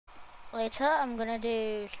Later, I'm gonna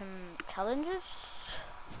do some challenges,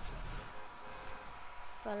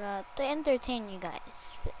 but to entertain you guys.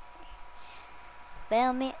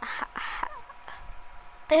 Feel me?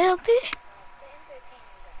 Feel me?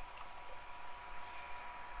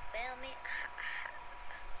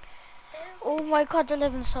 Oh my god,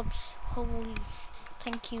 11 subs. Holy.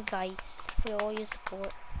 Thank you guys for all your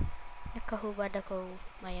support. Nakahubad ako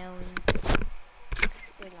ngayon.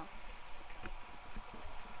 Wait lang.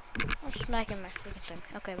 I'm smacking my freaking thing.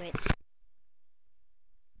 Okay, wait.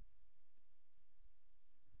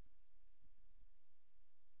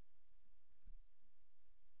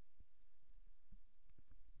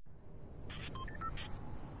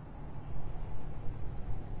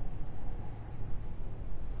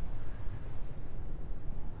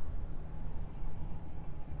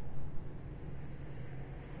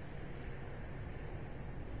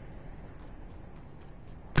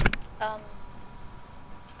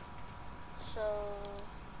 So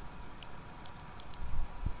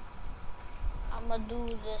I'm gonna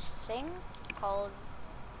do this thing called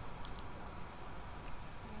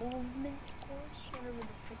movement course, whatever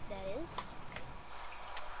the frick that is,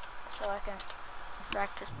 so I can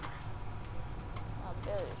practice. Oh,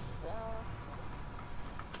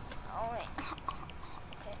 oh wait.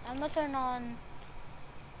 Okay, I'm gonna turn on.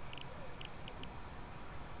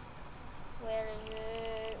 Where is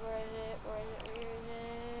it? Where is it? Where is it? Where is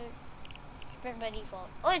it? Sprint by default.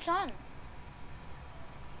 Oh, it's on.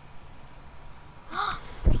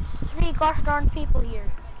 3 gosh darn people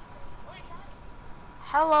here.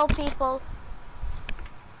 Hello, people.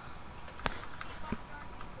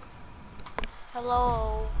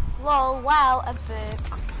 Hello. Whoa, wow, epic.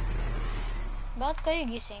 Ba't kayo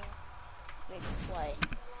gising? Wait, why?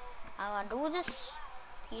 I wanna do this.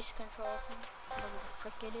 Peace control thing. Whatever the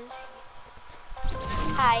frick it is.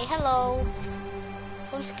 Hi, hello.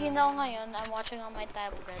 Full screen ako ngayon. I'm watching on my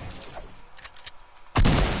tablet.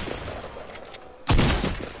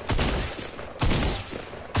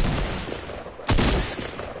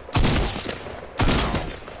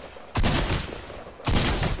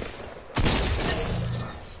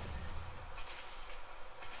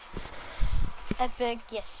 Epic,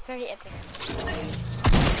 yes, very epic.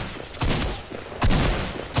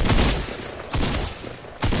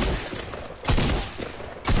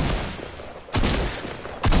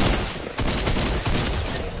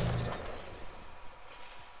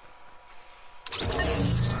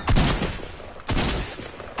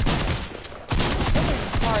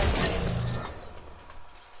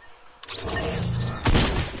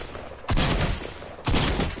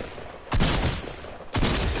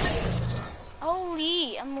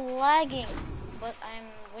 Holy, I'm lagging, but I'm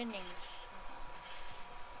winning.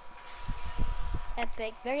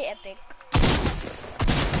 Epic, very epic.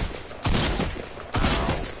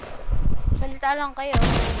 Salita lang kayo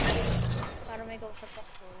para may kausap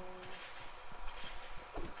ako.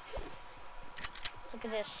 Look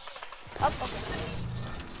at this. Up, okay.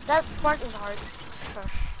 That part is hard.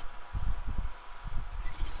 Shush.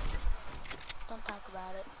 Don't talk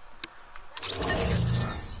about it.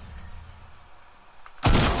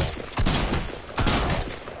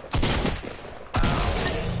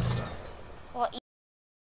 Well,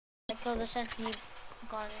 I killed the sentry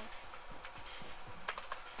gun.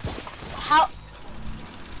 How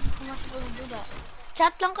am I supposed to do that?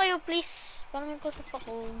 Chat lang kayo, please. Para may kausap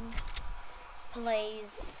ako.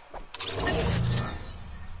 Please.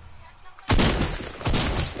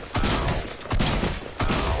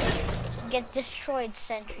 Get destroyed,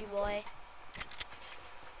 sentry boy.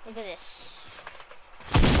 Look at this.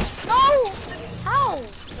 No! How?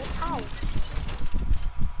 How?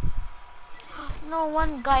 No,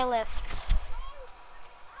 one guy left.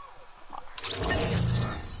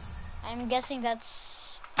 I'm guessing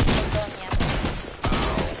that's Adonia.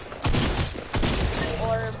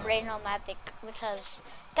 Or Brainomatic, which has...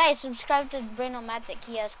 Guys, subscribe to Brainomatic.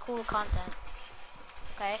 He has cool content.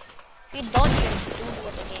 Okay? If you don't, you're doo-doo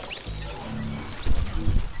with the game.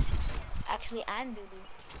 Actually, I'm doo-doo.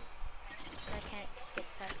 I can't get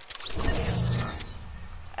that.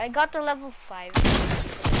 I got to level 5.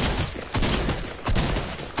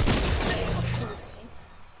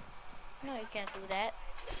 No, you can't do that.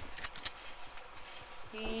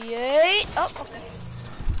 Yay! Oh, okay.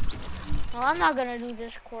 Well, I'm not gonna do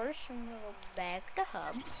this course. I'm gonna go back to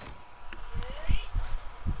hub.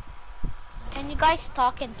 Can you guys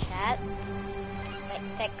talk in chat? Like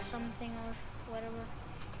text something or whatever.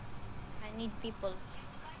 I need people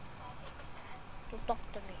to talk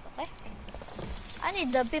to me, okay? I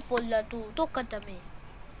need the people to talk to me.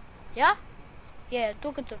 Yeah? Yeah,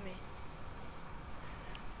 talk to me.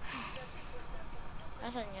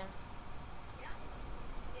 Asan yan?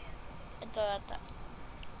 Ito.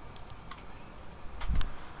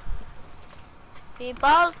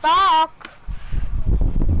 People talk.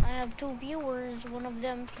 I have 2 viewers. One of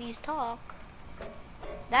them, please talk.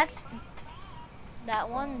 That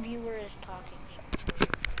one viewer is talking.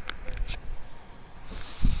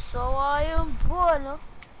 So ayun po, ano?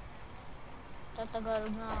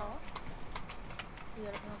 Tatagalog na ako.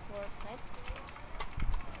 Hirap ng Fortnite.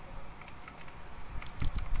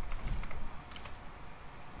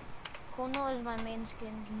 Kono is my main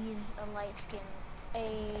skin. He's a light skin.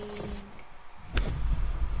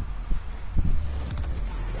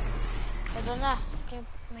 Ito na.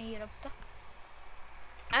 Mahirap to.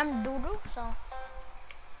 I'm Doodoo, so...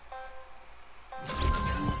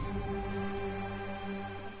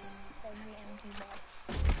 Every empty box.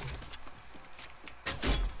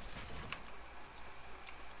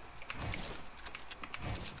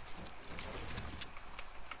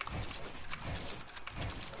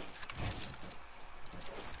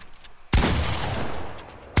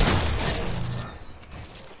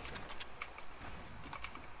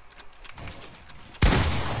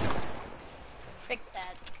 Frick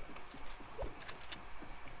that.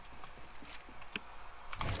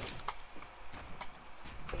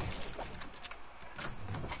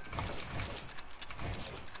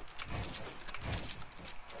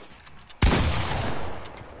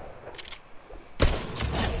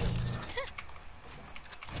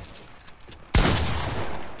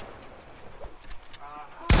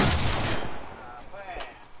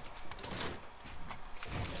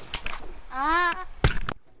 Ah!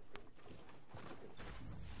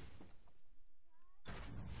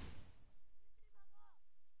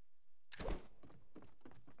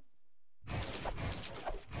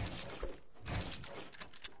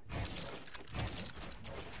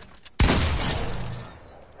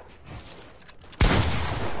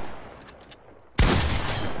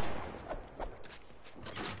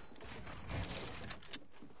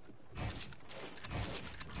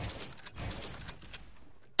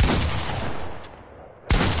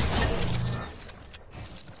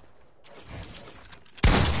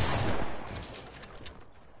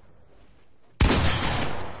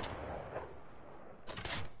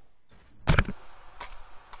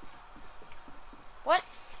 What?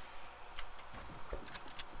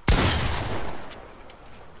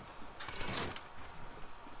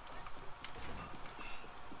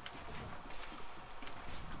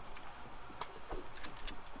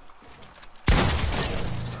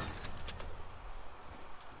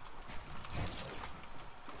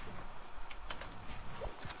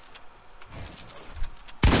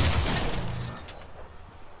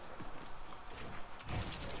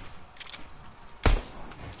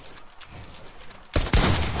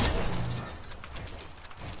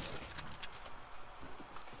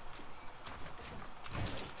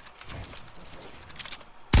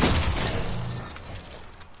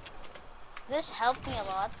 This helped me a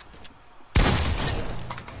lot.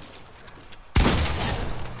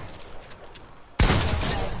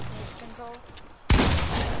 Like ease control.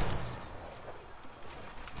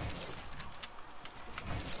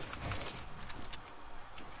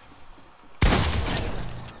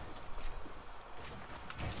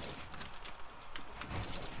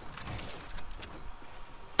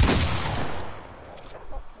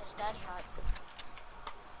 Oh, missed that shot.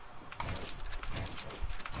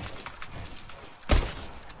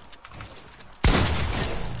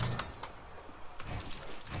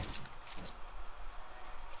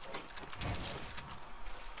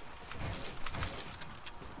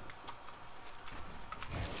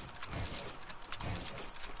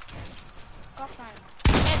 Got my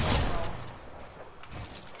head roll.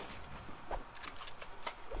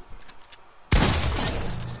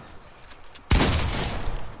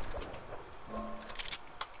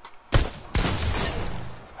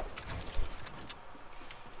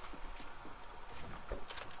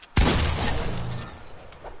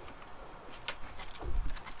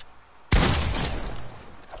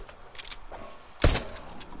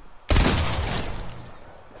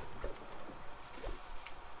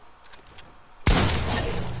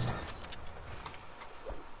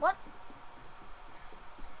 What?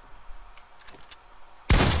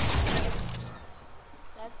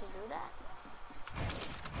 I have to do that?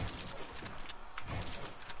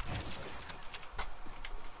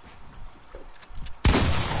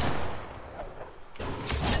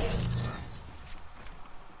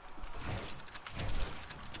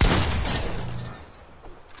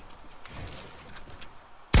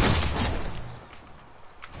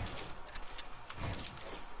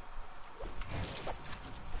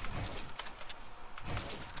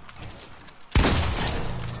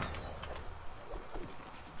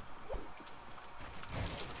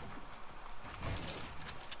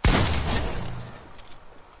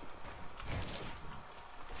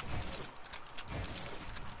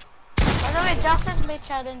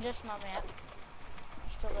 challenges, mamaya.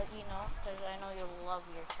 Just to let you know, because I know you love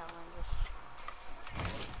your challenges.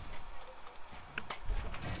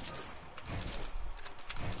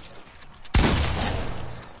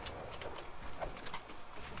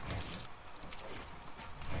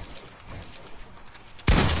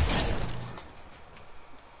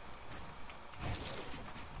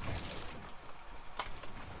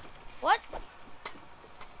 What?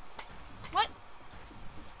 What?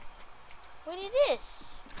 What is this?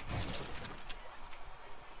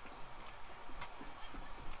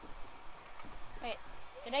 Wait,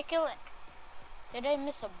 did I kill it? Did I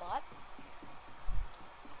miss a bot?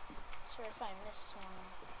 So if I miss one,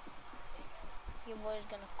 your boy's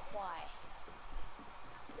gonna cry.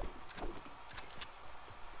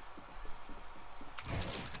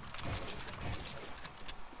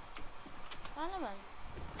 Ano naman?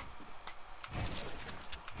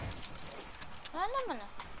 Wala naman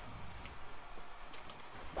ah.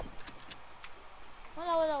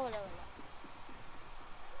 Wala.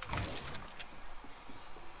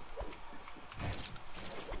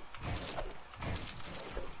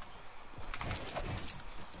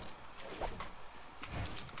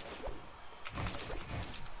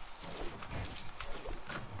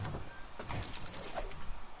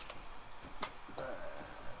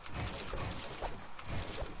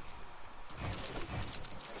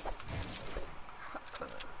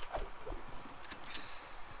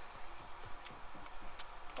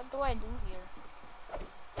 What do I do here?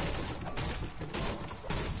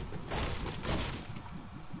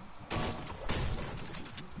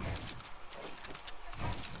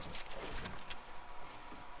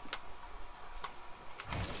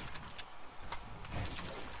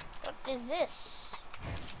 What is this?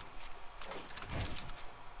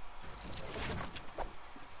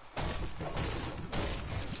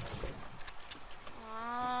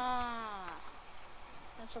 Ah,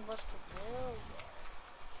 I'm supposed to build it.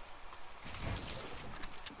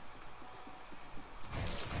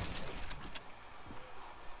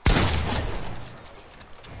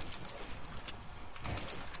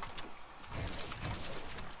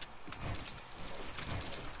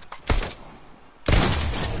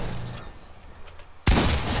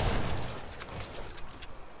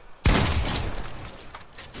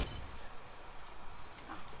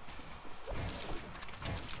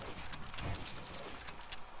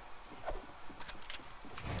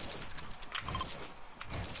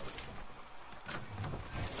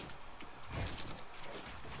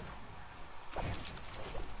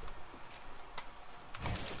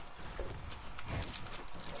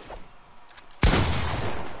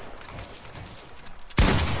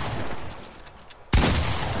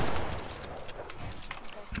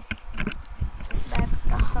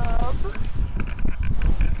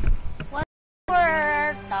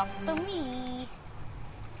 Talk to me.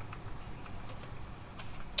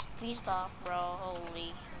 Please stop, bro.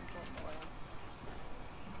 Holy.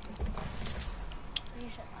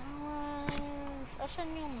 Please.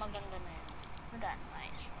 Asan yung maganda na yun? That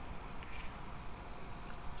nice.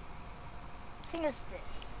 Sing us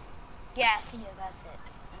this. Yeah, see it. That's it.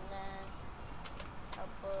 And then I'll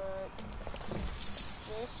put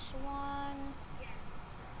this one.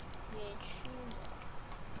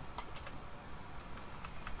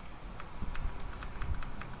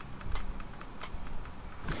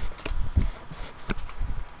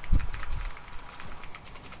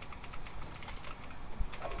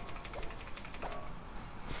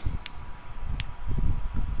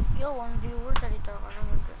 Yo, one viewer salita ka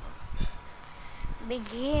naman dun.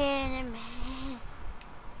 Begin, man.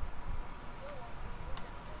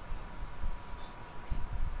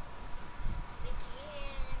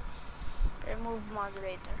 Remove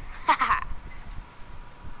moderator. Haha.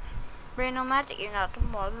 Brainomatic, you're not a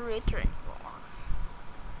moderator anymore.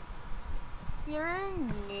 You're a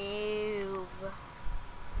noob.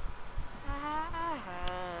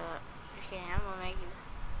 Okay, I'm gonna make you.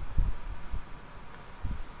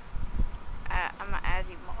 I'm gonna add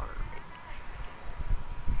you moderator.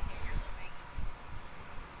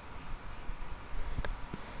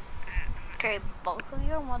 Okay, both of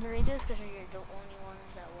you are moderators because you're the only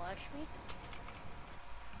ones that watch me.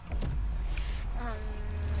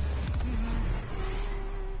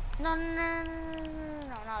 No,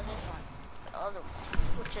 not this one. The other one,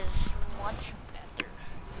 which is much better.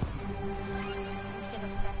 I'm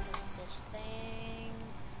gonna practice this thing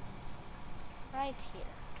right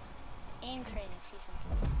here. Aim training season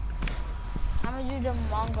 2. I'm gonna do the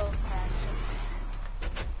Mongol classic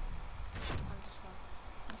on this one.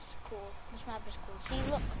 This is cool. This map is cool. See,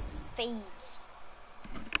 look, fades.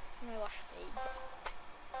 Let me watch fade.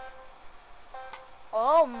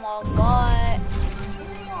 Oh my god.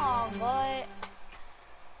 Oh, but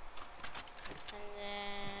and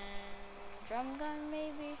then drum gun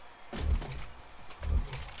maybe.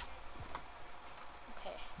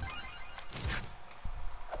 Okay.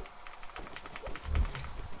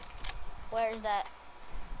 Where's that?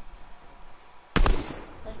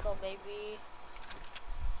 Let's go, baby.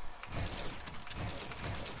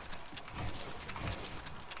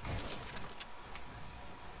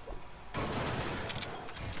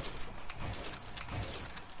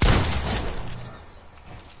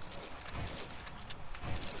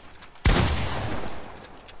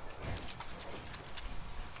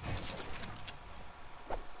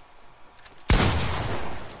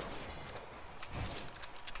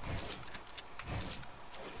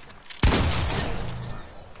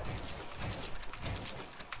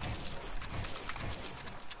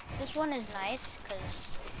 This one is nice because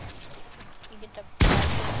you get to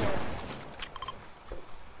practice your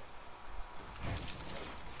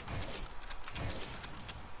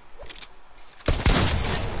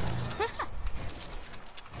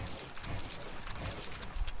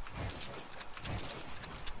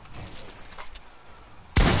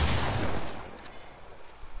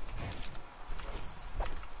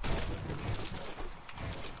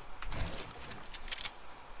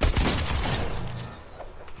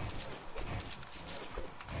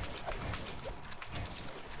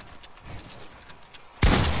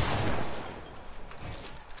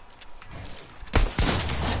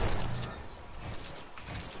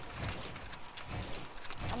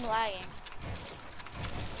I'm lagging.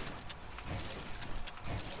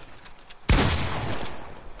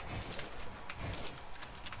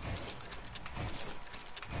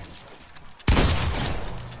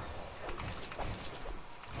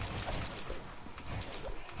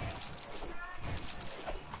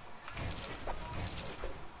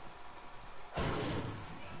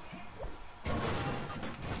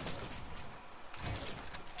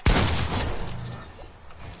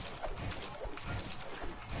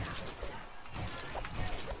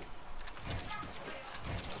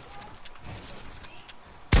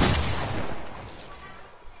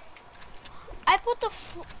 I put the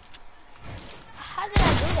how did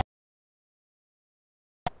I do that?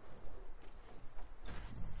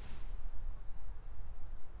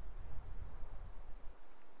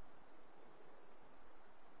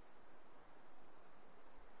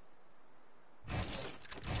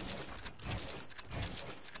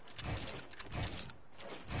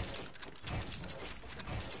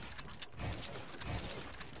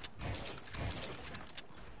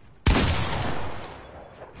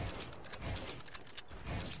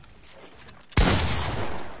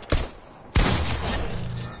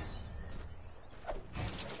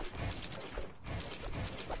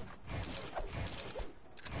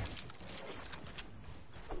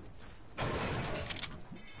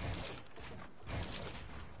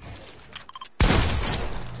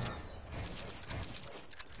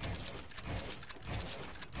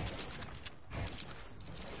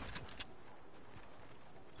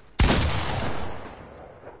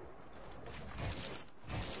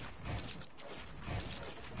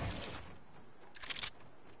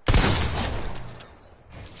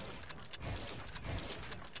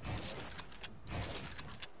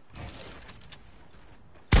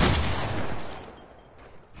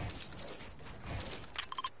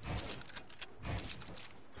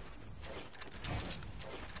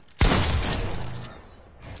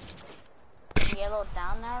 Yellow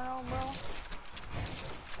down arrow, bro.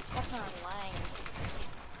 That's not lying.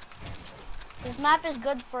 This map is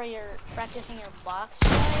good for your practicing your box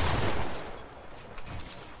play.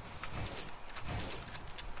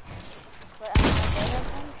 But I'm not good at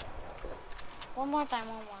them. One more time,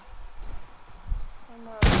 one more. One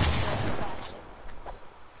more classic.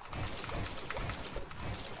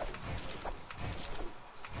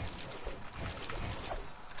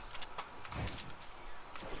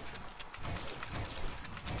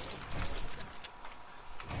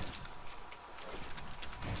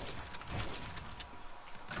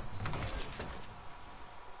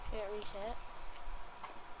 Reset.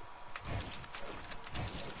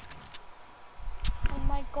 Oh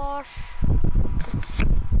my gosh.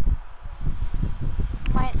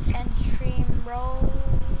 Might end stream, bro.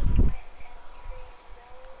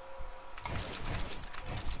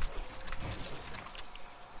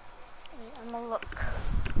 Wait, I'm gonna look.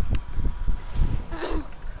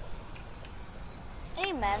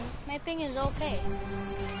 Hey man, my ping is okay.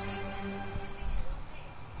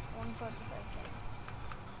 145K.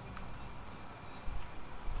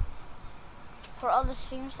 For all the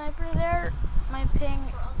stream sniper there, my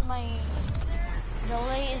ping, my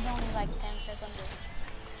delay is only like 10 seconds.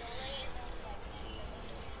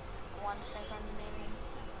 1 second maybe.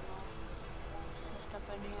 I don't know. Basta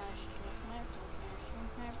pwede nga snipe.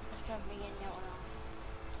 Basta bigyan niya ako ng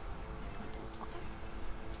okay.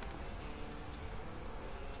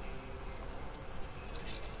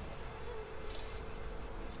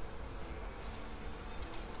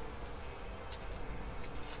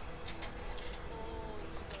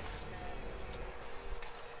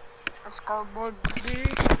 Let's go, buddy.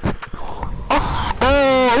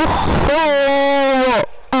 Okay.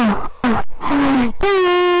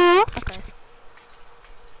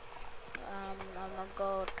 I'm gonna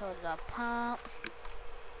go to the pump.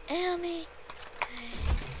 Elmy.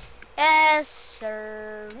 Yes,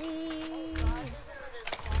 sir.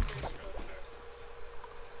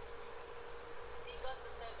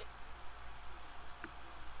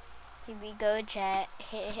 Here we go, chat.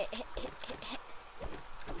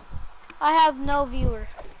 I have no viewer.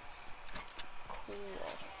 Cool.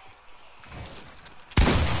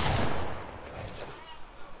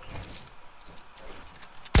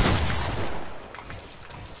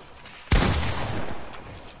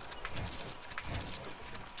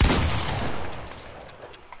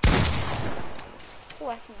 Oh,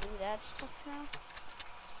 I can do that stuff now.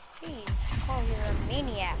 Jeez, oh, you're a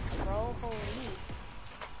maniac, bro. Holy.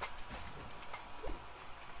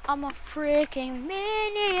 I'm a freaking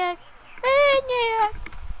maniac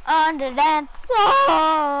on the dance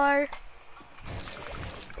floor.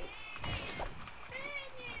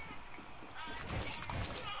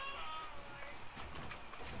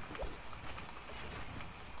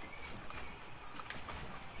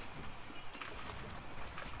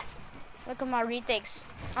 Look at my retakes.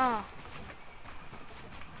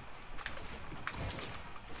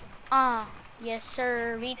 Yes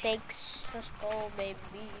sir, retakes. Let's go, baby.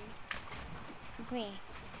 With me.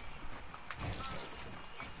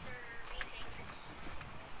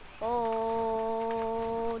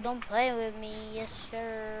 Oh, don't play with me. Yes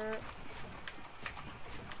sir.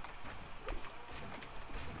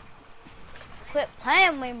 Quit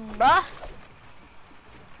playing with me, bruh.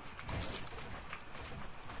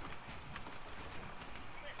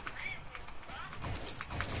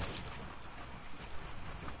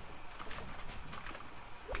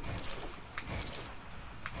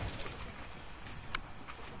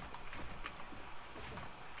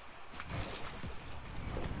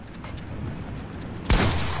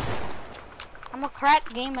 I'm a crack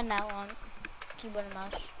gamer now on keyboard and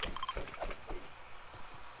mouse.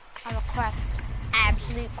 I'm a crack,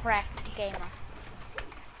 absolute crack gamer.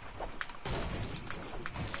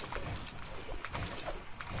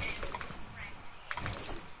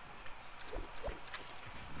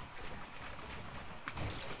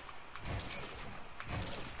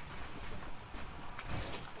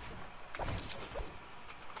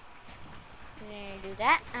 Do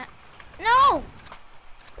that. No!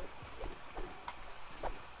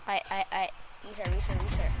 Reset.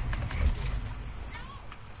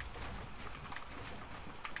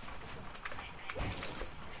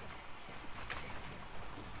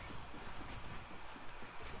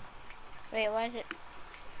 Wait, why is it?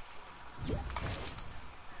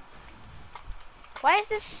 Why is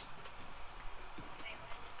this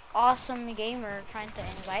awesome gamer trying to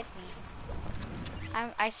invite me?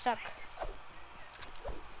 I suck.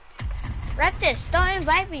 Reptis, don't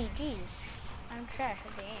invite me, jeez. I'm trash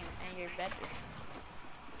at the game, and you're better.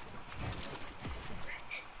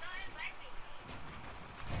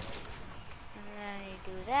 And then you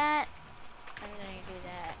do that, and then you do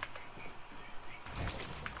that.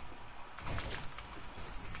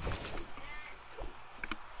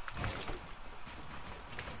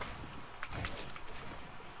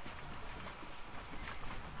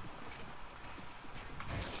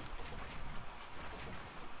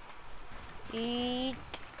 Eat.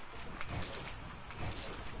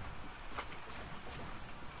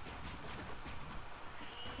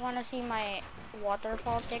 Wanna see my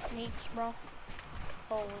waterfall techniques, bro?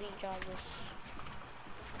 Holy joggers.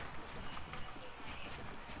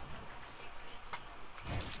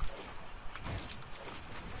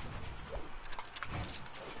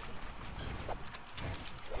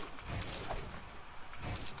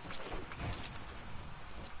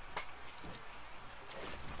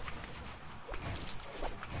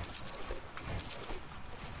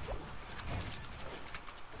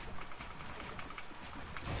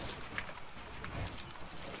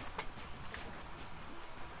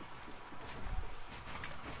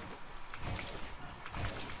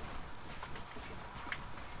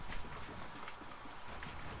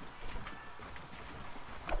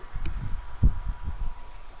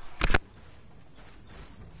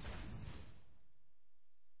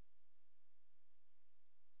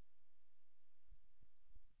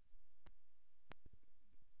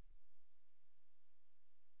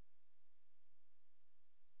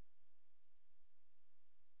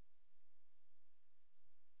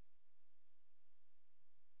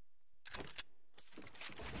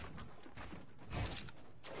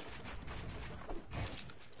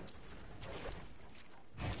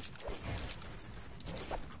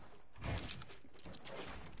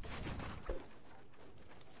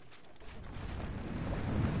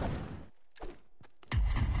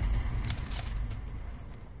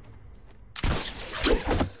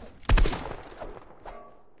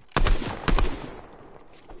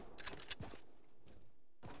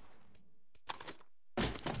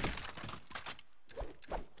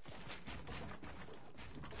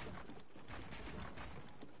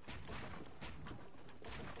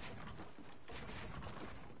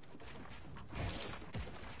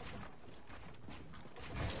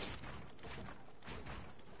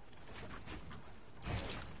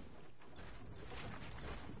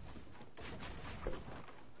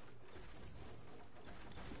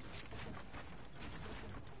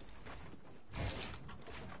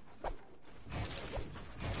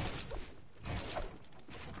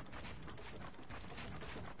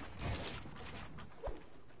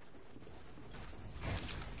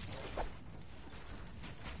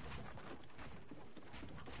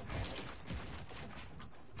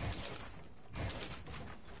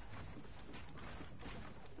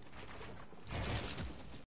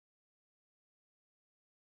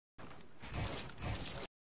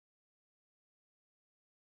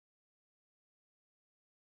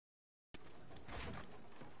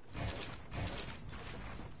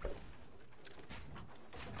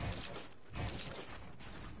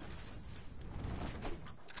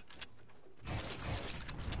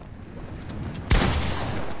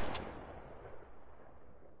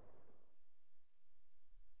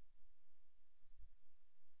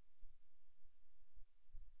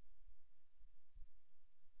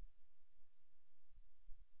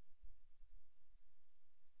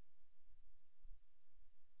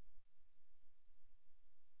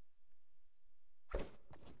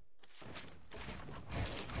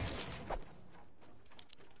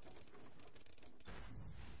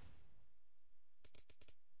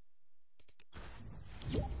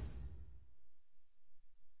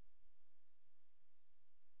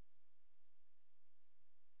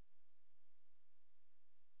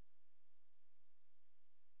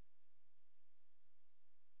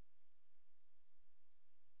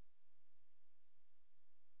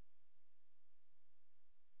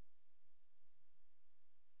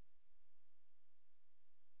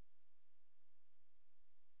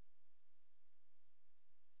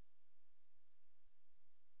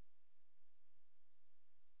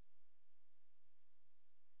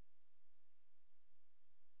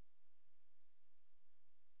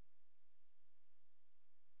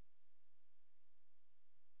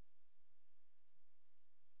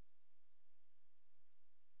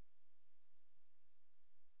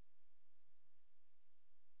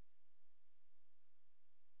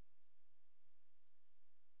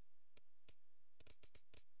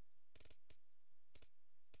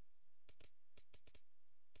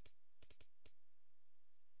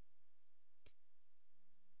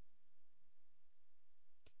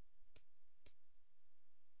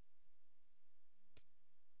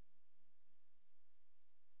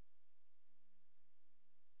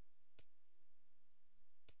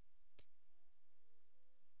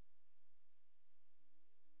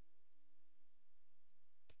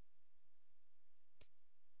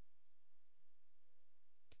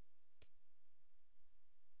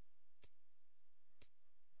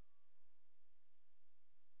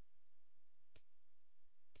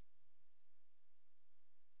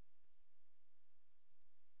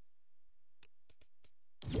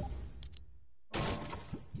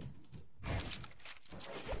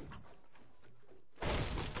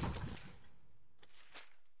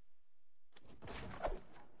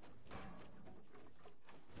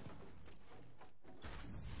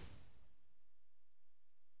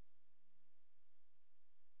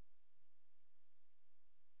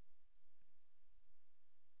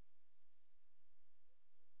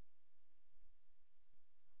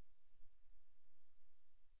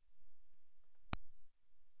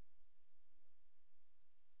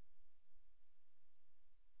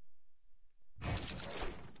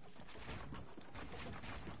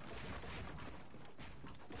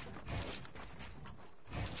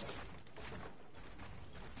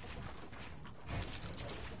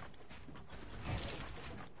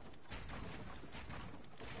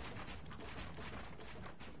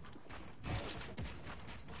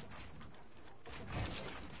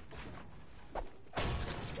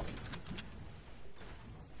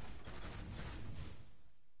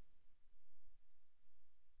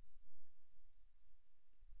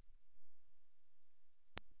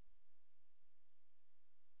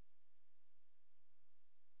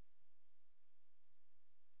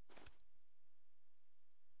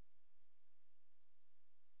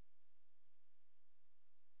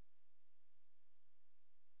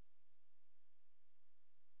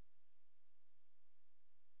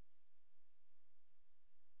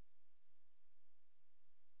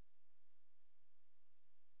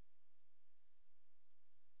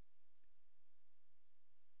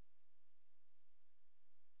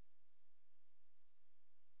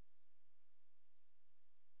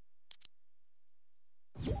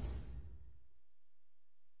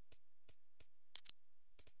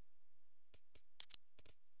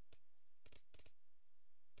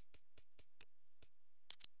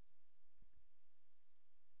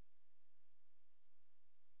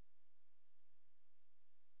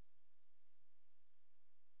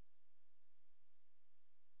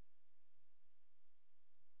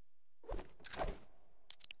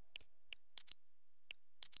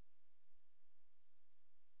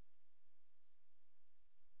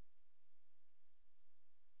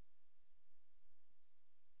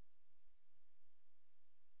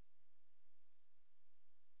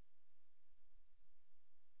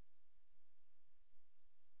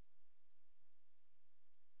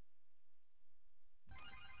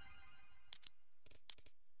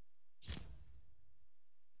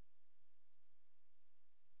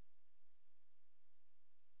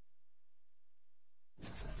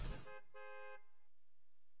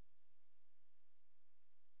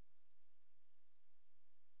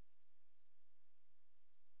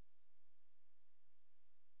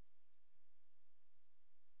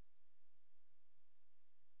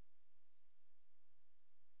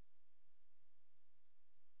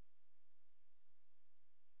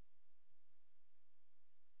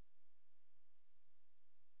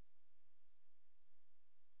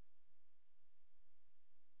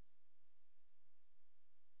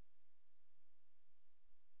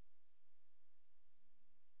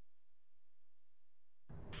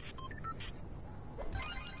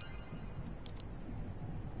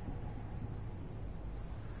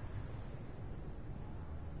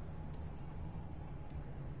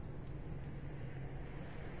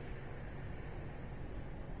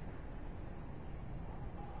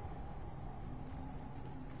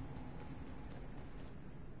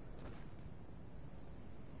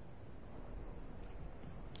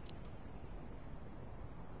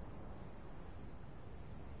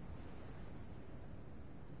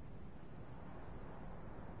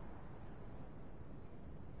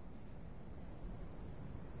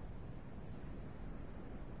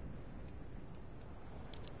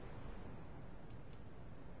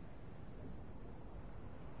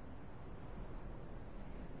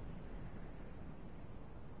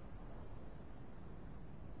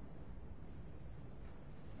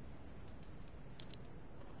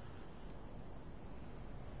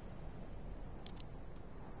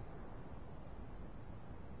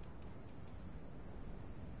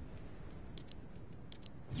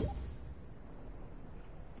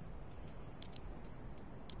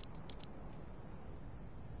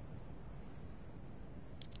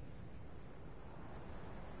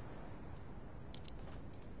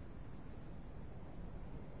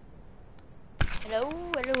 Hello,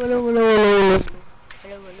 hello, hello, hello, hello,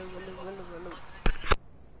 hello, hello, hello, hello, hello.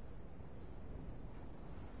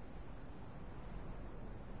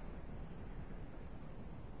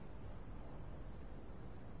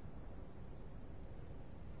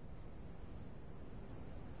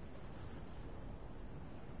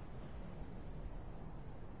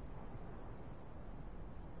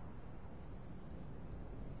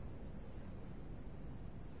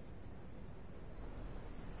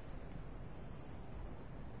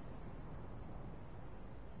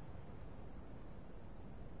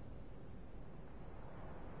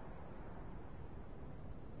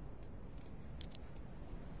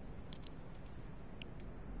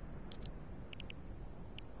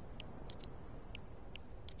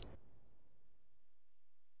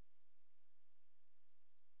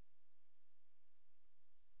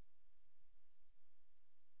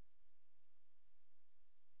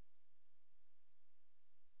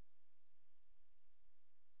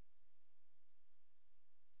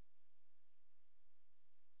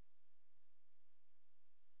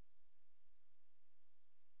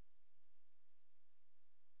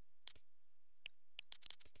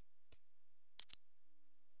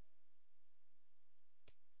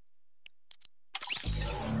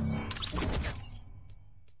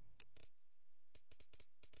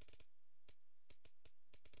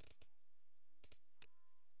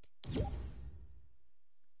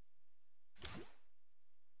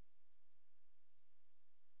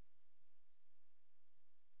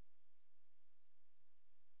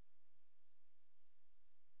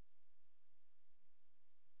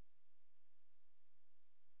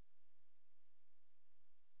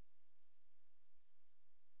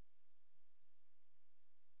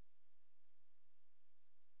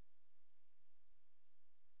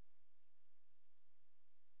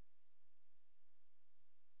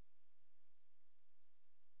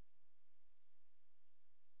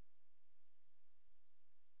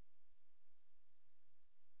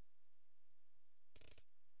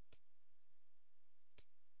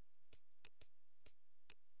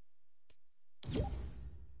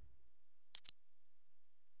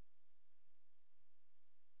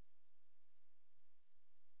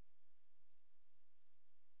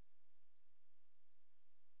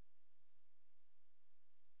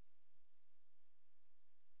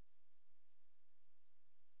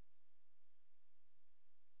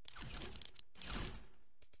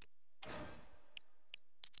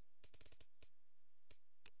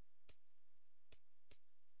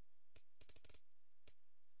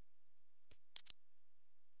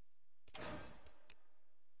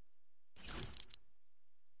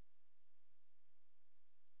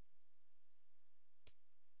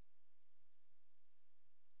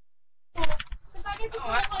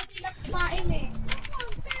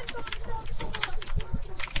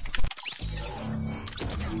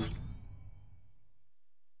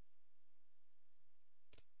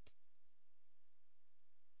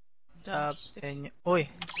 Up and oi.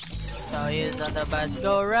 The wheels on the bus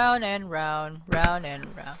go round and round, round and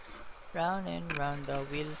round, round and round. The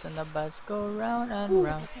wheels on the bus go round and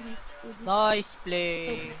round. Nice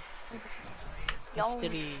play.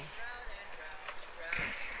 History.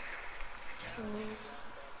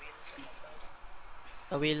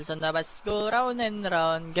 The wheels on the bus go round and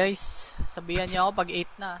round. Guys, sabihan niyo ako pag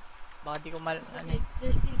 8 na. Baka di ko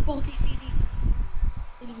There's still 40 minutes.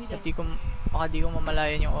 baka di ko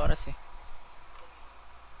mamalayan yung oras eh.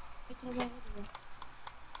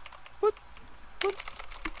 Put.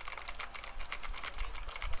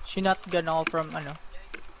 Sinotgun ako from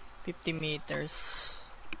 50 meters.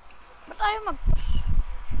 Ba't tayo mag-push?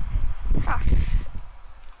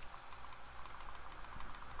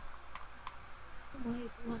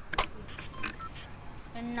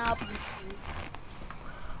 Enough.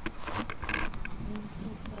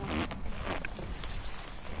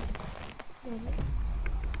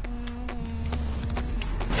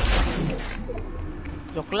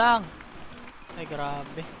 Joke lang. Ay,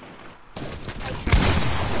 grabe.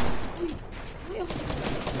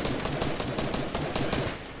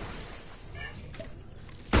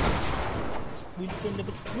 Wilson na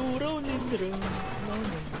basta round and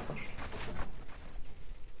round.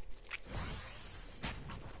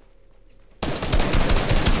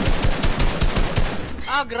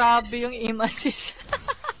 Ah, grabe yung aim assist.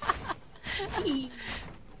 Holy.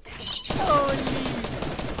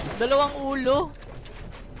 Dalawang ulo.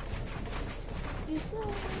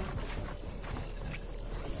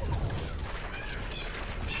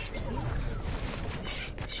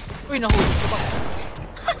 Uy, nahulog ko ba?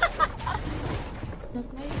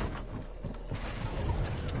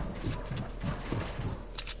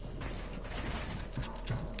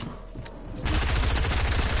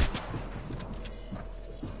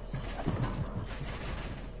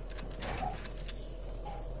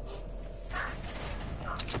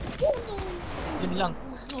 Yun lang.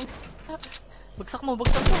 Bagsak mo,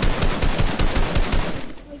 bagsak mo.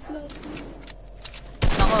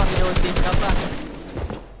 Ako, reloading ka pa.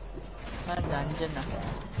 Dyan na.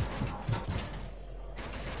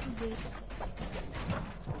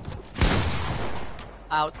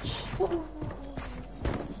 Ouch.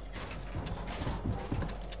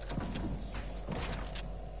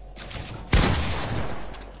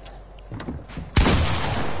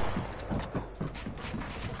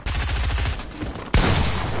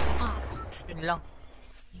 Yun lang.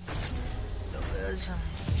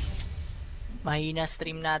 Mahina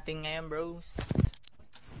stream natin ngayon, bros.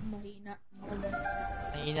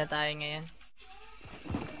 Mahina tayo ngayon.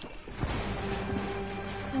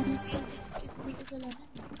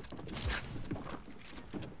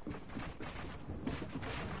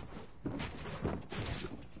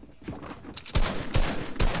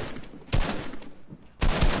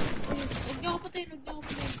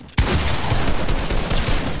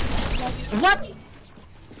 What?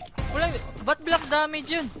 Walang, ba't black damage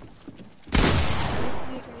yun?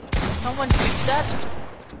 Someone click that?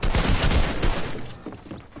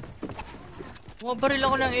 Mabaril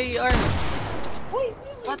ako ng AR.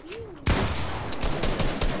 What?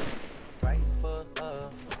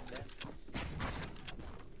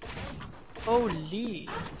 Holy.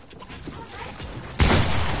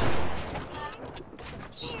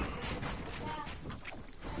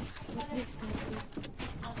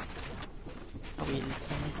 Wheels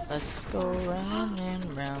on the bus go round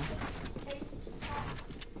and round.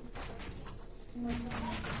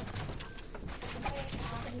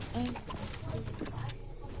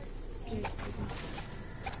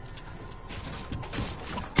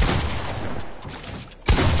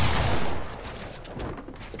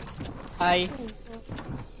 Hi.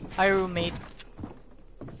 Hi, roommate.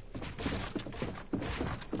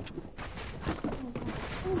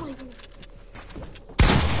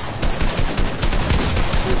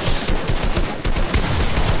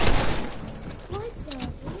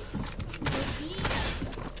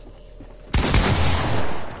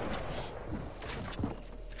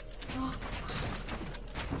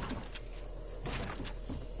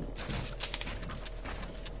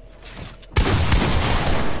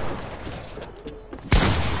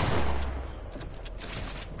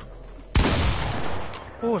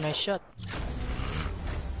 Oh, nice shot.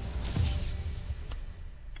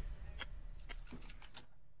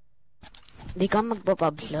 Di ka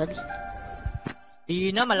magpa-pubslod?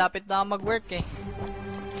 Di na, malapit na ako mag-work eh.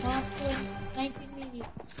 19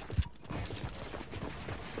 minutes.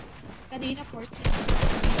 Kanina 14.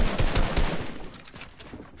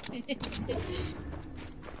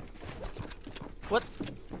 What?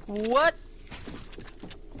 What?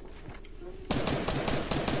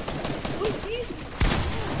 Uy, jeez!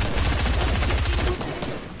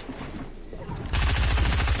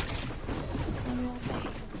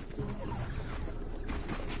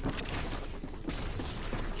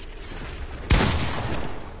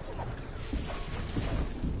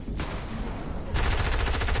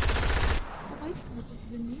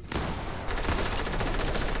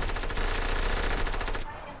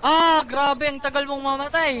 Ah, grabe, ang tagal mong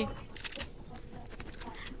mamatay.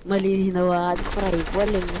 Malilinawakan ko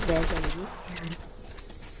rifle yung SMG.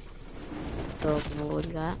 Top ball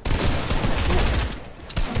ka.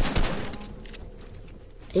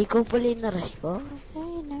 Ikaw pala yung narush ko?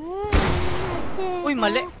 Uy,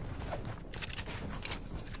 mali.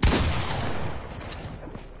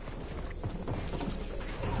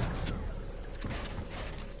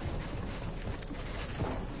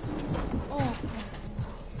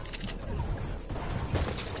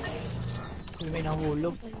 May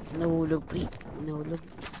nahulog. Nahulog, pre. Nahulog.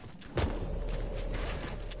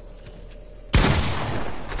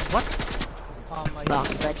 What? Oh my God.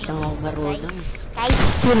 Backbatch lang ako marunong. Guys,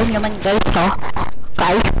 tulong naman guys, no?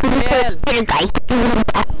 Guys, Well. guys,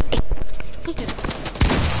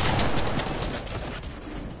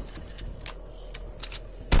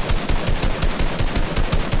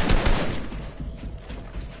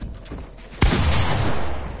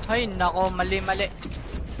 Ay, nako, mali.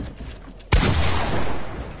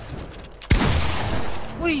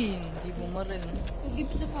 Uy, hindi bumaril.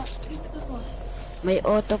 Give the pass. May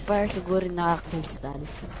auto fire siguro naka-crystal.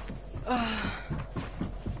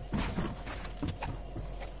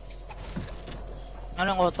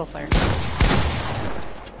 Anong auto fire?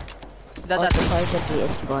 Auto fire sa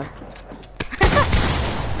PS4.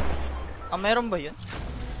 Ah, meron ba yun?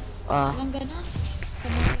 Ah, Walang ganon. Sa Sa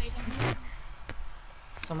mobile lang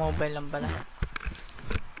yun. mobile lang pala.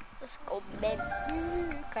 let's go, babe.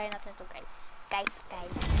 Kaya natin to guys. Guys.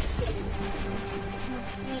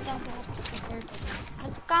 Natakot ako sa purple.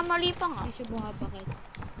 Nagkamali pa nga. Hindi siya bumabakit.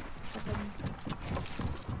 Kapag...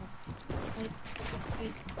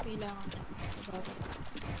 Wait, kailangan na. Bakit?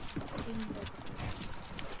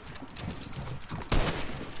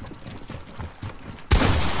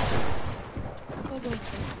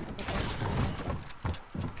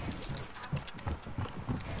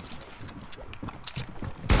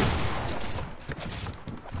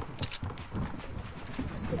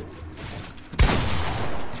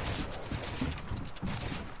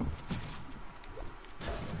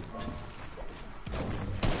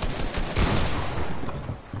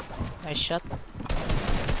 Nice shot.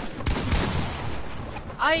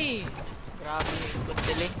 Ay! Grabe, good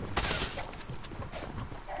delay.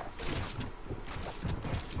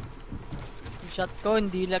 Yung shot ko,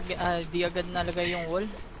 hindi agad nalagay yung wall.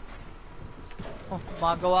 Oh,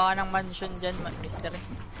 magawa ka ng mansion dyan, mister.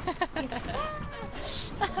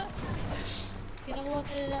 Pinakuha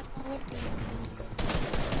nila lahat ng work.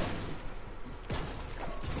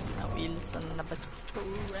 Na wheels on the bus go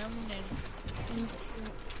round and...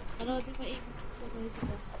 Pero di ba ikot ko kayo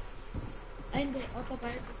diba? Ay hindi,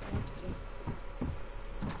 auto-fire ko sa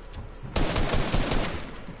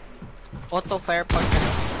Auto fire pag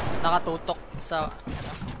nakatutok sa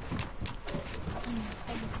ano.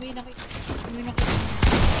 Pag may nakita.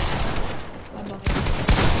 Babakit.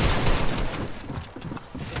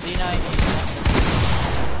 Hindi na nakikita.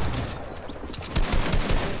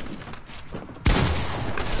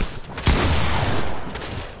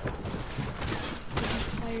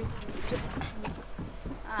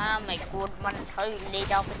 My good man, how you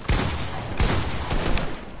laid out with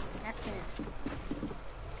nothing.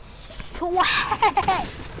 Sweat!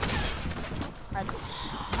 Like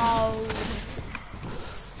how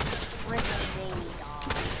freaking laid off.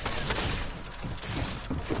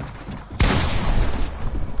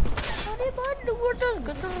 Sorry, man, what does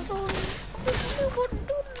get on? What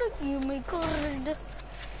do you my god?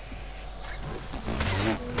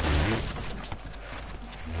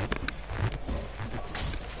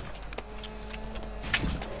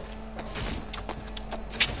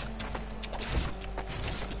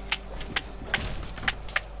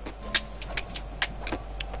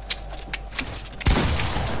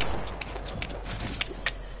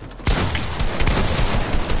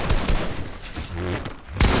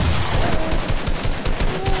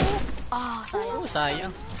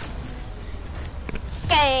 Sayang.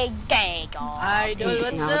 Gay, Idol,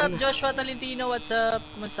 what's up? Joshua Tolentino, what's up?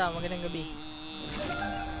 Kumusta? Magandang gabi.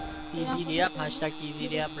 TZD up, hashtag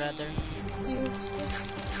TZD up, brother.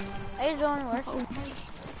 Hey, John, where's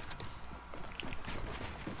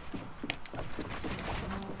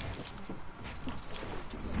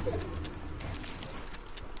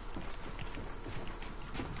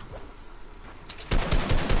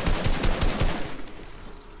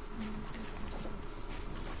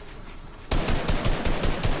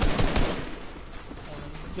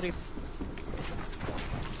Grip.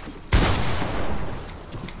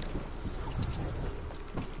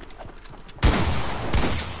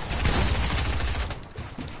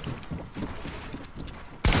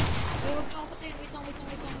 Wag na ako tayo.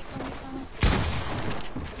 Wait lang.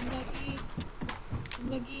 I'm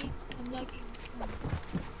lagi.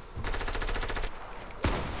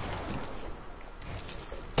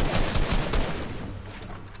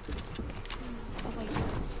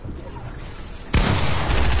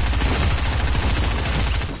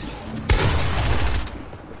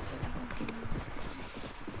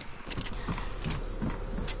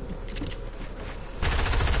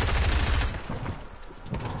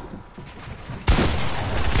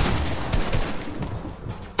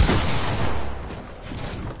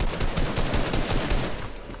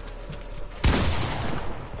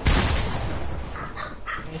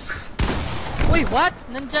 Uy, what?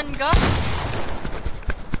 Nandyan ka?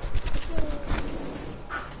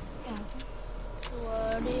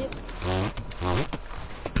 what if?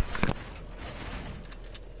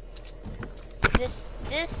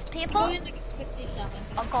 This people Ikaw yung nag-expect din sa akin.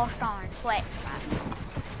 are ghost on sweat.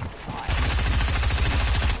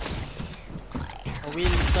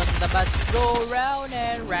 Wheels on the bus go round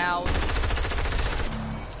and round.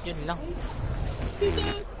 Yun lang.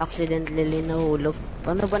 Accidentally nahulog.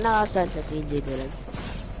 Paano ba nakasal sa TJ doon?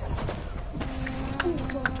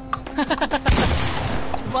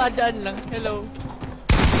 Dumadaan lang. Hello.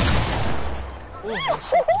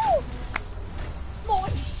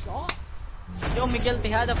 Yo, Miguel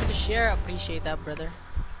Tejada for the share. Appreciate that, brother.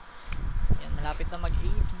 Yan, malapit na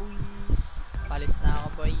mag-8, boys. Palis na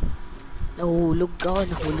ako, boys. Nahulog ka.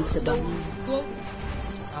 Nahulog sa bangin.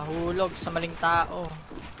 Nahulog sa maling tao.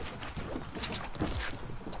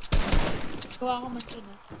 Gawa ko man yun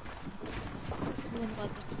ah. Buwan ba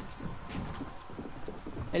ito?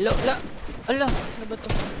 Hello, la. Ala, ano ba to?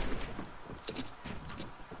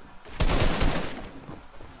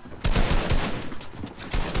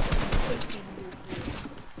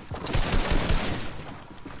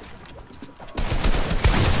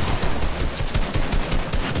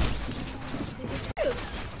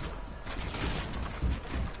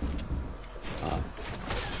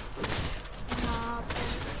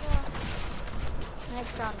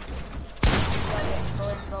 Next round. Go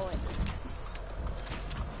it.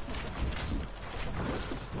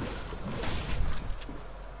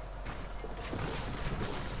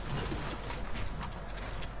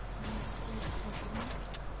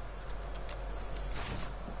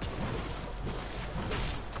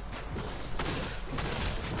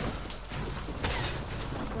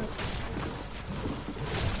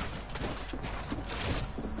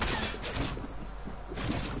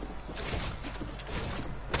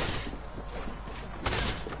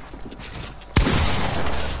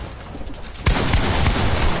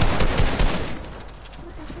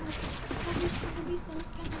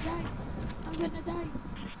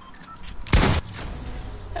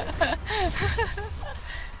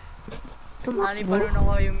 Ani pa rin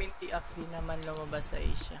ako yung Minty Axe, di naman lumabas sa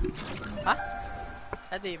Asia. Ha?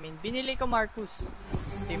 Ano yung min? Binili ko Marcus.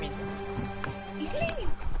 Ano yung min? Easily.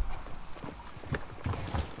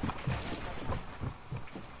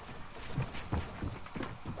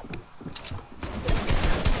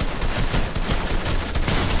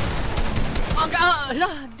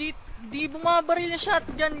 Ala, di bumabaril na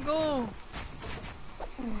shotgun ko.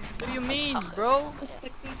 What do you mean, bro?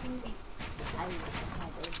 Spectating me.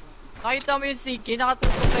 Nakita mo yung CK,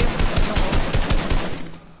 nakatutok na yung ano ko.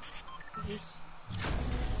 Just...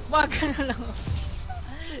 Baga na lang.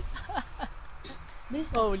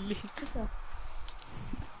 Holy.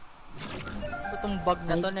 Itong bug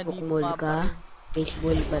na to na di Pukmul ka.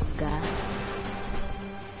 Baseball bat ka.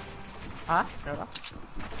 Ha? Ano?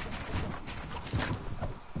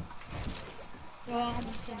 Gawa ko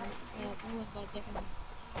man siya. Buwan ba ito?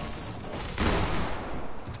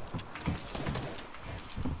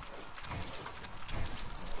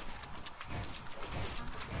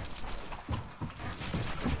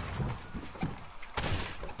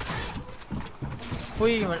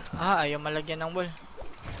 Uy, ayaw malagyan ng wall.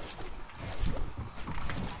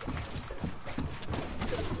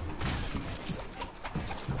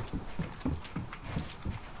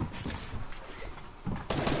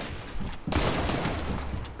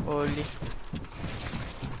 Holy.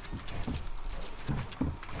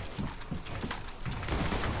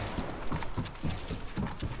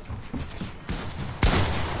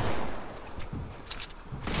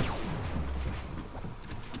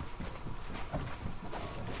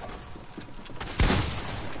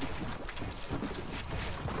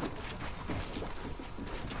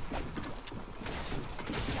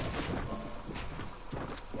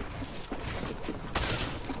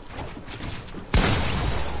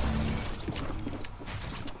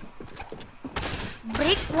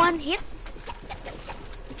 Break one hit.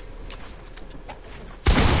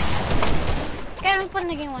 Kailan pa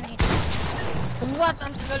naging one hit? What? Ang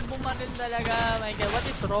tagal bumaril talaga. My God, what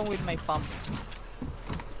is wrong with my pump?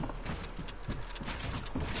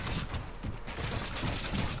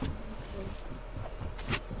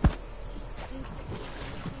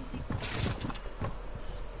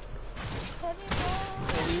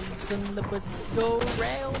 Wheels on the bus go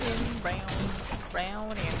round and round,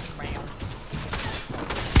 round and round.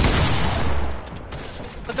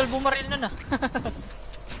 Tagal bumaril nun ah.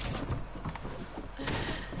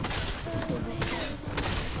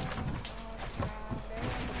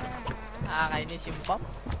 Nakakainis yung pump.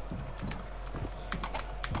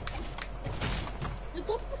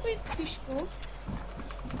 Natop ko pa yung fish ko?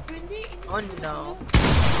 Pero hindi. Oh no.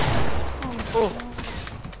 Oh.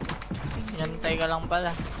 Inantay ka lang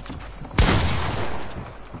pala.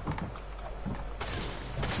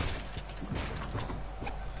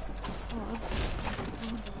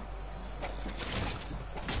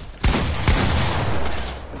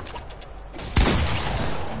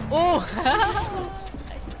 Oh!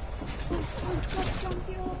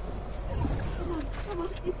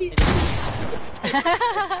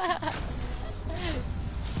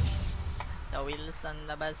 The wheels on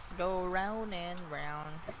the bus go round and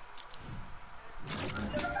round.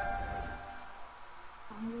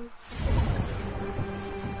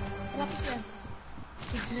 Wala ko siya.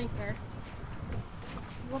 Signature.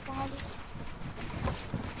 Diba pangalan?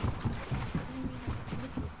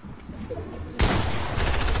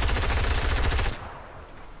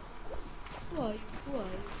 Why?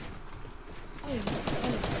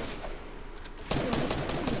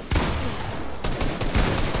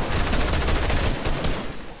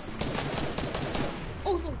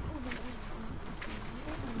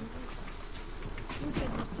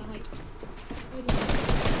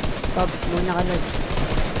 nakalad.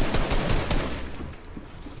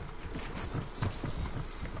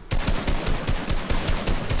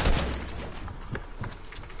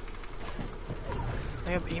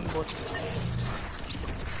 I have aimbot.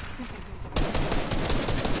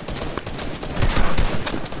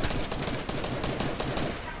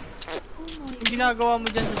 Ang ginagawa mo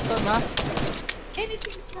dyan sa storm, ha?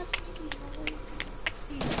 Anything's not easy.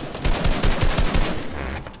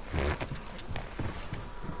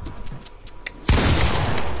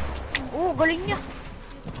 Galing niya.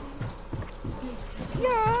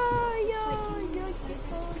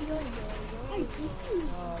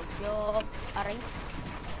 Aray.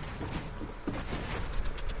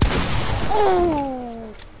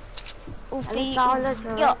 Okay.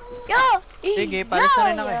 Sige, palis na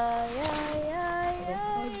rin ako eh.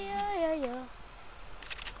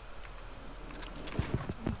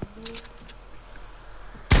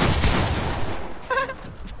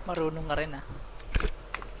 Marunong ka rin, ah.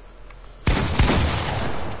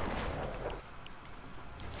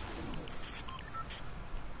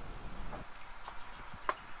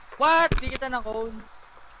 What? Di kita na-code.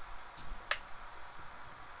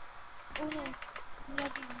 Oh no.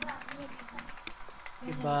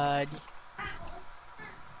 Hey, buddy.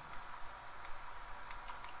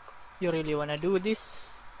 You really wanna do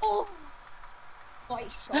this? Oh! Boy,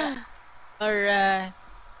 shot. Alright.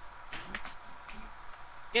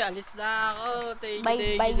 Okay, alis na ako. Thank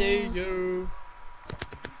you.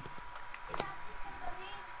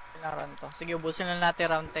 Kailangan to. Sige, ubusin na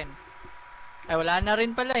natin round 10. Ay, wala na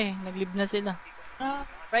rin pala eh. Nag-leave na sila.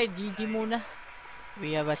 Right, GG muna.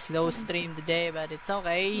 We have a slow stream today, but it's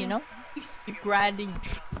okay, you know? Keep grinding.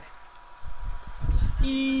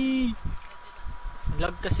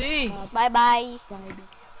 Lag kasi. Bye-bye.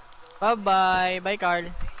 Bye-bye. Bye,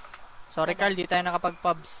 Carl. Sorry, Carl. Di tayo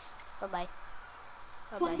nakapag-pubs. Bye-bye.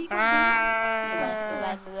 Bye-bye.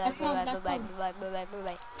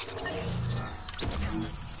 Bye-bye.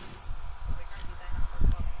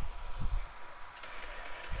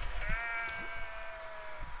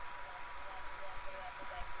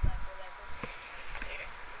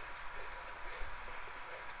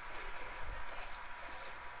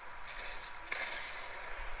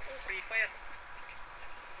 Free fire.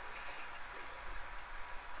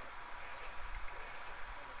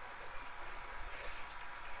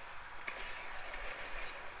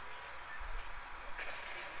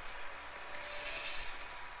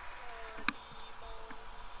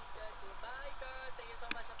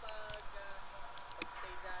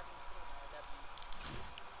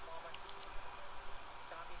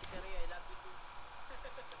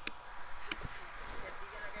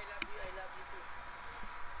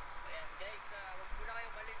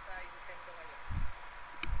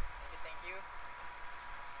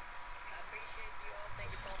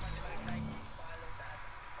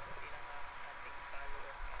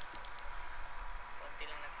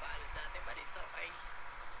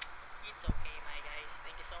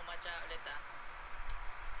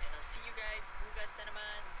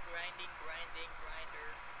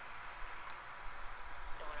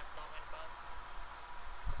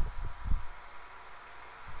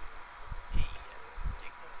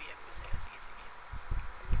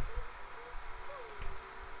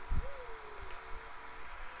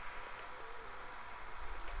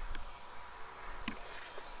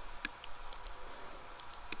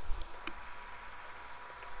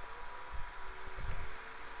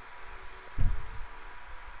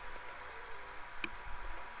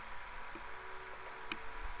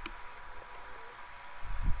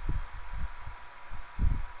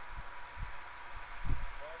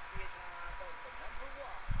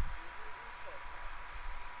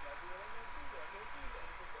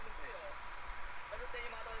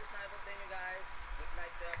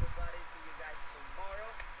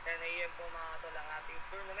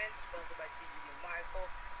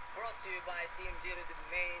 By Team Zero to the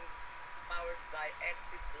Main, powered by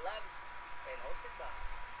Exit Lab, and hosted by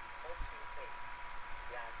OPK.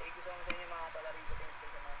 Yan, thank you so much sa inyo mga talarito. Thank you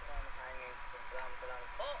so much sa mga sa inyo.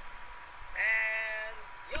 Salamat po. And,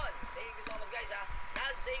 yun, thank you so much guys ha.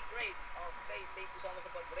 Nadzake rate. Okay, thank you so much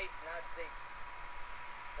sa pag-rate, Nadzake.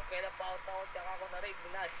 Okay na paut ako, tsaka ako na-rate ni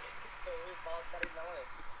Nadzake. So, paut na rin ako eh.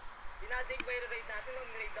 Si Nadzake ba yung rate natin? Nung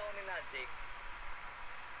nirate ako ni Nadzake.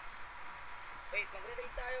 Wait,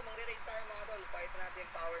 magre-rate tayo mga tol. Pakita natin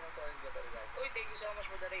yung power ng solid battery guys. Uy, thank you so much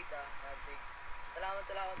for the rate ha.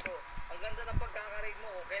 Salamat po. Ang ganda ng pagkaka-rate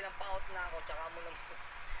mo. Okay lang paut na ako. Tsaka mo naman.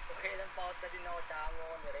 Okay lang paut na din ako. Tsaka mo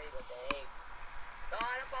ako ni-rate. Okay. So,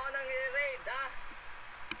 hanap ako ng ni-rate ha.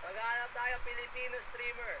 Maghanap tayo Filipino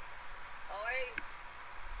streamer. Okay.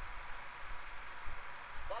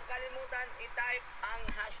 Huwag kalimutan i-type ang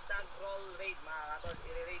hashtag roll raid mga katol.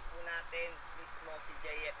 I-rate po natin mismo si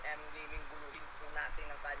JFM Gaming. Guluhin po natin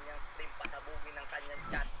ang kanyang stream. Pasabugin ang kanyang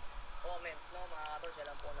chat. Comments, no mga katol. Siya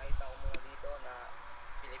lang po nakita ko muna dito na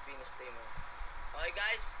Filipino streamer. Okay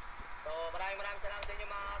guys. So maraming salamat sa inyo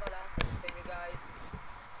mga katol ha. Sa inyo guys.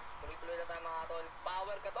 Tuloy-tuloy na tayo mga katol.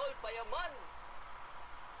 Power katol, payaman!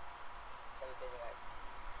 Salut sa inyo guys.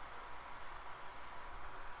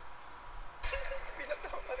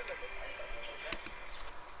 Pinatawa pa rin ako.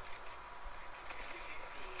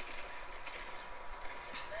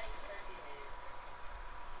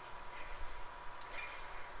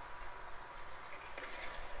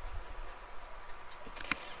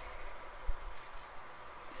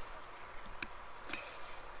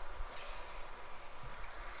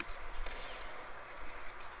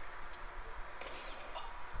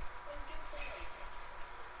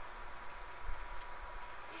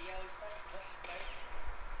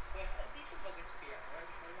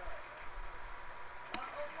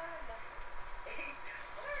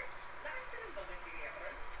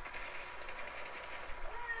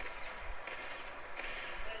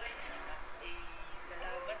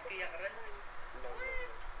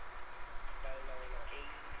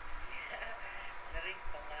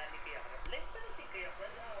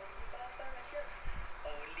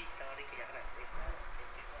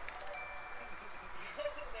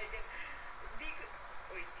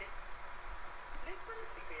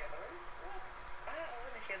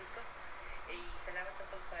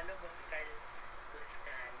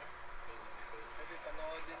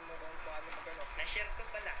 Na-share ko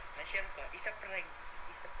pala. Na-share ko. Isa prank.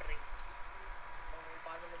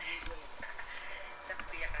 Paano mag-video? Sa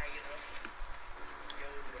kuya kayo, no? Yo,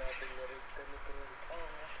 grabe na rin kami ko. Oo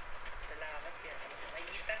nga. Salamat yan.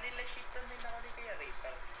 Nakikita nila shit on din ako ni Kuya Ray.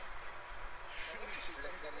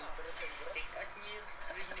 Take out niyo yung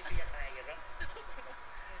stream ni Kuya Kairo.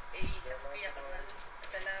 Sa Kuya Kamal.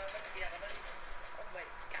 Salamat Kuya Kamal. Oh my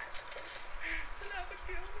God. Salamat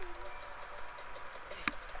Kuya Kamal.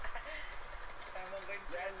 Tamang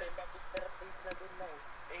ganyan. May papit face na dun na.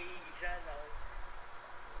 Isa na.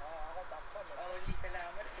 Ako tapon. Only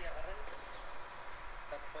salamat Kuya Kamal.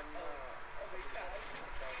 Tapon na. Oh my God.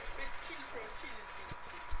 Chill bro. Chill.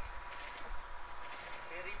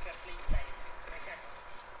 Very fair place time.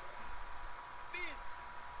 Peace.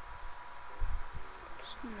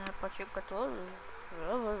 Napachip ka tol.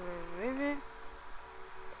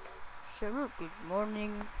 Salute, good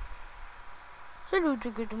morning. Salute,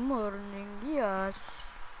 good morning. Yes.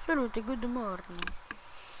 Salute, good morning.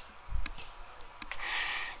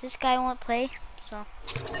 This guy won't play, so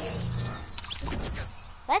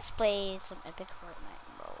let's play some epic Fortnite,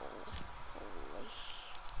 bro. Holy.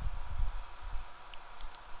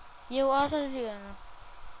 Yo, asa siya, ano?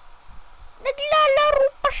 Naglalaro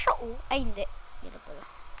pa siya, oh. Ay, hindi. Hindi na pala.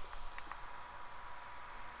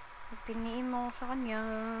 Piniin mo sa kanya.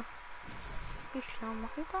 Please lang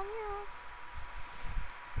makita niya.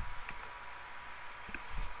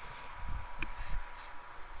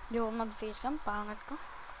 Di ako mag-face cam, pangat ko.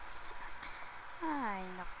 Ay,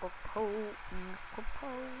 naku po.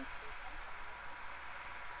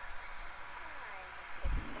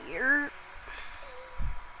 Here.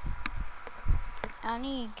 I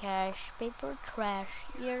need cash, paper, trash.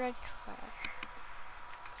 You're a trash.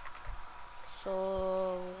 So,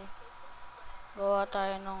 gawa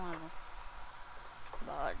tayo ng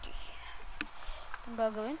body. Ang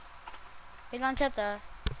gagawin? Wait lang chat ah.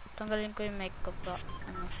 Tanggalin ko yung makeup ko.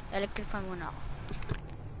 Electric fan muna ako.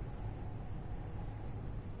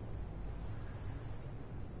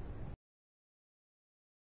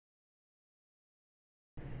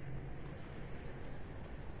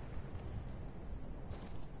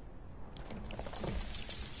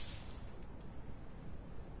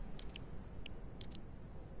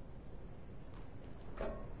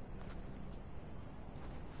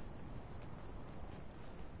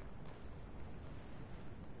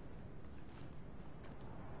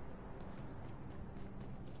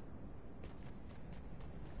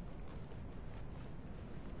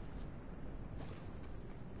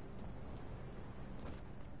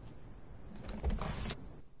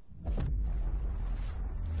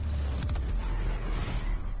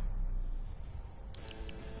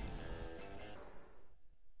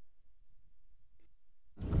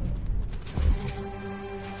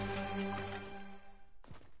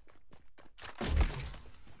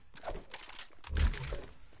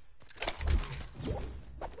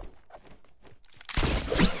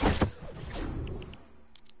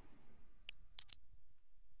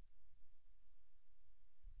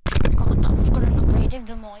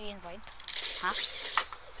 Doon mo i-invite? Ha?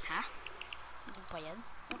 Ano pa yan?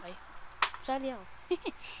 Sali ako.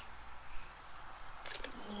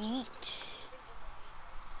 Yeet.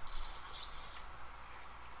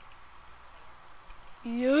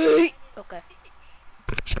 Yeet! Okay.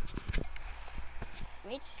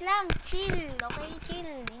 Wait lang, chill. Okay, chill.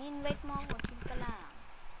 In-invite mo ako. Chill ka lang.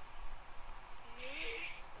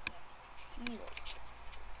 Chill.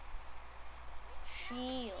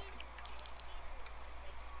 Chill.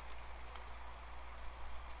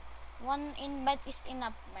 One invite is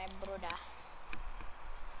enough, my brother.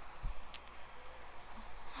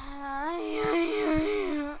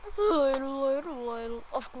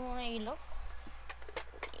 Off ko muna ilaw.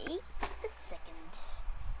 Wait a second.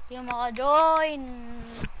 Yung maka-join.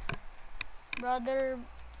 Brother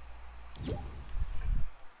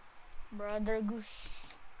Goose.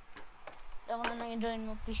 Ako na lang i-join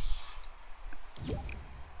mo, please.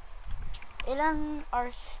 Ilan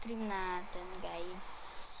hours stream natin, guys?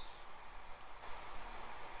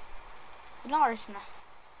 Ilang hours na?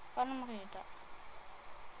 Paano makita?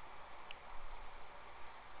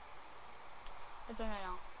 Ito na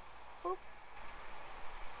lang. Oop.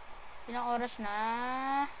 Ilang oras na?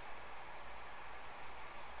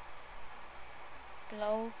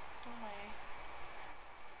 Hello? Okay.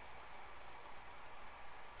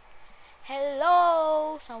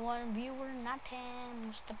 Hello! Sa one viewer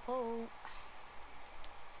natin, Mr. Po.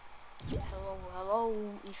 Hello,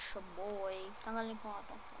 it's your boy. Tanggalin ko nga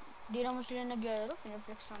itong phone. Di naman sila naglalaro,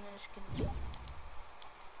 pinaflex lang nila skin.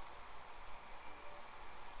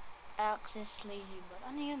 Access lazy bar.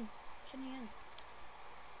 Ano yun? Saan yun?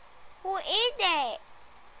 Who is it?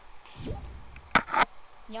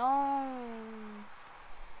 Yon.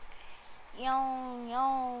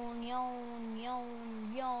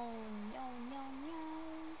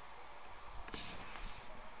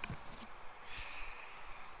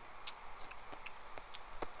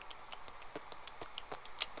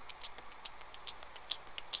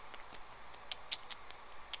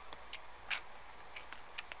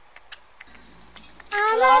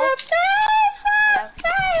 Hello?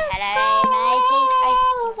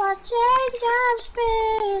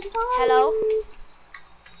 Hello?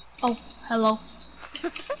 Oh, hello.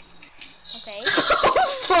 Okay.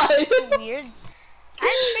 Fine. Weird.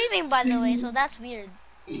 I'm streaming, by the way, so that's weird.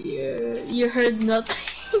 You heard nothing.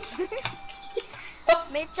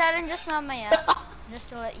 May challenges mamaya, just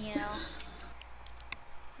to let you know.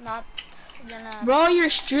 Not gonna... Bro, you're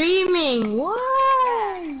streaming.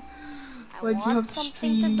 Why? I Why'd you want have to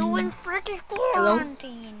something to do in stream? freaking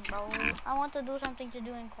quarantine, bro. I want to do something to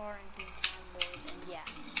do in quarantine. I'm bored, and yeah.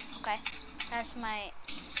 Okay, that's my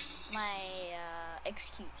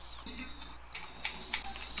excuse.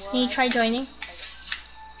 Well, Can you try joining?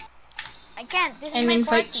 I can't. This is And my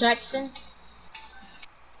invite party. Jackson?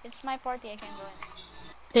 It's my party. I can't join.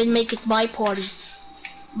 Then make it my party.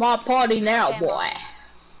 My party now, Okay, boy.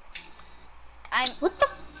 What the?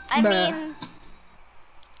 I Bruh. mean,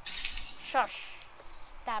 shush.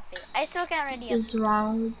 Stop it. I still can't ready up. Is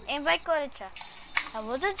wrong. Invite ko ulit siya. That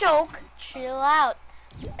was a joke. Chill out.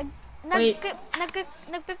 Wait.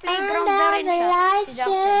 Nagpe-playground na rin siya. Si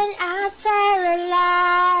Jackson.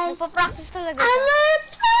 Nagpa-practice talaga siya.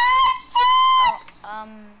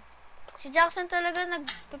 Si Jackson talaga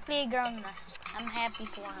nagpe-playground na. I'm happy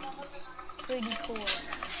for him. Pretty cool.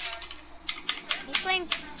 He's playing...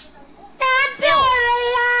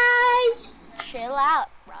 Chill out,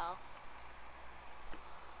 bro.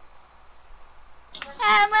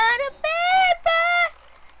 I'm out of paper.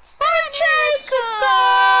 I'm trying to go.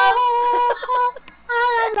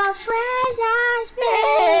 All of my friends are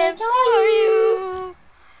Been for you.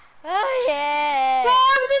 Oh yeah.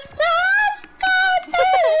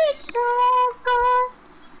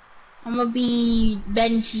 I'm gonna be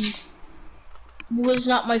Benji. Who is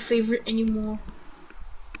not my favorite anymore.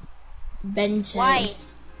 Benji. Why?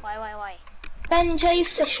 Why? Benji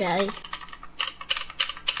Fisher.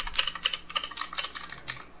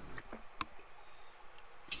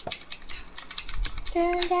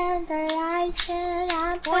 Turn down the lights and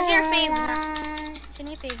I'm Who's your favorite? Sino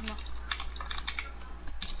yung fave mo?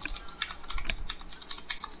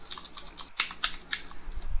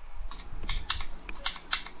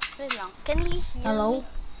 Wait lang. Can he hear Hello? me?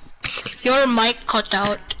 Your mic cut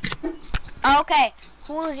out. Okay.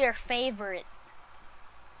 Who's your favorite?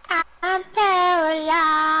 I'm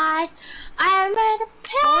paralyzed. I'm at a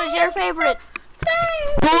Who is your favorite?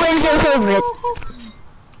 Who is your favorite?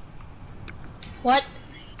 What?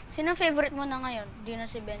 Sino favorite mo na ngayon? Di na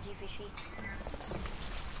si Benji Fishy.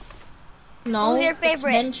 No, Who's your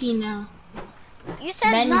favorite? It's Benji now. You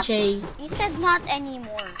said not. Benji. You said not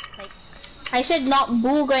anymore. Like. I said not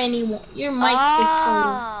Booga anymore. Your mic is so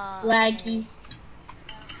laggy.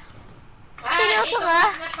 Seryoso ka?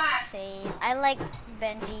 Same. I like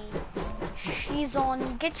Benji. She's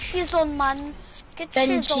on. Get she's on, man. Get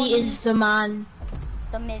she's on. Benji is the man.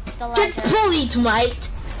 The myth, the Get legend. bullied, mate.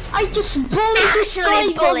 I just bullied this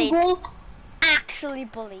Actually guy, bullied. bro. Actually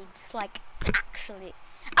bullied. Like, actually.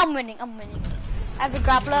 I'm winning. I have a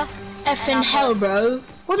grappler. Effing hell, bro.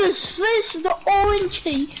 What is this? The orange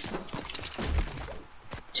key.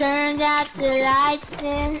 Turned out the lights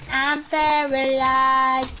and I'm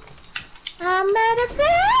paralyzed. I'm at a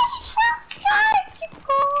place I'm trying to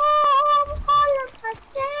go. All of my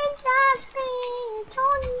friends ask me,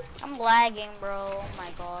 Tony. I'm lagging, bro. Oh my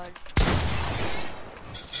god.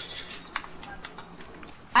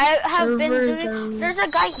 I have been doing. There's a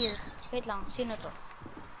guy here. Wait lang. Sino to?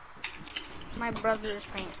 My brother is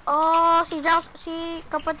playing. Oh, si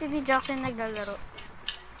kapatid ni Jackson naglalaro.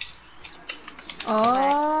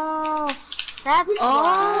 Oh. That's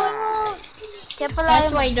why. Kaya pala That's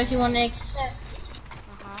yung... why he doesn't want to accept.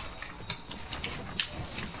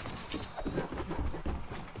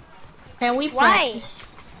 Can we Why? practice?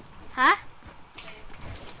 Huh?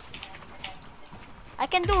 I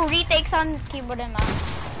can do retakes on keyboard and mouse.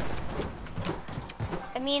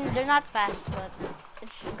 I mean, they're not fast, but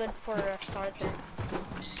it's good for a starter.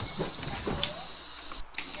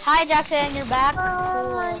 Hi, Jackson, you're back.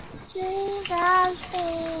 Cool.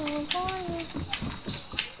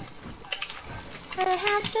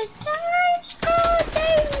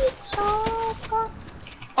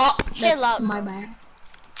 Oh, Chill that's out, my bro. bad.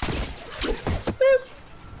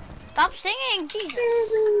 Stop singing, Jesus.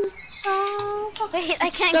 Wait, I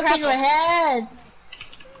can't Stuck grab in your it. head.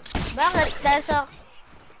 Bakit? Dahil sa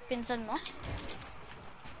pinsan mo?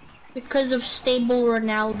 Because of stable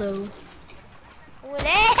Ronaldo.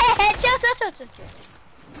 Wala! Chill.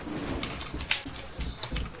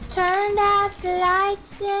 Turned out the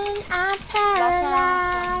lights and I'm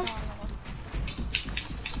paralyzed.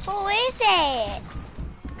 Who is it?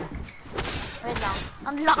 Wait lang.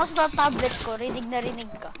 Ang lakas ng tablet ko. Rinig na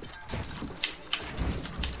rinig ka.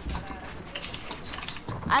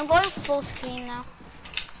 I'm going full screen now.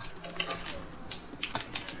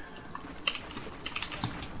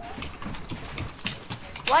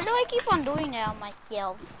 Why do I keep on doing that on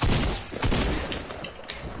myself?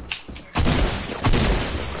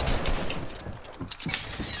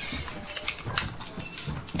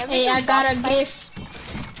 Hey, I got a gift.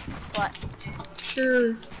 What?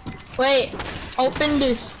 Sure. Wait, open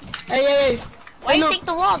this. Hey. Why you look. take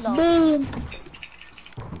the wall though? Boom.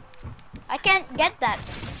 I can't get that.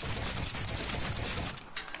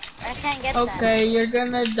 I can't get that. Okay, you're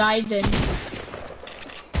gonna die then.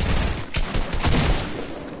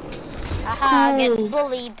 Aha, Cool. get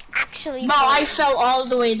bullied. Actually No, I bullied. fell all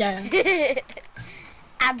the way down.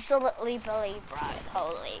 Absolutely bullied, bro.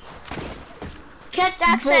 Holy. Get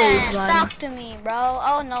Jackson, bullied, man. talk to me, bro.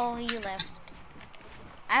 Oh no, you left.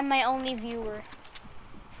 I'm my only viewer.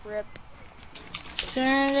 Rip.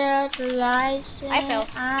 Turn out the lights. I fell.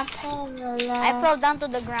 I'm paralyzed. I fell down to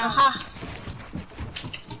the ground. Aha.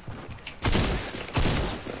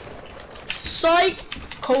 Psych.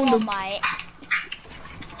 Oh Condom. my.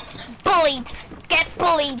 Bullied. Get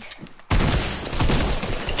bullied.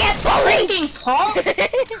 Get bullied. Freaking pump.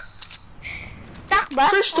 Takba?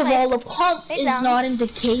 First of Okay. all, the pump Wait is lang. not in the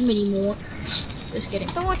game anymore. Just kidding.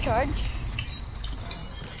 So what charge?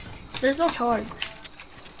 There's no charge.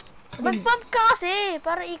 Mag-pump ka kasi,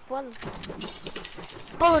 para equal.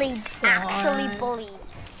 Bullied. Actually bullied.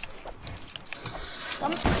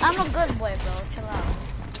 I'm a good boy, bro. Chill out.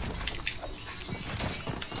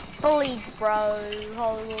 Bullied, bro.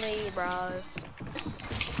 Holy, bro.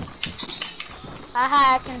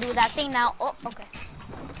 Haha, I can do that thing now. Oh, okay.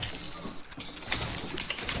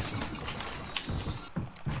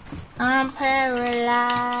 I'm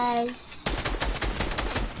paralyzed.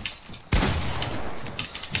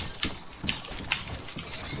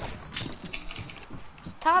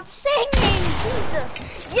 Stop singing, Jesus!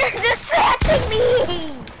 You're distracting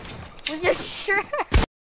me! With your shirt.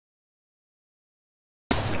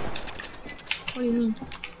 What do you mean?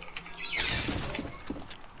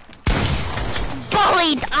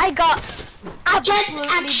 Bullied! I got Get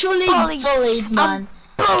actually bullied, man.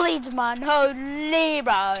 bullied, man. Holy,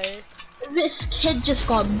 bro. This kid just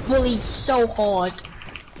got bullied so hard.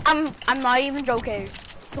 I'm not even joking.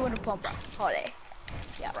 200 pump, bro. Holy.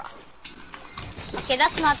 Yeah, bro. Okay,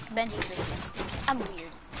 that's not Benji's reason. I'm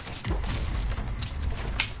weird.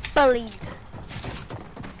 Bullied.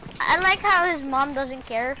 I like how his mom doesn't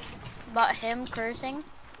care about him cursing,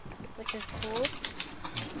 which is cool.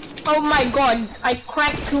 Oh my god, I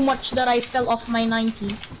cracked too much that I fell off my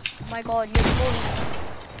 90. Oh my god, you're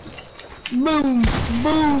bullied. Boom,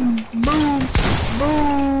 boom, boom,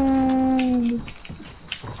 boom.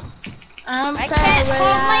 I'm I can't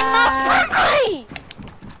hold my mouse paralyzed. properly!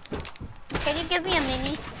 Can you give me a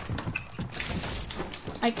mini?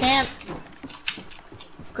 I can't.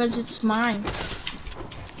 Cause it's mine.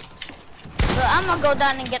 So I'm gonna go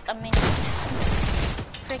down and get a mini.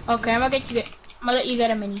 Okay, I'm gonna let you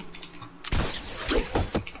get a mini.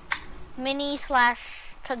 Mini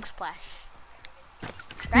slash Chug Splash.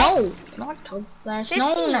 Right? No, not Chug Splash. 50,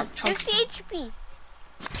 No, not Chug 50 HP.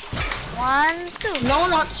 1, 2. No,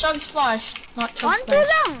 not Chug Splash. Not Chug 1, 2 Splash.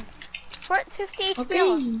 lang. For 50 HP. Okay.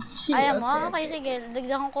 Ayan mo, okay. okay, sige.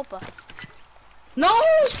 Dagdagan ko pa. No,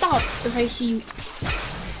 stop. If I see you.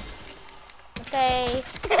 Okay.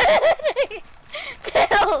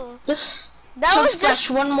 Chill. Just That Chug was Splash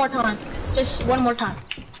one more time. Just one more time.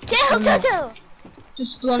 Chill, chill, chill.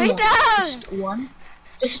 Just one Straight more. down. Just one.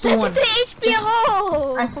 Just one. 33 HP Just-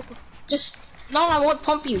 ako. Just no, I won't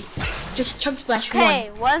pump you. Just Chug Splash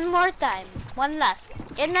Okay, one more time. One last.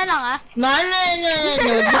 Yan na lang ah. one. No.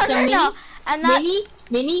 Just a mini. No, I'm not.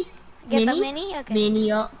 Mini. Get a mini? Okay.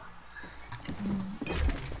 Mini.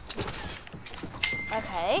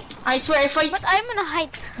 Okay. I swear, if But I'm gonna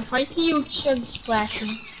hide. I see you Chug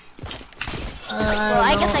Splashing, Well,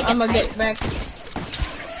 I guess I I'm can gonna hide. get back.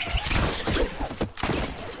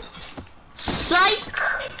 Psych!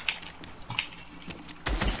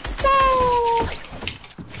 No!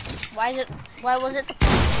 Why was it?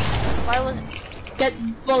 Get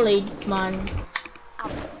bullied, man.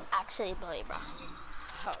 I'm actually bully, bro.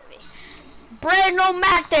 Sorry.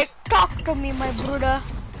 Brainomatic, talk to me, my brother.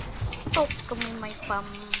 Talk to me, my fam.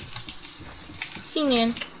 Sino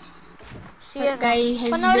yan? Siya That guy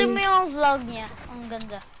has Panoorin been- mo yung vlog niya. Ang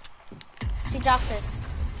ganda. Si Jackson.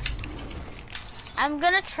 I'm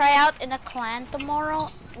gonna try out in a clan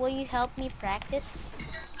tomorrow. Will you help me practice?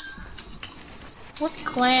 What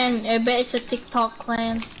clan? I bet it's a TikTok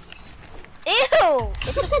clan. Ew!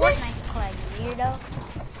 It's a Fortnite clan, you weirdo.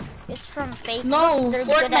 It's from Facebook. No, They're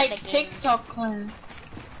good at Fortnite the game. TikTok clan.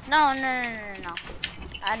 No.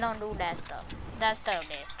 I don't do that stuff. That stuff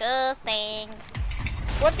is disgusting.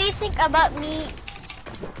 What do you think about me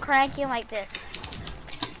cranking like this?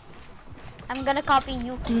 I'm gonna copy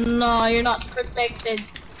Yuki. No, you're not protected.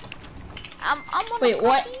 I'm gonna Wait, copy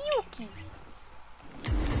what? Yuki.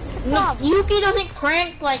 No, Yuki doesn't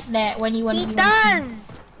crank like that when he He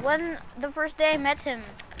does! When the first day I met him.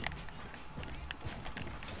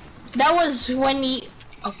 That was when he.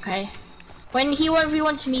 Okay. When he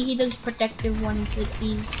 1v1s me, he does protective ones like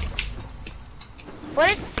these.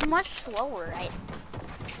 But it's much slower, right?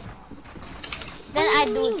 Then I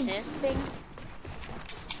do this thing.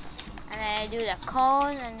 And then I do the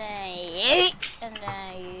cone, and then I yeet, and then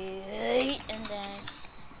I yeet, and then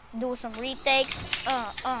do some retakes.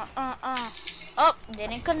 Oh,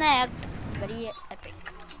 didn't connect. Very epic.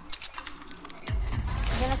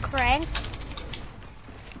 I'm gonna crank.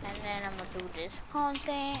 And then I'm gonna do this cone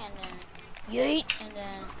thing, and then yeet, and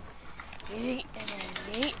then yeet, and then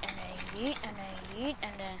yeet, and then yeet, and then yeet,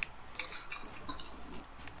 and then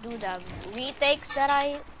do the retakes that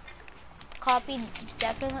I copied.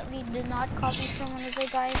 Definitely did not copy from another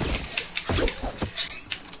guy.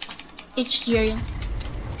 It's Jirian.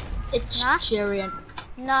 Huh? Jirian.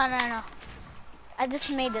 No. I just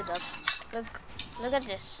made it up. Look at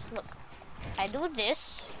this. Look. I do this.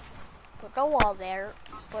 Put a wall there.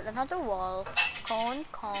 Put another wall. Cone.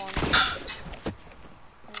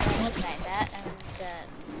 And then like that. And then.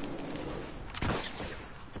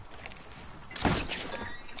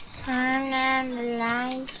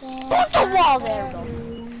 Put the wall there, bro.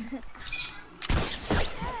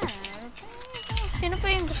 Sino pa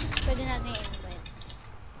yung pwede natin i-invite?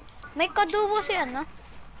 May kadubo si ano?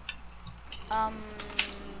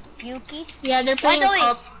 Yuki? Yeah, they're playing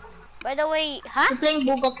Cup. By the way, huh? They're playing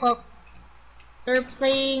Buga Cup. They're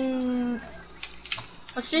playing.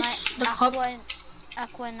 What's this? The Cup?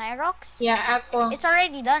 Aqua Nyrox? Yeah, Aqua. It's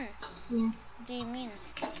already done. Yeah. What do you mean?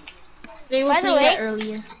 They were By the playing way- that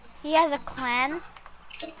earlier. He has a clan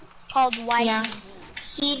called YDZ. Yeah.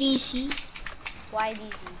 CDC.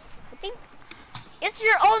 YDZ. I think it's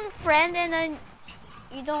your own friend and then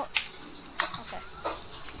you don't... Okay.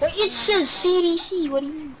 Wait, it says CDC. What do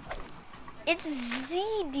you mean? It's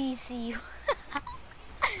ZDC.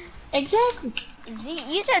 Exactly.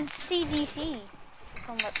 You said CDC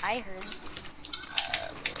from what I heard.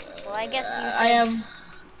 Well, I guess you I have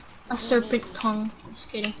a serpent tongue. Just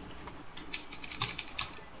kidding.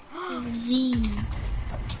 Z.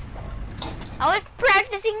 I was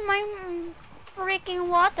practicing my freaking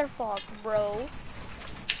waterfall, bro.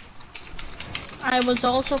 I was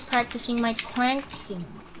also practicing my cranking.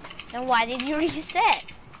 Then why did you reset?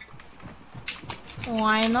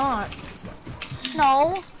 Why not?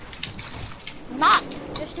 No. Not.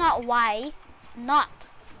 Just not why. Not.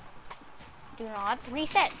 Do not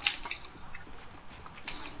reset.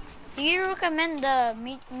 Do you recommend the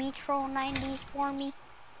Metro 90 for me?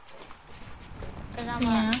 Cause I'm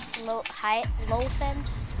a low sense.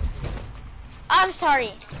 I'm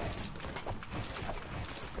sorry.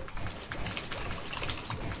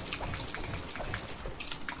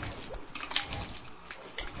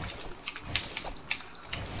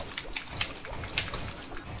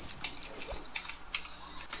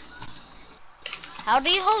 How do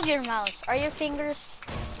you hold your mouse? Are your fingers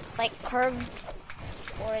like curved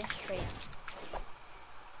or straight?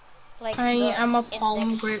 Like I'm a the palm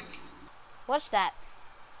index. grip. What's that?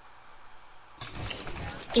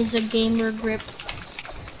 Is a gamer grip.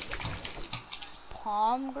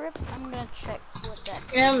 Palm grip? I'm gonna check what that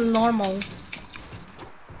is. Yeah, normal.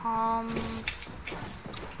 Palm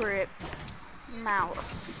grip mouse.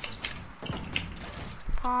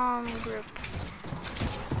 Palm grip.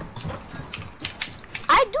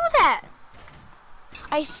 I do that!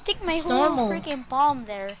 I stick my whole freaking palm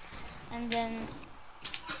there. And then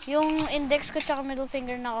yung index ko tsaka middle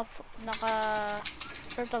finger naka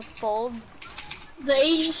sort of fold. The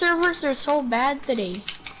Asian servers are so bad today.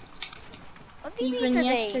 What do you Even mean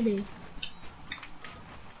today? yesterday.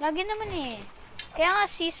 Lagi naman eh. Kaya nga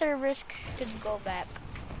C servers should go back.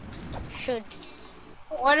 Should.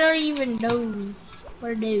 What are even those?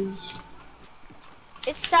 What are those?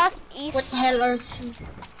 It's southeast. What the hell are C?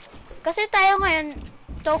 Kasi tayo ngayon,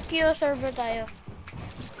 Tokyo server tayo.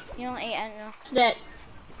 Yung ano. What's that?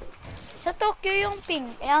 Sa Tokyo yung ping.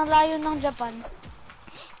 Ang layo ng Japan.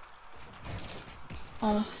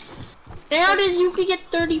 Oh. Then how does Yuki get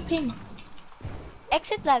 30 ping?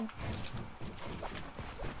 Exit lag.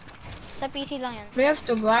 Sa PC lang yan. We have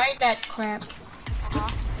to buy that crap. You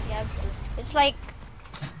have to. It's like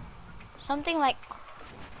something like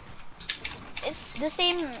it's the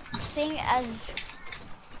same thing as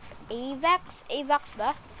AVAX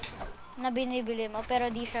ba? Na binibili mo pero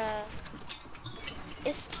di siya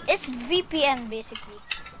it's VPN basically.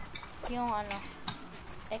 Yung ano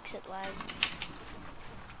exit lag.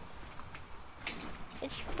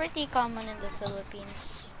 It's pretty common in the Philippines.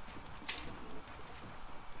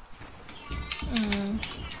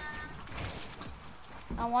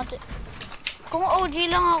 I want it. Kung OG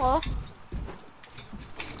lang ako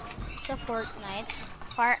sa Fortnite,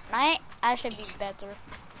 I should be better.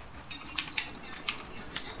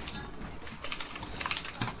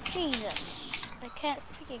 Jesus, I can't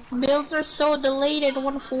freaking. Builds are so delayed at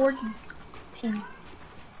 140 ping.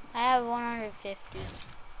 I have 150.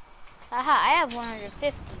 Aha, I have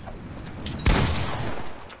 150.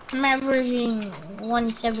 I'm averaging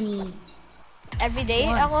 170. Every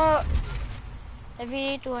day, ako,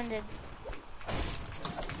 every day 200.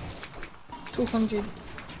 200.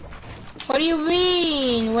 What do you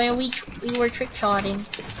mean? When we were trick shotting,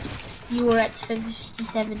 you were at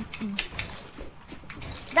 57.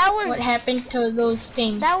 That was. What happened to those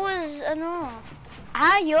pings? That was ano.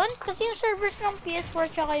 Yun? Kasi yung servers ng PS4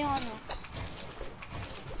 tsaka yung ano.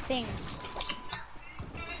 Thing.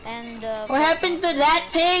 And what happened to that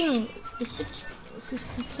ping? The 50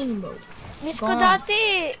 ping mode. Miss ko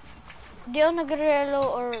dati. Di ako nag-relo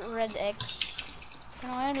or red X.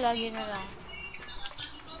 Pero ngayon lagi na lang.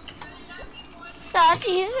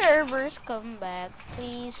 Dati servers come back,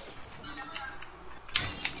 please.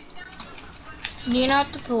 Hindi na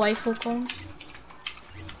ito to waifu ko.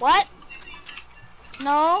 What?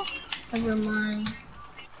 No? Never mind.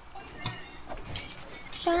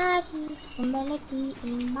 Shawty, a melody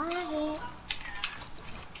in my head.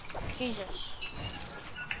 Jesus.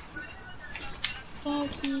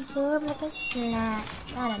 Can't be good like a slide.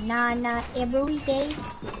 Not every day.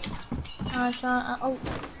 Oh.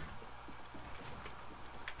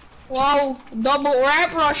 Wow, double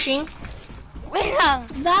ramp rushing. Wait lang.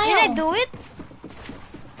 Did I do it?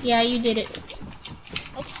 Yeah, you did it.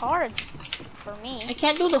 It's hard for me. I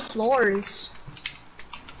can't do the floors.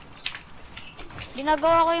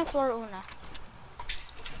 Ginagawa ko yung floor una.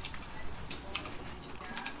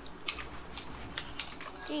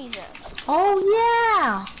 Jesus. Oh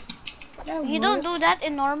yeah. You don't do that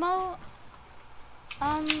in normal?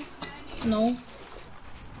 No.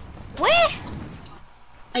 Wait!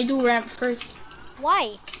 I do ramp first.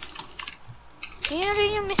 Why? Yun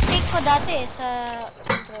rin yung mistake ko dati sa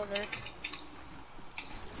controller.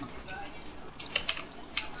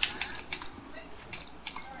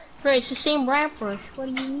 Right, it's the same ramp rush.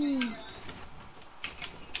 What do you mean?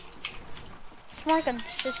 It's more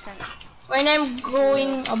consistent. When I'm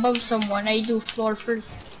going above someone, I do floor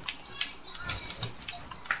first.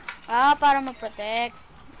 Ah, para ma-protect.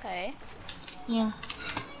 Okay. Yeah.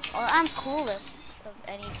 Well, I'm coolest of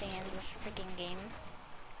anything in this freaking game.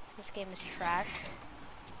 This game is trash.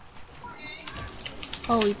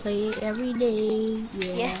 Oh, we play it every day.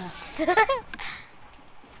 Yeah. Yes.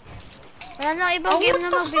 Wala na ibang game na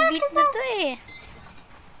magbe-beat na to eh.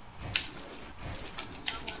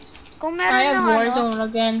 Kung I meron have lang Warzone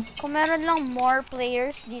again. kung meron lang more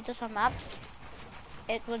players dito sa map,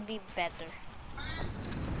 it would be better.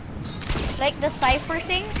 Like the Cypher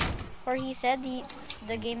thing, where he said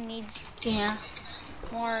the game needs Yeah.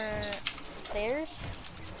 more players.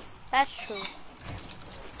 That's true.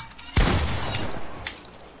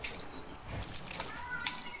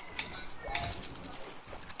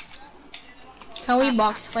 Can we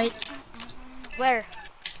box fight? Where?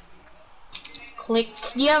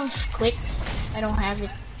 Clicks. Do you have clicks? I don't have it.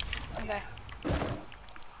 Okay.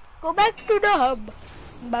 Go back to the hub.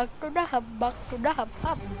 Back to the hub. Back to the hub.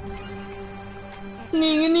 Hub.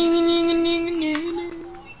 Ning ning ning ning ning.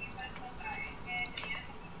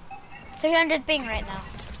 300 ping right now.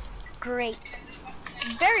 Great.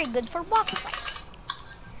 Very good for box fights.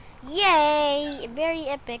 Yay! Very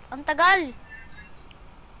epic. Ang tagal.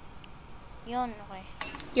 Yun, okay.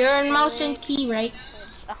 You're on mouse and key, right?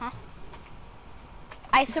 Uh-huh.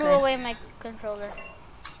 I threw Okay. away my controller.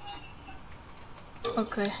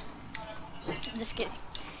 Okay. Just kidding.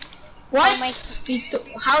 What? my-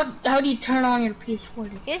 How do you turn on your PS4?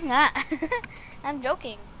 Yun nga. I'm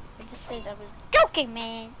joking. I just said I was joking,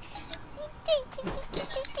 man.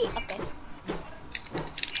 Okay.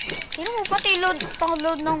 Sino mo pati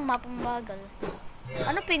pang-load ng map ang bagal.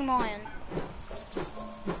 Ano ping mo ngayon?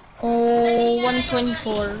 Oh,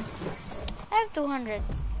 124. I have 200.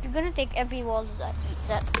 You're gonna take every wall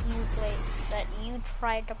that you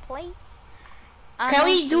try to play. Can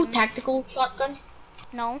we do tactical shotgun?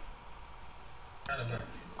 No.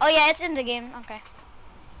 Oh yeah, it's in the game. Okay.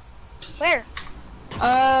 Where?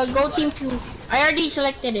 Go team 2. I already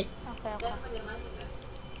selected it. Okay, okay.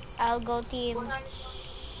 I'll go team.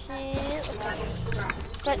 Okay.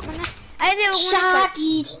 Start mo na. Ay, di, huwag mo na start. Shot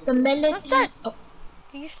is the melody. Start. Oh,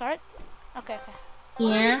 Can you start? Okay, okay.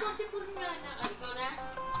 yeah.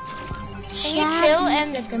 Can you chill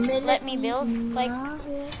and let me build? Like,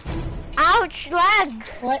 ouch, lag!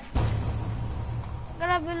 What?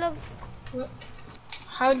 Grabe lag.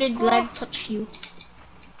 How did lag touch you?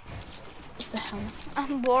 What the hell?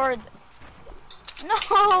 I'm bored.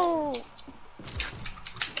 No!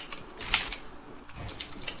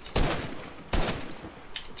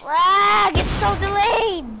 Lag! It's so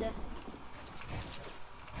delayed!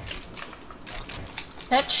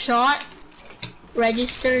 That shot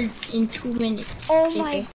registered in 2 minutes. Oh JK.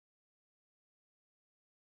 my...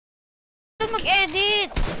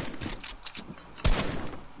 Mag-edit!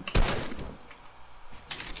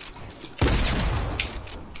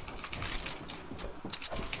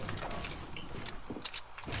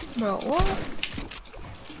 Bro, what?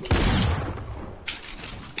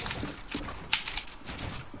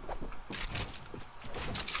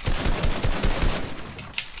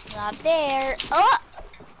 Not there. Oh!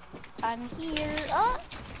 I'm here. Oh!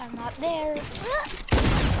 I'm not there. Ah.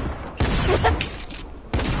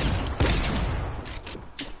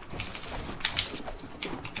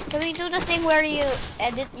 Can we do the thing where you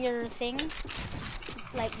edit your thing?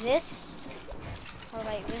 Like this? Or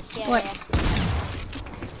like this? Yeah, What? yeah.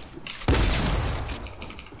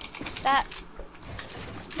 That.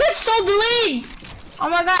 That's so delayed! Oh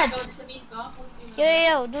my god!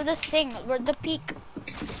 Yo, do this thing. Where the peak.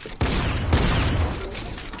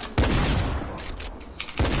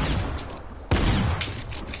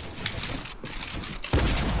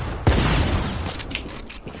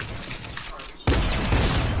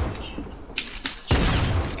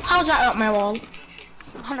 How's that up my wall?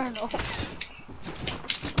 I don't know.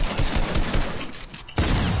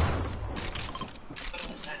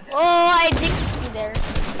 Oh, I dinked you there.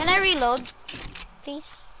 Can I reload? Please?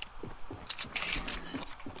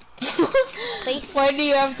 Please? Why do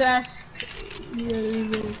you have to ask?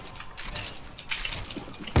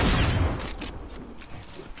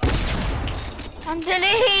 I'm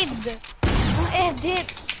delayed! Ang edit!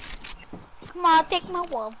 Come on, take my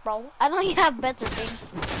wall, bro. I know you have better things.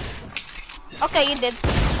 Okay, you did.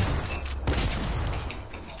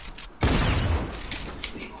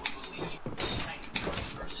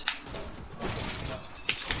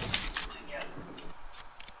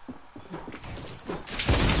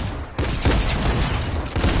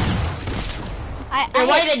 You're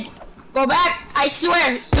whited! Go back! I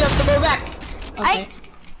swear! You have to go back! Okay.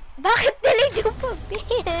 Bakit delayed yung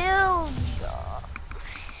pag-build?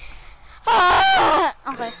 Ah!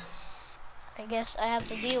 Okay. I guess I have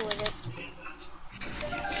to deal with it.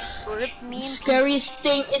 Rip me in peace. Scariest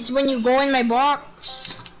thing is when you go in my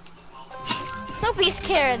box. Don't be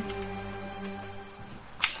scared.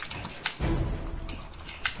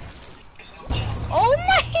 Oh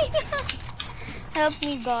my God! Help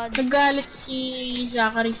me, God. Nagalit si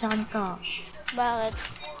Zachary sa kanka. Bakit?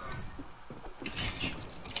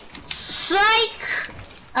 Psych!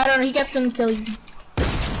 I don't know, he kept on killing me.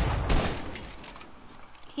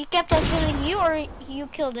 He kept on killing you, or you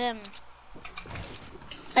killed him?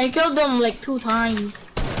 I killed him like 2 times.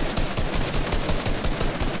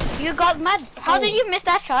 You got mad. How Oh. did you miss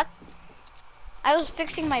that shot? I was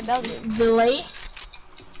fixing my belly. Delay?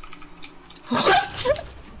 What?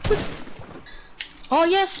 Oh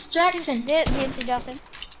yes, Jackson. Di si Jackson.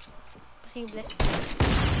 Posible.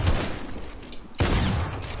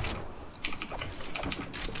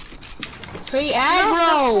 Pretty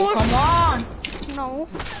aggro, come on. No.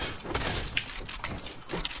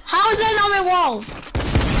 How is that on my wall?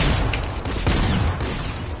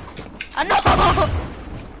 No!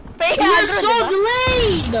 Play You're aggro, so diba?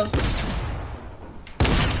 delayed!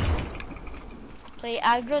 Play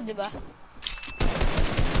aggro, diba?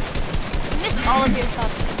 You missed all of your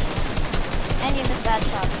shots. And you missed that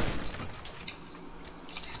shot.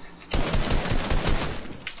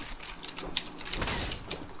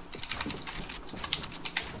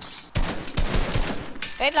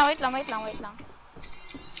 Wait lang.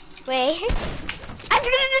 Wait. I'm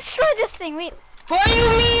gonna destroy this thing, wait. What do you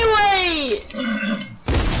mean, wait?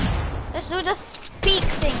 Let's do the peak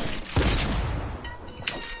thing.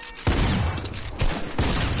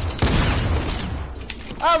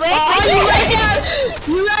 Oh wait, Oh, wait. you like that?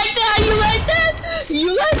 You like that? You like that?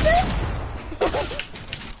 You like that?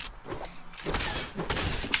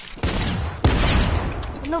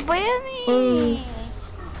 Ano ba yan eh?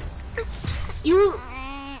 You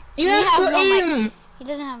He have to no mic. aim. He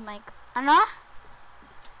doesn't have mic. Ano?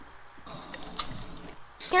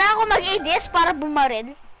 Kailangan ko mag-ADS para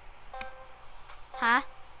bumaril? Ha?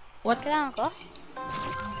 What? Kailangan ko?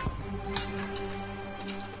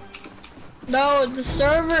 No, the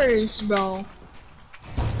servers, bro.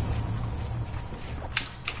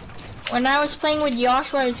 When I was playing with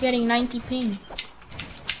Joshua, I was getting 90 ping.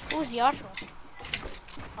 Who's Joshua?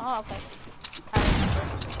 Oh, okay.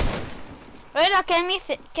 Wait,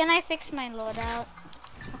 can I fix my loadout?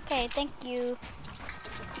 Okay, thank you.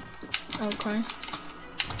 Okay.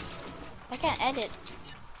 I can't edit.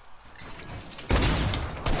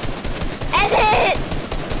 Edit!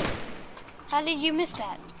 How did you miss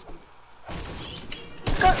that?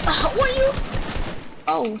 What are you?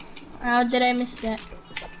 Oh, how did I miss that?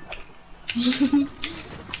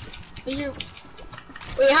 Wait,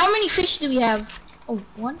 how many fish do we have? Oh,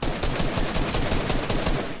 1?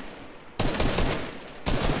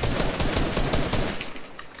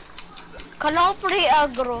 Calopre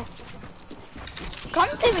aggro.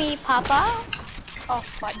 Come to me, Papa. Oh,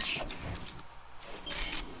 fudge.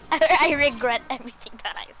 I regret everything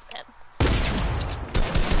that I said.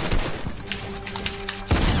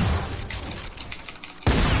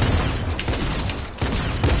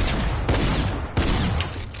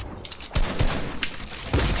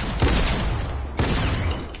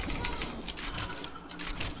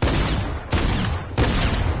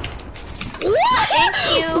 Thank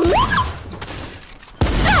you.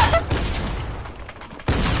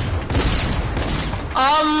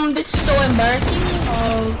 This is so embarrassing.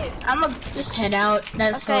 I'ma just head out.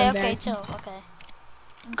 That's so Okay, embarrassing. chill. Okay.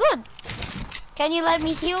 Good. Can you let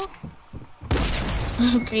me heal?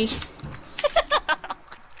 Okay.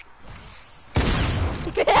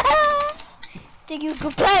 Think you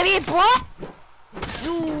could play me, bro?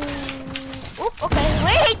 Oop, okay,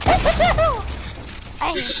 wait!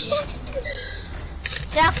 I hate you.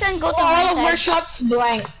 Jackson, go to All my of our side. shots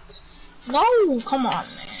blank. No, come on, man.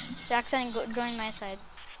 Jackson, join my side.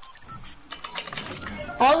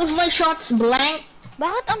 All of my shots blank.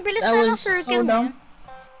 Bakit ang bilis That na ng was circle so mo? dumb.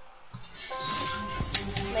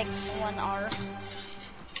 Like 1 hour.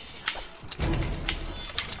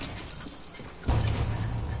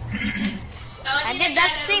 I did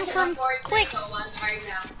that thing from Click.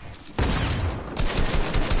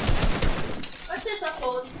 What's this a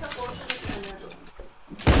phone? Sa phone siya sa ano?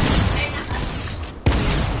 Ay,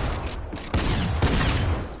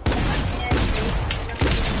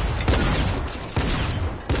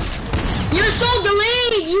 You're so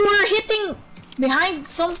delayed. You were hitting behind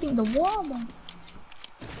something, the wall, man.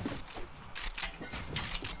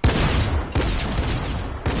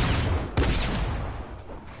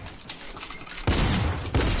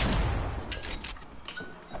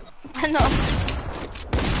 Ano?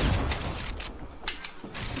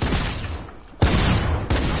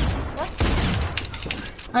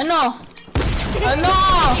 Ano? Ano?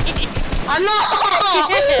 Ano?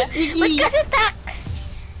 Ba't kasi tak?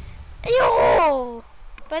 Ayoko!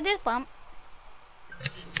 Pwede pump?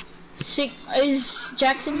 Is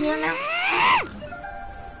Jackson here now?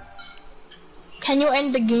 Can you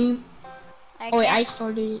end the game? Oh wait, I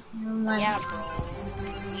started it. Never mind. Yeah, bro.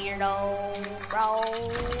 Weirdo, bro.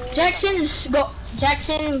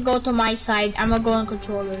 Jackson, go to my side. I'm gonna go on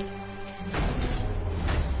controller.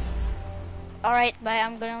 Alright, bye.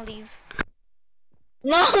 I'm gonna leave.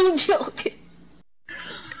 No, I'm joking.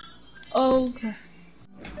 Okay.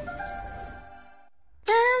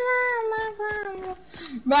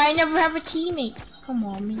 But I never have a teammate. Come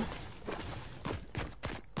on, man.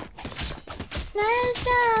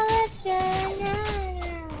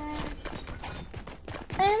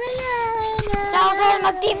 Thousand,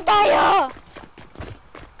 mag-team tayo!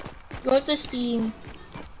 Go to Steam.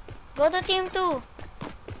 Go to team 2.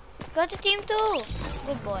 Go to team 2.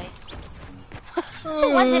 Good boy.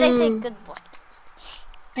 What did I say? Good boy.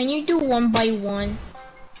 Can you do 1 by 1?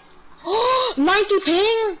 Oh, 90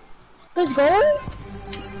 ping! Let's go!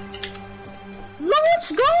 No,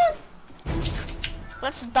 let's go!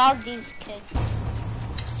 Let's dog these kids.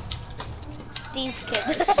 These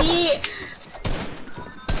kids. See,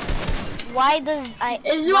 Why does I?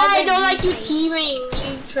 it's why I don't like you say- teaming.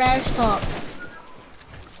 You trash talk.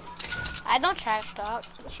 I don't trash talk.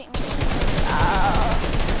 Shit me.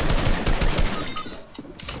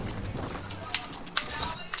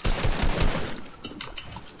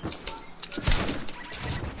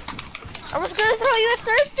 I was gonna throw you a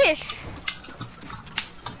starfish.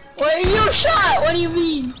 Where you shot? What do you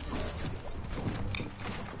mean?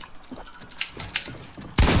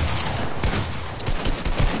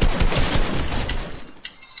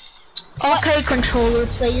 Okay, controller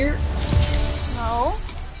player. No.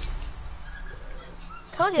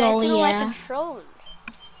 Told you Well, I threw my yeah. controller.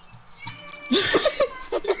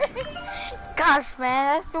 Gosh,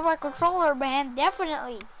 man, that's through my controller, man.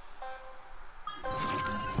 Definitely.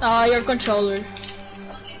 Your controller.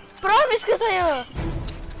 Promise ka sa'yo.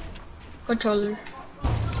 Controller.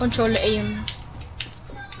 Controller aim.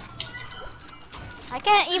 I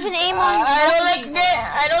can't even aim on.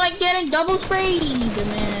 I don't like getting double sprayed,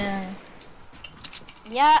 man.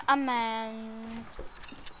 Yeah, man.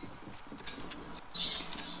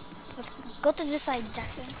 Let's go to this side,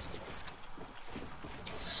 Jackson.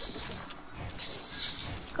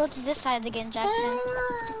 Go to this side again, Jackson.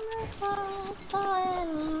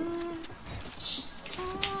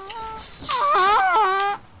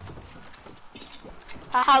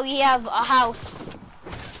 How we have a house.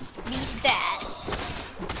 Beat that.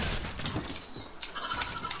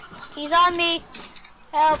 He's on me.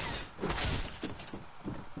 Help.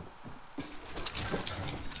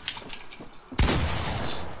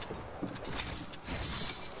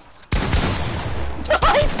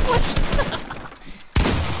 I pushed.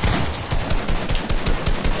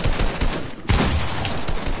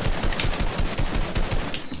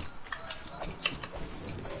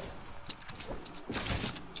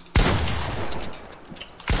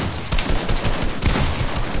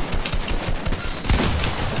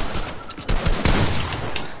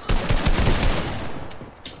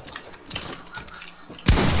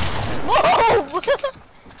 Whoa!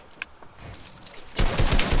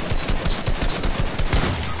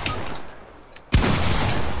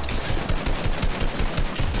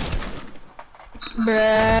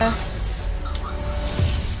 Bruh.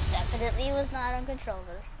 Definitely was not on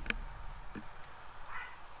controller.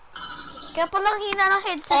 Kaya palang hina ng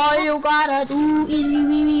headset All ko. you gotta do is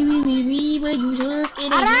when you just get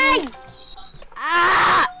Aray!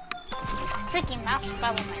 Ah! Freaking mouse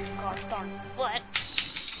fell on my gosh darn butt.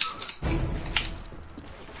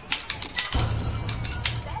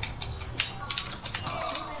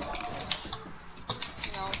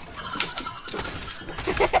 No.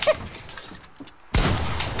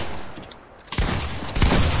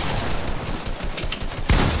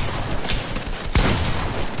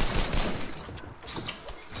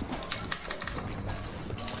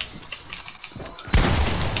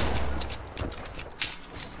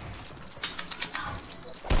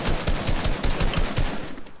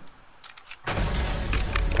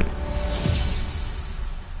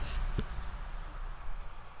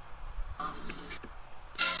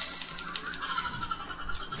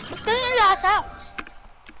 Gusto yung lasa.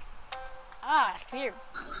 Ah, weird.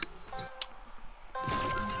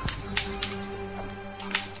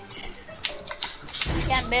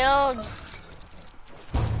 Can't build.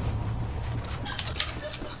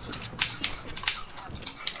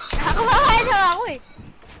 Nakakakain na ako eh.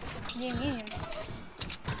 Yun.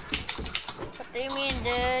 What do you mean,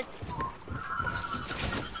 dude?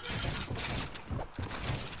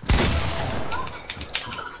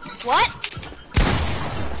 What?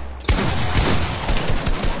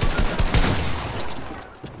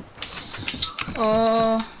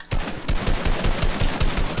 Oh.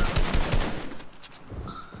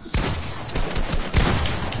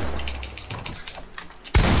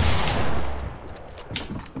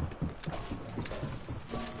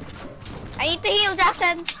 I need to heal,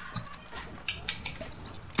 Jackson.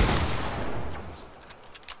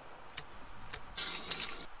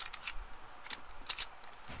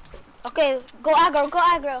 Okay, go aggro, go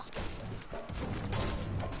aggro.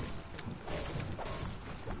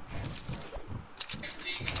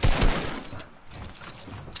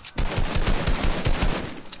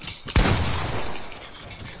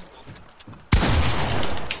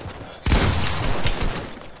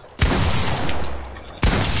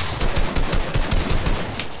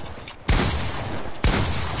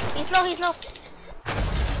 He's low.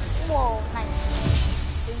 Whoa, nice.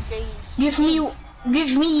 Give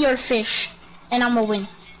me your fish, and I'ma win.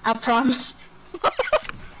 I promise.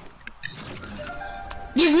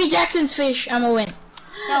 Give me Jackson's fish, I'ma win.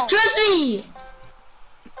 No. Trust me!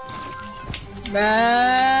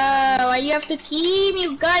 Bruh, why you have to team?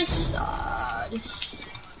 You guys suck.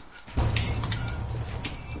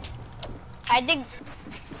 I think.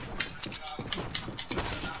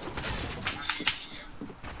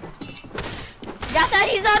 Jackson,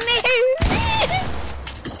 he's on me!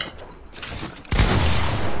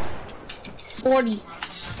 40.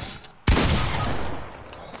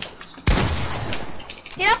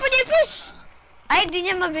 Tinapon niya yung fish! Ay, di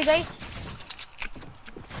niya mabigay.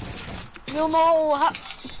 Yung makuha.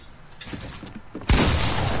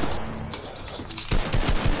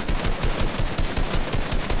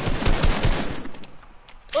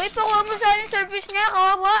 Uy, pakuha mo sa yung service niya,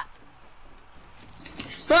 kawawa.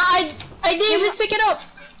 Bro, I didn't even pick it up.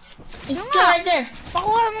 It's still right there.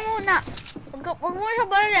 Pakuha mo muna. Huwag mo siya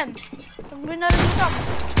balim. Huwag binarin mo siya.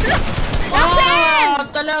 Jackson! Oh,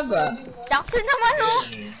 talaga. Jackson naman, oh.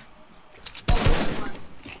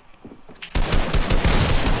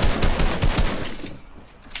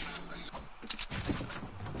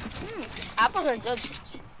 Apples are good.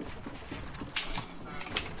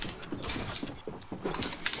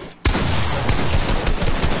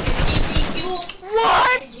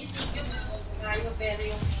 What?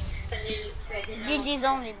 GG's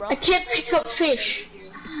only, bro. I can't pick up fish.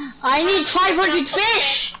 I need 500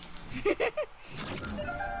 fish.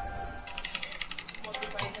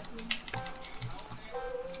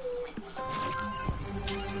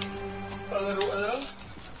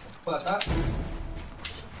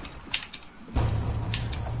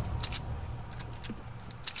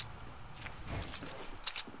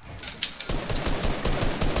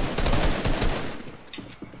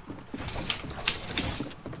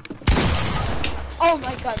 Oh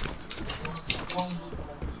my god.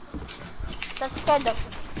 That scared the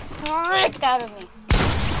frick out of me.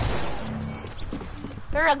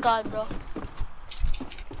 You're a god, bro.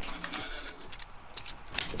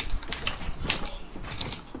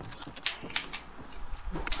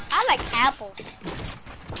 I like apples.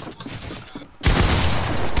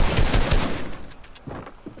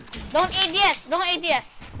 Don't ADS, don't ADS.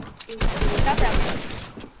 That's it.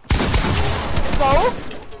 Go.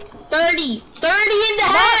 30 in the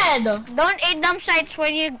head. Don't aid them sights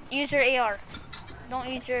when you use your AR. Don't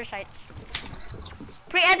use your sights.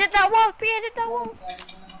 Pre-edit that wall, pre-edit that wall.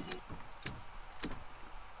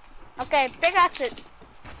 Okay, pickaxe it.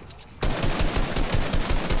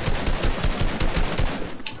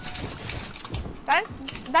 Right?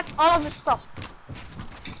 That's all of the stuff.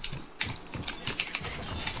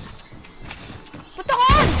 Put the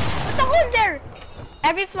cone! Put the cone there!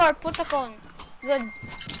 Every floor, put the cone. Good.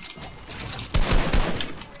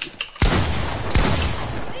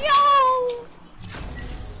 Yo!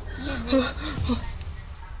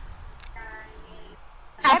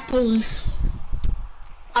 Apples.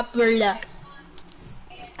 Upper left.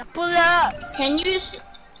 Pull up. Can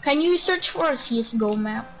you search for a CS:GO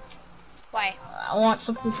map? Why? I want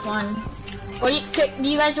something fun. Or do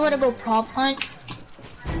you guys want to go prop hunt?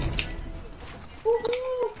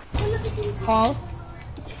 Paul?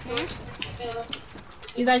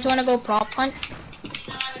 You guys want to go prop hunt?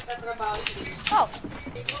 Oh.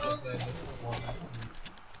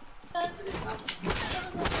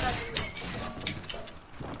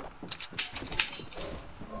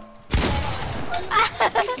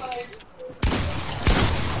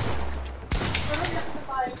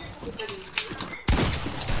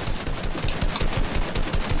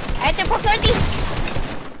 Item for 30.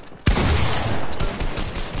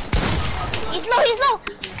 He's low.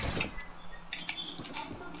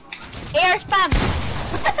 Air spam.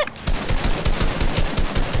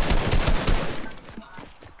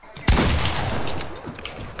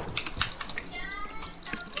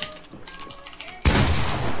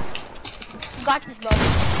 got this, bro.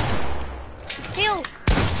 Heal.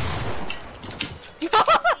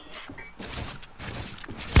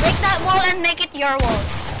 Break that wall and make it your wall.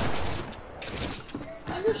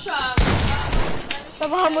 Ano siya?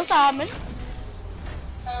 Sabahan mo sa amin.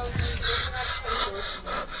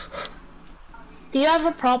 Do you have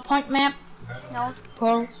a prop point map, No,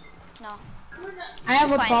 Paul? no. I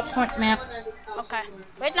have a Fine. prop point map. Okay.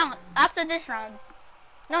 Wait lang. After this round.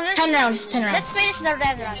 No, let's 10 rounds, 10 rounds. let's finish the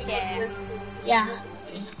red round. Yeah. Yeah.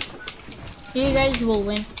 You guys will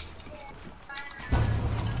win.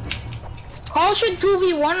 Paul should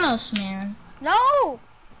 2v1 us, man. No.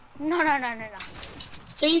 No.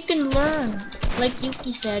 So you can learn, like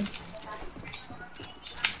Yuki said.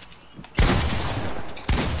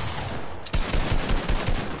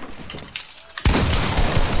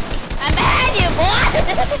 I'm behind you,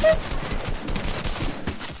 boy.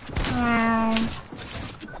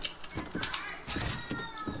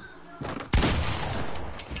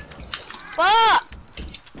 Fuck.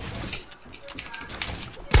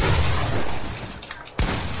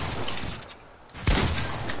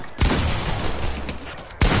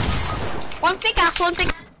 One pickaxe, one pick.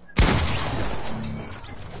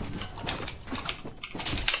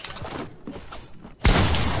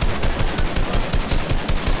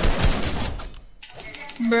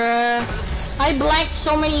 Bruh. I blanked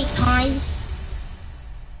so many times.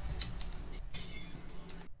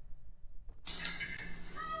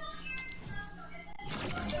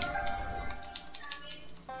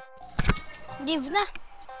 Leave na.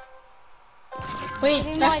 Wait,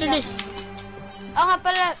 Hindi mo after kaya. this. Oh nga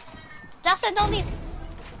pala. Jackson, don't leave.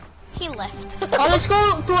 He left. Oh, let's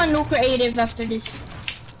go to a new creative after this.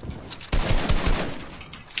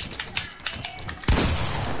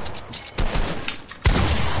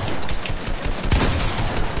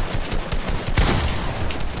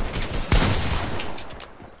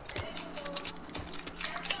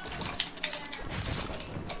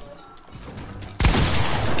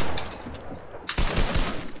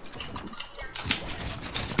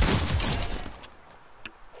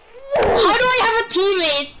 How do I have a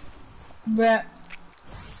teammate? Bruh.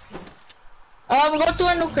 Go to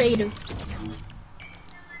a new creative.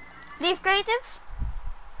 Leave creative?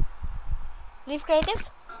 Leave creative?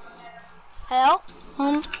 Hello?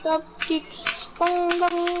 Kicks,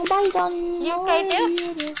 panggang baydan. New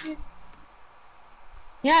creative?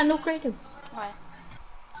 Yeah, new creative. Okay.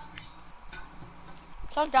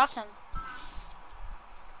 So Jackson.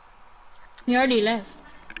 He already left.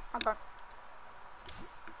 Okay.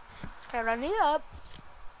 Okay, ready up.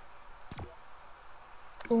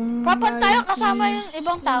 Papan tayo kasama yung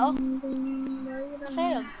ibang tao.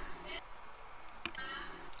 Masaya yun.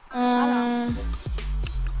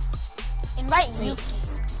 Invite Yuki.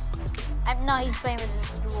 No, he's playing with the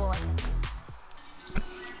duo.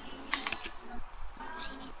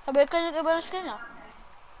 Sabi ko nag-iba na skin, no?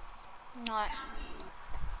 No.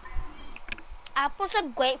 Apples are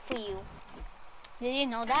great for you. Did you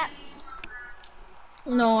know that?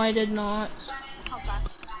 No, I did not. Okay.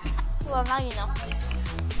 Well, now you know.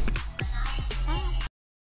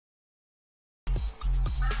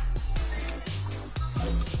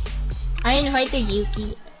 I invited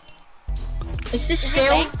Yuki. Is this Is it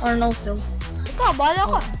Phil fake? or no Phil? Ikaw, bahala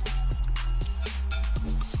ka.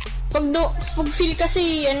 Pag feel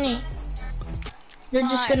kasi yan eh. You're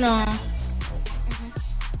just gonna.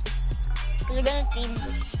 You're gonna team.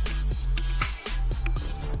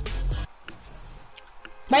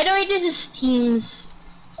 By the way, this is teams.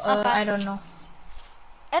 Okay. I don't know.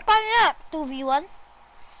 Eh, paano na? 2v1?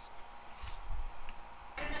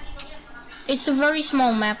 It's a very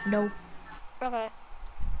small map though. Okay.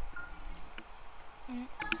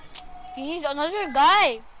 You need another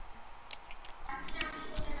guy.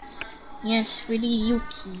 Yes, really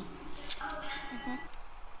Yuki.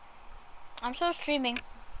 I'm still streaming.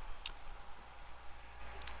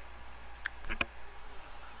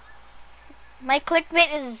 My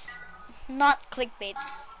clickbait is not clickbait.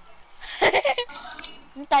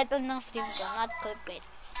 Yung title ng stream ko, not clickbait.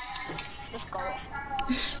 Let's go.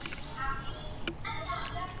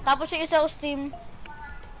 Tapos yung isa ko stream,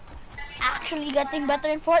 actually getting better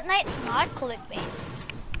in Fortnite, not clickbait.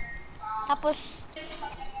 Tapos,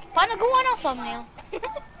 paano gawa ng thumbnail?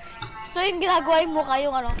 So yung ginagawa yung mukha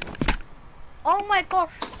yung ano. Oh my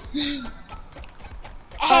gosh.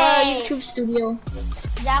 Hey, YouTube Studio.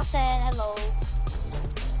 Jackson, hello.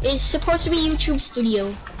 It's supposed to be YouTube Studio.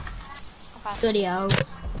 Okay. Studio.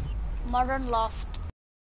 Modern Loft.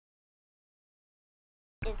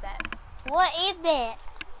 Is that? What is that?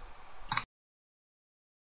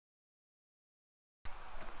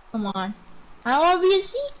 Come on. I wanna be a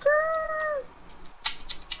seeker.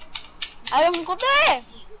 Alam ko to eh.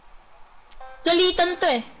 Galitan to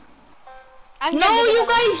eh. I'm No, dead. you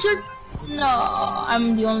guys are... No,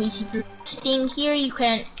 I'm the only secret. Staying here, you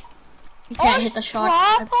can't hit a shot,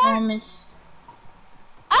 I promise.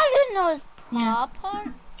 I didn't know it's Yeah.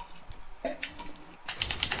 proper.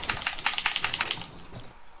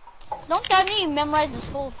 Don't tell me you memorized this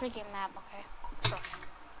whole freaking map, okay?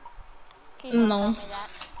 Please don't No. tell me that.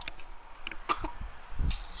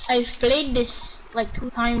 I've played this like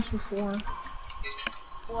 2 times before.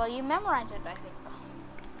 Well, you memorized it, I think.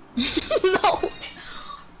 No.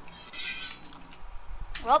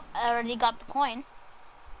 Well, I already got the coin.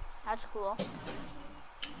 That's cool.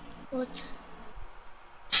 What?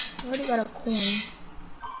 I already got a coin.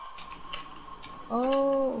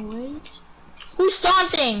 Oh, wait. Who's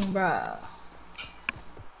taunting, bruh?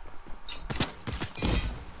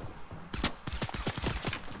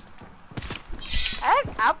 I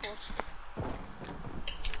like apples.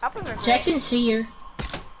 Apples are great. Jackson's here.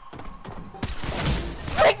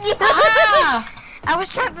 Frick you! Ah! I was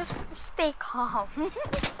trying to stay calm.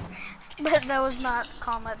 But that was not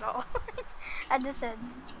calm at all. I just said,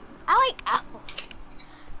 I like apples.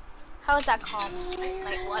 How is that calm?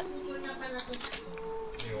 Like what?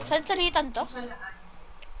 Sensoritan to?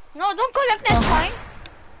 No, don't collect that coin.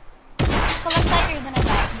 Collect that or you're gonna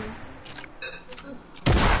die.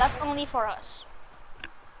 That's only for us.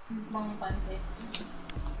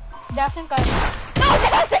 Jackson got No,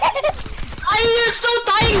 Jackson! You're so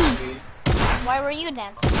tiny! Why were you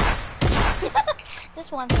dancing?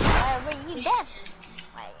 This one says, why were you dancing?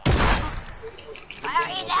 Why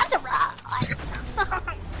are you dancing, bro?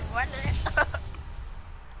 What is it?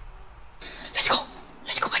 Let's go!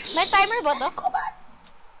 Let's go back! May timer ba to?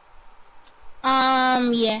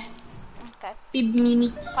 Yeah. Okay. 5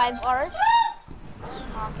 minutes. 5 hours?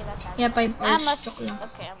 Okay, that's fine. Yeah, 5 I'm a, hours. Joke lang.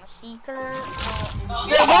 okay, I'm a seeker.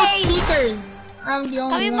 You're both seekers! I'm the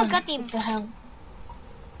only Kami one. magka-team. What the hell?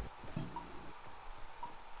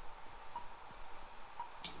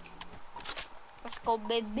 Let's go,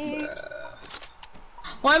 baby.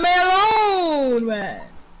 Why am I alone, man?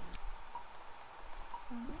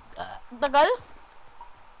 Tagal?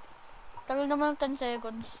 Tagal naman ng 10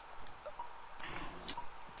 seconds.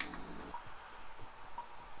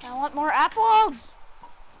 I want more apples!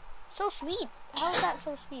 So sweet. How is that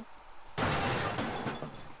so sweet?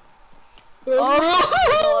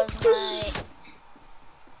 Oh, my.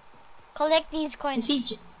 Collect these coins.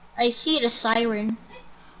 I see the siren.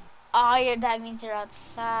 Oh, yeah, that means you're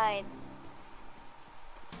outside.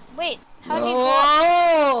 Wait, how do you go?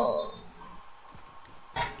 Oh!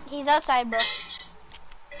 He's outside, bro.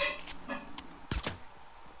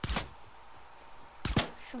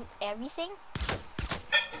 Shoot everything?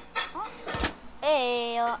 Oh.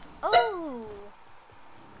 Hey, oh.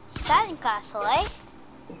 Sandcastle, eh?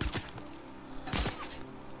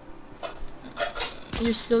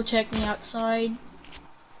 You're still checking outside.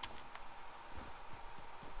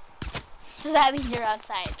 So that means you're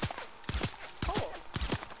outside. Oh.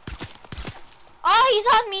 Oh, he's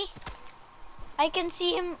on me. I can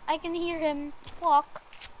see him. I can hear him walk.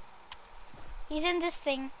 He's in this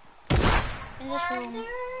thing. In this room.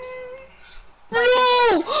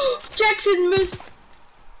 No! Jackson missed.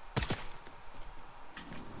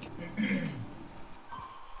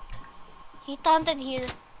 He taunted here.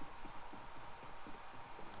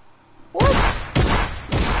 What?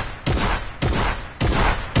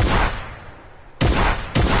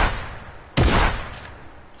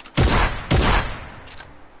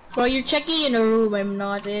 Bro, you're checking in a room I'm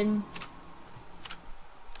not in.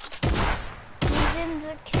 He's in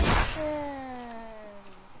the kitchen.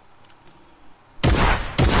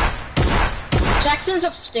 Jackson's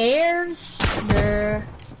upstairs. Bruh.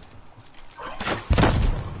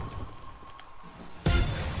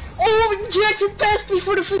 Oh, Jackson passed me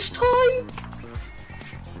for the 5th time.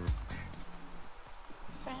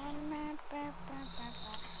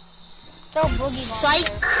 So boogie Psych.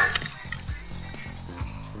 monster.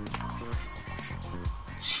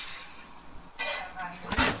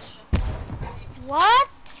 What?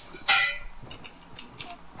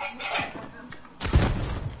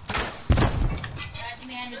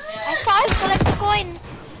 I saw him collect the coin.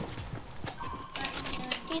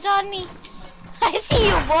 He's on me. I see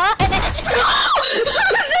you, boy.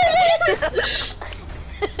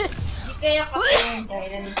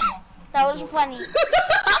 That was funny.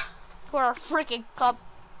 For a freaking cup.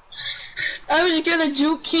 I was gonna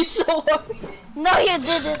juke you so hard. No, you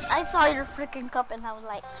didn't. I saw your freaking cup and I was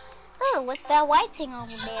like, oh, what's that white thing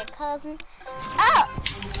over there, cousin? Oh,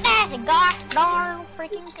 that's a darn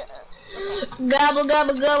freaking cup. Okay. Gobble,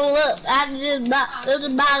 gobble, gobble up. I'm just about to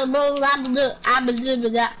bottle, I'm just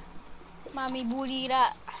Mami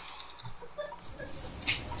bulira.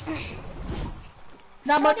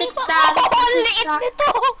 Double Sorry tick pa. tack. Oh, ang liit nito.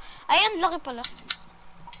 Ay, ang laki pala.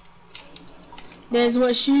 That's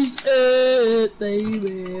what she said,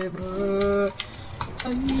 baby. Ba't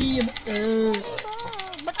ang liit?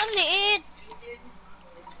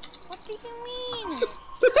 What do you mean?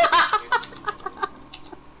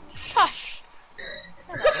 Shush.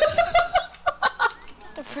 Shut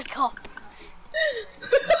the frick up.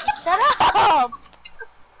 Shut up.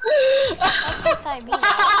 That's what I mean.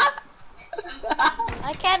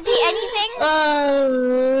 I can't be anything.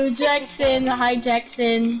 Oh, Jackson. Hi,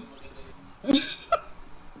 Jackson.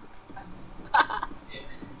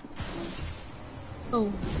 Oh.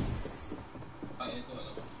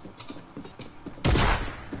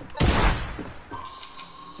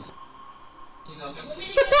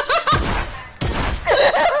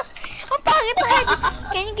 Ang pangit rin.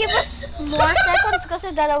 Can you give us more seconds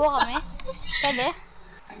kasi dalawa kami? Pwede?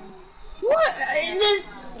 What?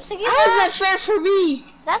 Sige How is na. that fair for me?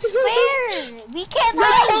 That's fair. We can't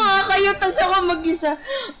Dalawa hide. nga kayo, tapos ako mag-isa.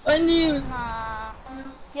 Ano yun? Nah.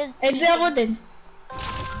 You're Eh, di ako din.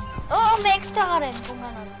 Oo, may extra ka rin kung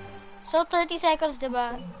ganun. So, 30 seconds,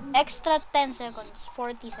 diba? Extra 10 seconds.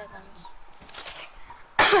 40 seconds.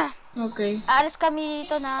 Okay. Alis kami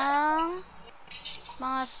dito ng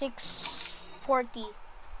mga 6:40.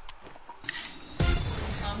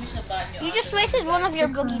 You just wasted one of your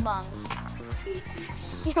boogie bombs.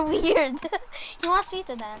 You're weird. He wants me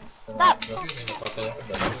to dance. Stop.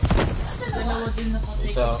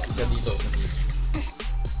 Isa dito.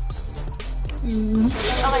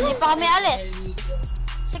 Okay, di pa kami alis.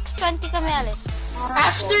 6:20 kami alis.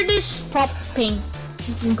 After this popping,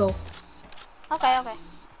 you can go. Okay, okay.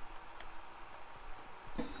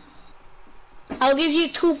 I'll give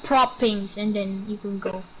you 2 prop pings and then you can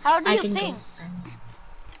go. How do I you can ping? go.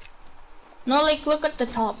 No, like look at the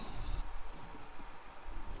top.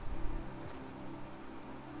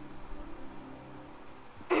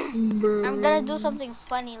 I'm gonna do something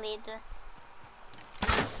funny later.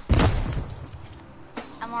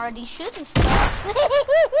 I'm already shooting stuff.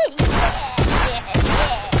 yeah.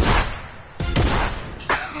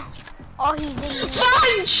 Oh, he didn't.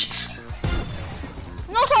 Charge!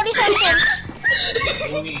 No, sorry.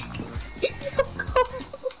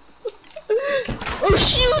 Oh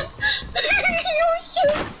shoot! Oh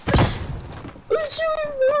shoot! Oh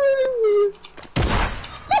shoot!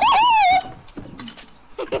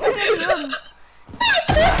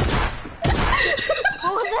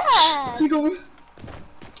 What was that?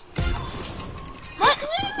 What?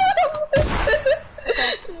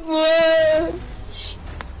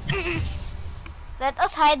 Let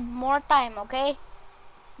us hide more time, okay?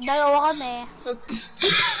 Dalawa kami.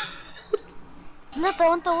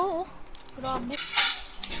 Natawan-tawa. Grabe.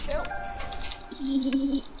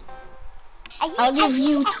 I'll give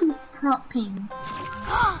you 2 prop pings.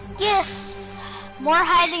 Yes! More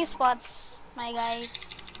hiding spots, my guy.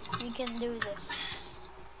 We can do this.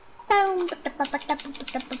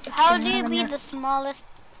 How do you be the smallest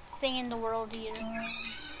thing in the world here?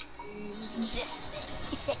 This.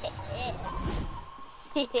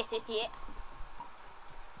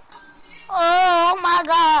 Oh my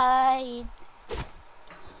god!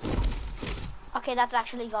 Okay, that's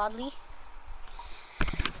actually godly.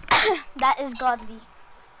 That is godly.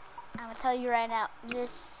 I'm gonna tell you right now. Can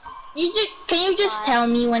you just tell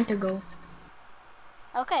me when to go?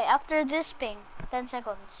 Okay, after this ping, 10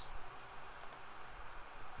 seconds.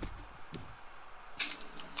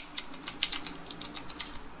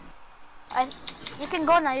 You can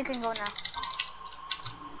go now,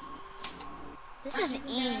 This is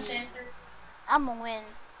easy. I'm gonna win.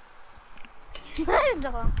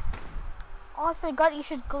 Oh, I forgot you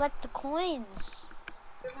should collect the coins.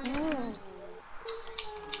 Ooh.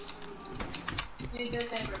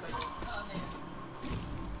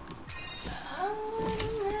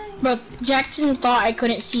 But Jackson thought I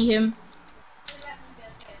couldn't see him.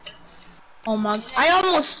 Oh my! I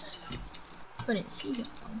almost couldn't see him.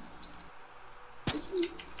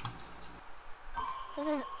 This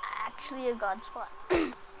is actually a god spot.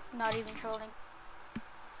 Not even trolling.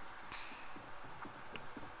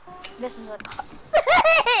 This is a god.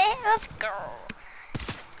 Let's go.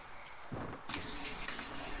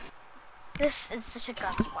 This is such a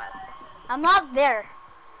god spot. I'm not there.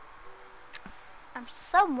 I'm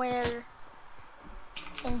somewhere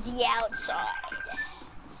in the outside.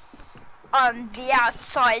 On the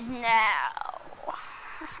outside now.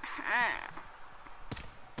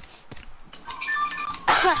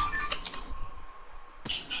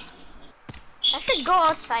 I should go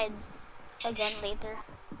outside again later.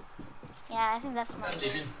 Yeah, I think that's my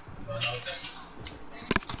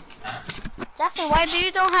Jackson, why do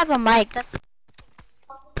you don't have a mic? That's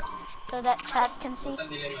so that chat can see.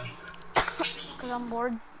 Cause I'm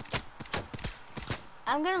bored.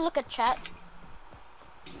 I'm gonna look at chat.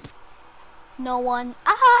 No one.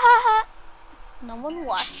 Ah, no one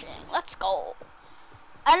watching. Let's go.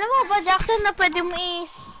 Alam mo ba, Jackson, na pwede mo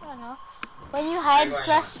ano, when you hide,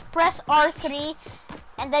 press R3,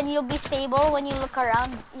 and then you'll be stable. When you look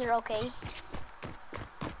around, you're okay.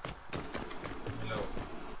 Hello.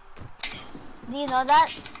 Do you know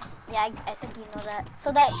that? Yeah, I think you know that.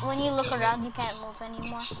 So that when you look around, you can't move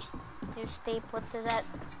anymore. You stay put to that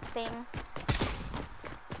thing.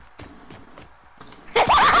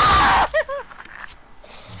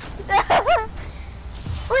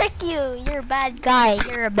 Frick you! You're a bad guy.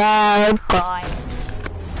 You're a bad guy.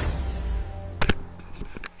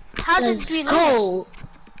 How did we lose?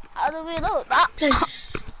 How did we lose?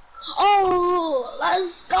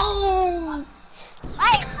 Let's go!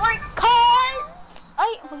 Ay, we're caught!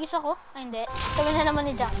 Ay, mag-isa ko? Ay, hindi. Kami na naman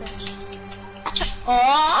ni Jackson.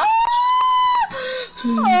 Oh!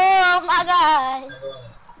 Oh my god!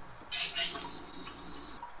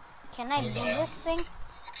 Can I do this thing?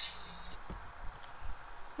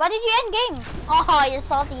 Why did you end game? Oh, you're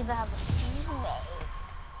salty you have a teammate.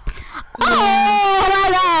 Oh my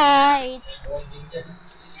god!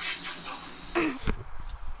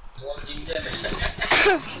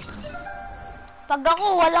 Pag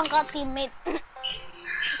ako walang ka teammate.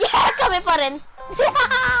 Yeah, kami pa rin.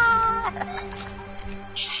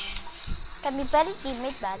 Kami pa rin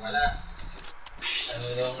teammate ba? Ano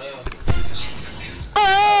daw ngayon?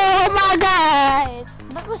 Oh my god!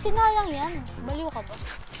 Ba't mo sinayang yan? Baliw ka ba?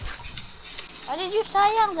 Why did you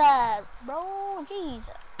sayang that? Bro, jeez.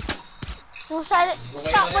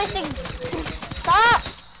 Stop wasting. Stop!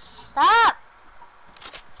 Stop!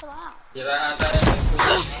 Chill out. Sira ata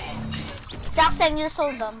yung Jackson, you're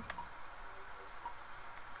so dumb.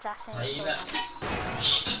 Jackson, you're mahina. so dumb.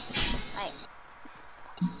 Ay.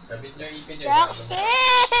 Kabit nyo ipin nyo.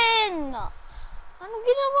 Jackson! Ano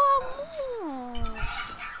ginawa mo?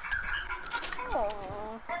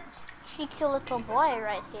 Oh. Cheeky little boy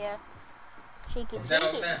right here. Cheeky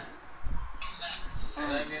cheeky.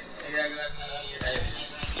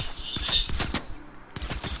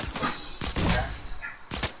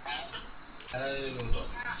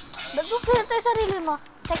 Ba't mo pinatay sarili mo?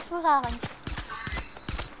 Text mo sa akin.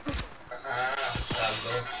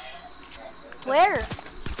 Where?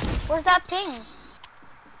 Where's that ping?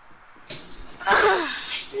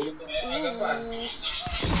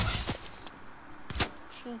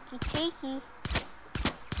 Cheeky cheeky.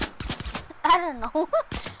 I don't know.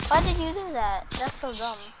 Why did you do that? That's so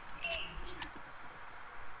dumb.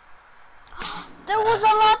 There was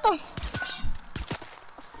a lot of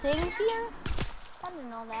things here? I didn't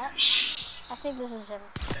know that. I think this is him.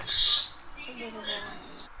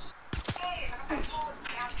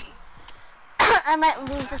 I might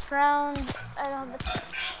lose this round. I don't have the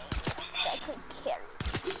I could carry.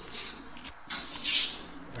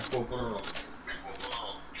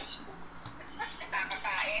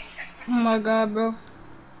 Oh my god, bro.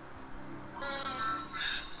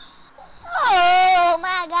 Oh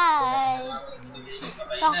my god.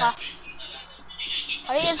 Saan ka?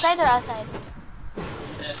 Are you inside or outside?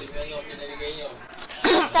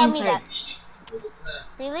 Tell me that.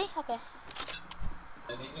 Really? Okay.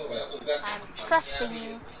 I'm trusting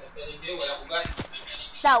you.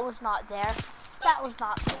 That was not there. That was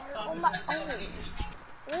not there. Oh my.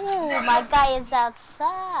 Oh. Ooh, my guy is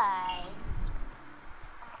outside.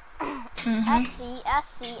 I see. I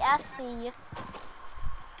see. I see.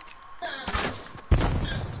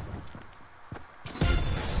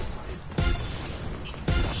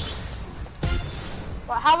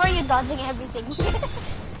 Well, how are you dodging everything?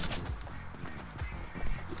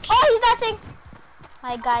 Oh, he's dancing!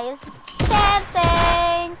 My guy is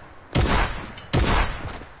dancing!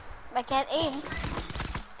 I can't aim.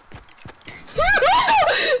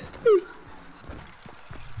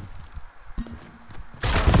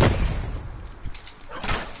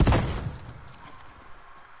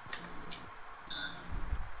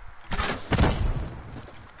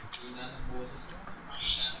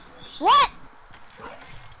 What?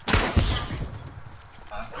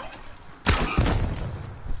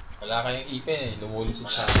 Wala kayong ipin eh, lumulusot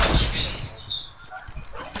siya.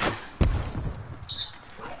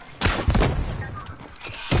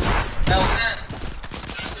 Tawag na!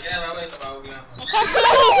 Sige na, mamay, tumawag na ako. I can't see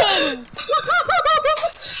anything!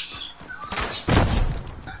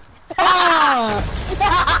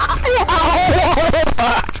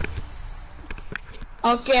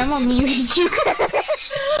 Okay, I'm gonna mute you.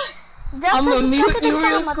 I'm a Jackson, mute kasi you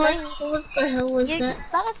real nagpakamatay. quick. What the hell was that?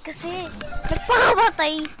 Bakit kasi?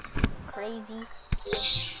 Nagpakamatay. Crazy.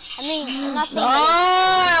 I mean, I'm not saying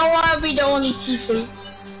that. I wanna be the only keeper.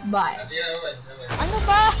 Bye. Ano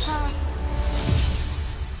ba?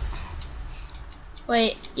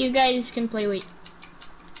 Wait, you guys can play. Wait.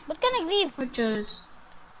 Ba't ka nag-leave? Or just...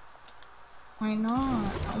 Why not?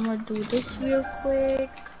 I'm gonna do this real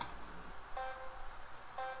quick.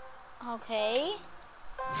 Okay.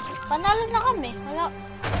 Panalo na kami. Wala.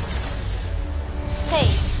 Okay.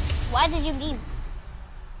 Why did you leave?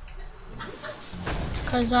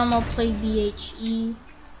 Cause I'm gonna play BHE.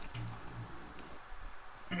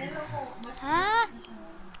 Huh?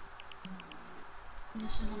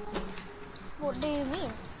 What do you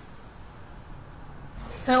mean?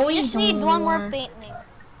 Can we Just do need one more painting.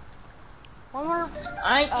 One more.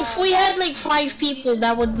 If we had like 5 people,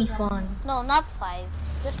 that would be fun. No, not 5.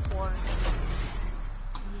 Just 4.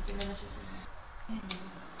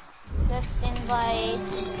 Let's invite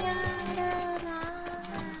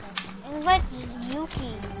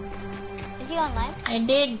Yuki. Is he online? I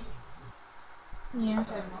did. Yeah.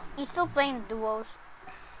 He's still playing duos.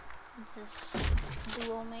 This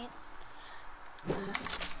duo mate.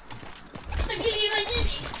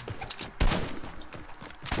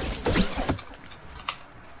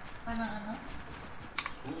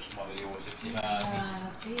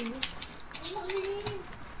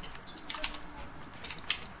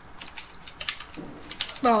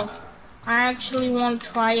 Bro, I actually want to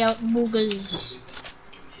try out Boogers.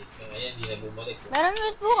 Meron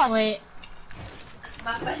ulit bukas. Wait.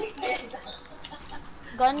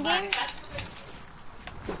 Gun game?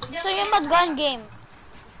 So yung mag-gun game.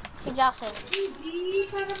 Si Jackson.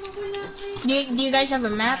 Do you guys have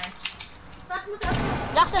a map?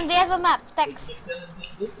 Jackson, do you have a map? Text.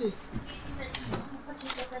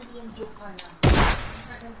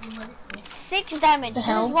 6 damage. This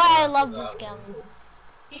is why I love this gun.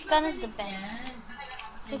 This gun is the best.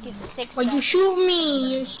 It gives 6 Why you damage. shoot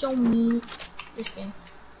me? You're so mean. Just kidding.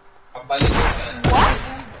 What?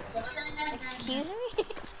 Excuse me?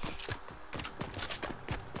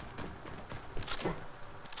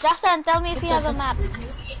 Jackson, tell me if you have a map.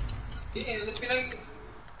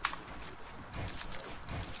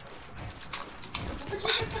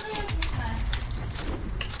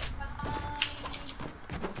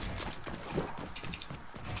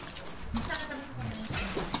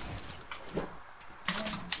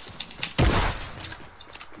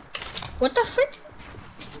 What the frick?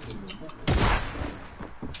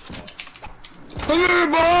 Come here,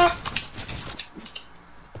 boy!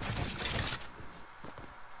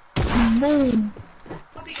 Boom.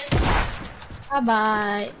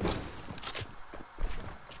 Bye-bye.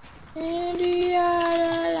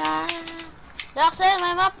 Jackson,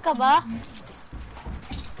 may map ka ba?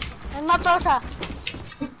 May map raw siya.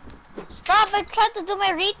 Stop! I tried to do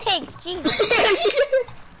my retakes. Jesus.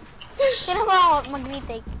 Sino mo ako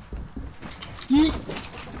mag-retake?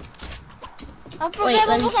 Ang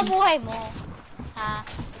problema mo sa buhay mo. Ha?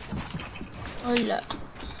 Hola.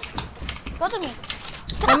 Go to me.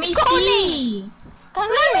 Let me see. Come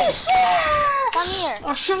here. Come here.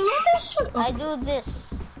 Oh, I do this.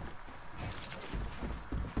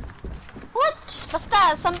 what?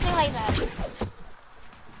 Basta, something like that.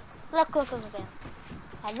 Look.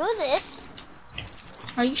 I do this.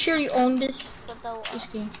 Are you sure you own this? Put the This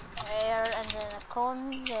game. there, and then a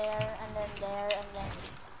cone there, and then there, and then...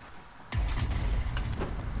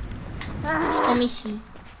 Let me see.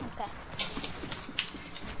 Okay.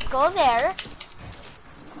 Go there.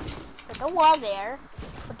 Put the wall there.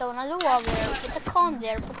 Put another wall there. Put the cone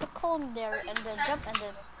there. Put the cone there. And then jump and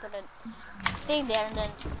then put a thing there and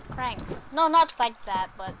then crank. No, not like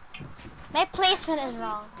that, but my placement is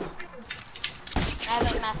wrong. I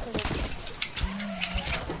haven't mastered it.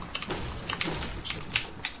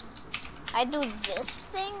 I do this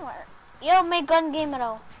thing where... Yo, may gun game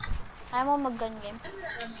raw. I'm on my gun game.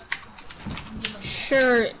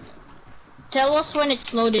 Sure. Tell us when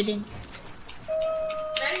it's loaded in.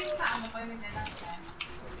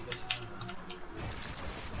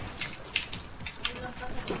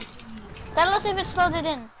 Tell us if it's loaded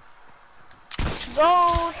in.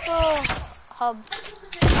 Go to hub.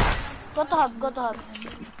 Go to hub.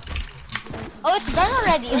 Oh, it's done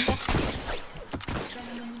already. Okay.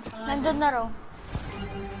 Nandun na raw.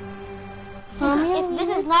 If this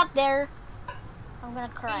is not there, I'm gonna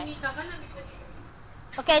cry.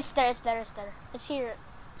 Okay, it's there. It's here.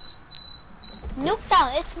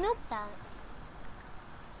 Nuketown. It's Nuketown.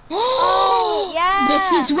 Oh, yeah.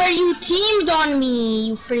 This is where you teamed on me,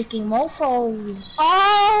 you freaking mofos.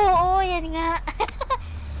 Oh, yan nga.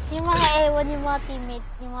 Yung mga ewan, yung mga teammate,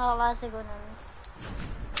 yung mga klase ko nun.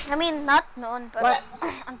 I mean, not noon, pero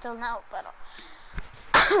until now, pero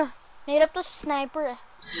mahirap to sa sniper eh.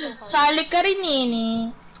 Sali ka rin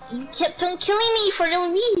eh. You kept on killing me for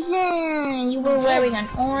no reason. You were wearing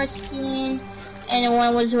an orange skin, and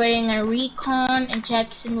one was wearing a recon, and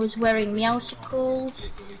Jackson was wearing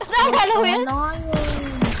meowsicles. It was so annoying.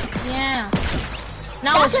 Yeah.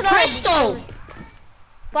 Now it's Crystal!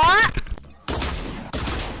 Pa!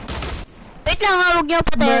 Wait lang, huwag niyo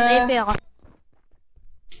patayin. AP ako.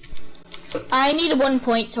 I need 1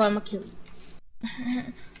 point, so I'm gonna kill you.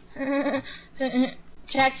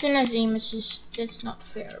 Jackson has aim assist. That's not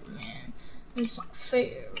fair, man. It's not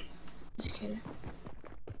fair. Just kidding.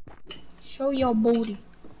 Show your booty.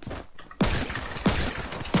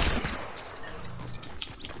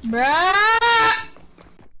 Bruh!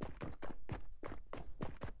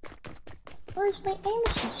 Where's my aim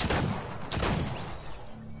assist?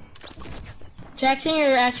 Jackson,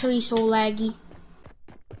 you're actually so laggy.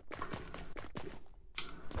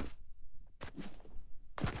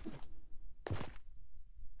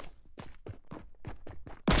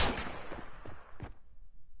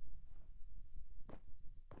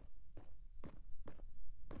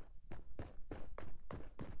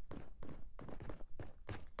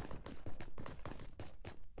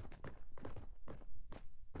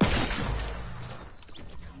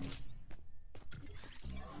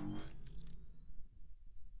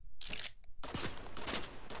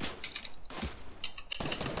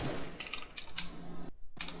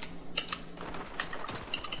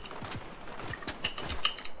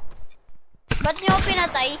 Ba't niyo ako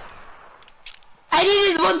pinatay? I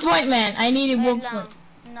needed 1 point, man. I needed 1 point.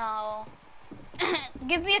 No.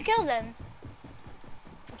 Give me a kill then.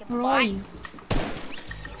 Where are you?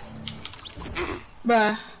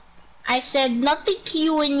 Bruh. I said nothing to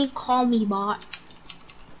you when you call me bot.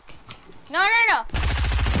 No.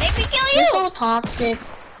 Make me kill you! You're so toxic,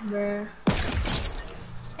 bruh.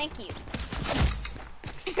 Thank you.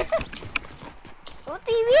 What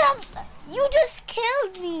do you mean? You just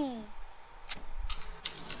killed me!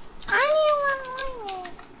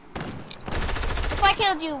 If I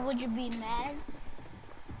killed you, would you be mad?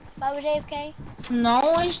 If I was AFK? No,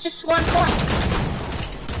 it's just 1 point.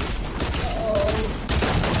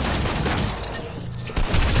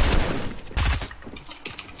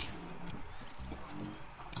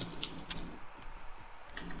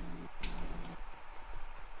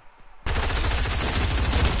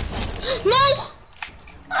 No!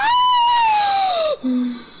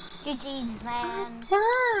 GG's, man.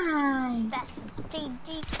 Die. That's GG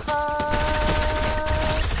cuz.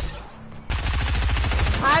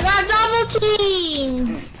 I got double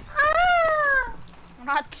teamed. We're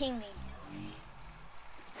not teaming.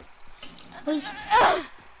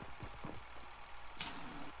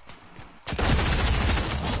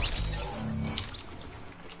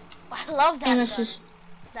 I love that gun.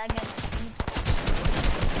 That gun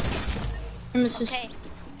is deep. Okay.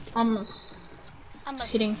 Almost.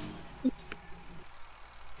 Kidding.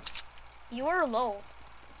 You were low.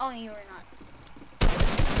 Oh, you were not.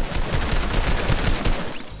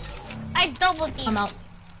 I double teamed. I'm out.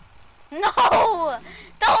 No!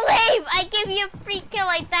 Don't leave! I gave you a free kill.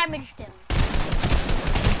 I damaged him.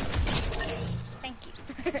 Thank you.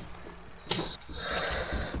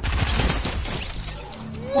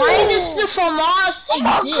 Why does the FAMAS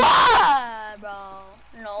exist? Oh, bro.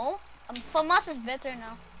 No. FAMAS is better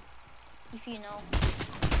now. If you know.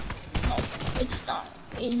 No, it's not.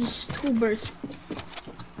 It's tubers.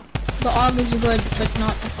 The AUG is good, but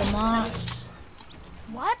not the FAMAS.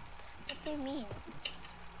 What? What do you mean?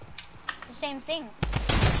 The same thing.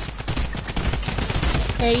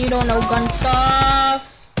 Hey, you don't know gun stuff.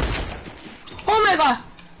 Oh my god!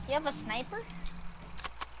 You have a sniper?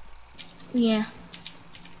 Yeah.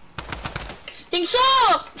 Thing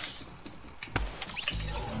sucks!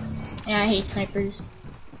 Yeah, I hate snipers.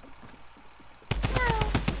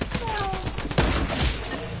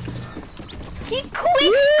 He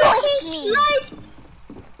quick scoped me!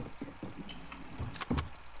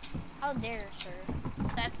 How dare, sir?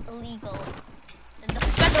 That's illegal. In the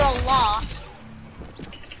federal law.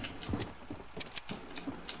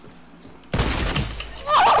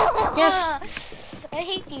 Yes. I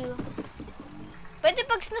hate you. Pwede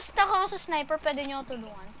pag na-stuck ako sa sniper, pwede nyo ako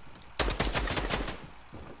tulungan.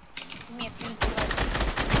 Give me a free blood.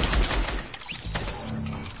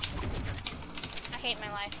 I hate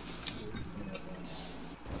my life.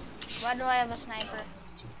 Why do I have a sniper?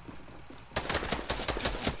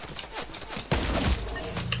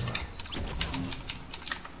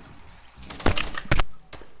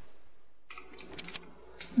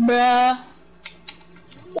 Bruh.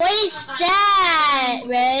 What is that,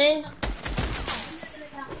 man?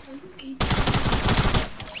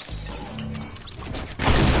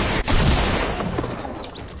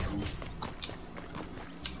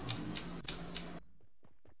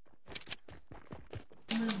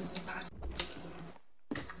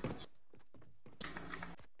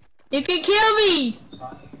 You can kill me!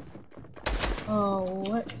 Oh,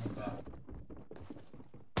 what?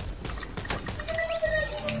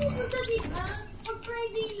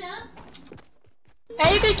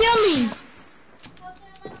 Hey, you can kill me!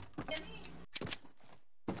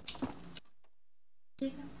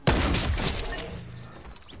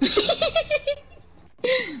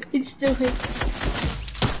 It still hits.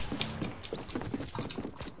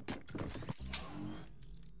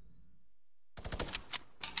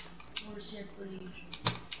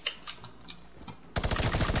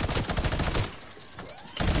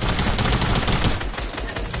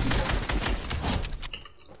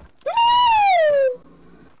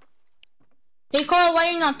 Hey Carl, why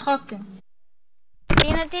are you not talking?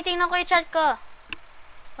 Titingnan ko yung chat ko.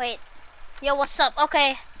 Wait. Yo, what's up?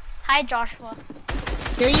 Okay. Hi, Joshua.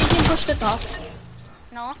 You're using push to talk.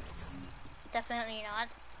 No? Definitely not.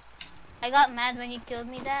 I got mad when you killed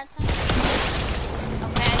me that time.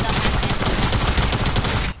 Okay, I got mad.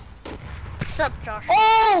 What's up, Joshua?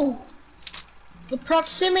 Oh! The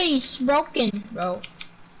proximity is broken, bro.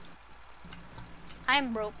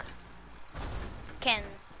 I'm broke. Ken.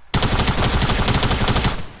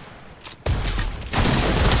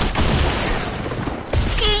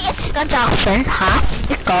 Ka Jackson, ha?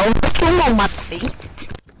 Ikaw, gusto mo matay?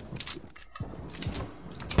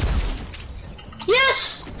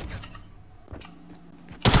 Yes!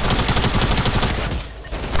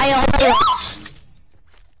 Ayaw ko.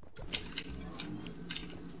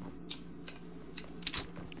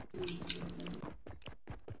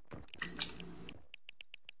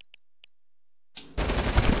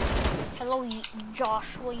 Hello,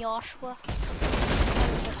 Joshua. What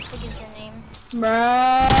is your name?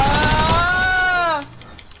 Bruh!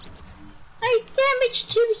 I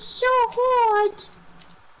damaged him so hard!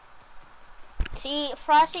 See,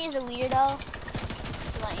 Frosty is a weirdo.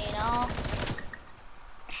 Let you know.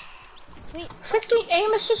 Wait. Freaking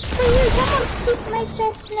aim assist for you! I'm gonna speak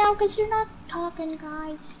myself now because you're not talking,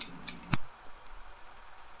 guys.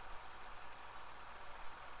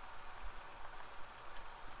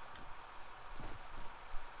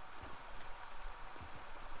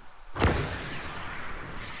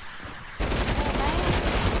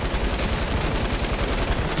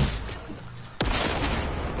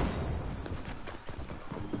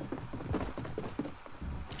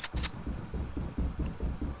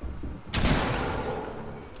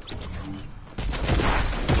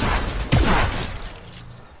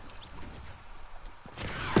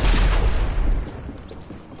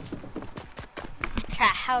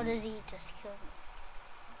 How does he just kill me?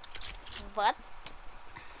 What?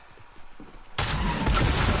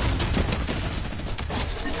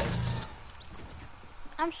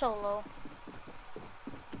 I'm so low.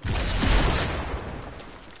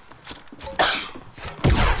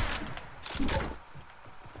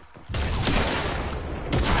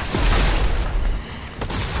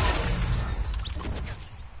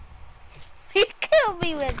 He killed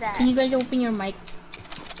me with that. Can you guys open your mic?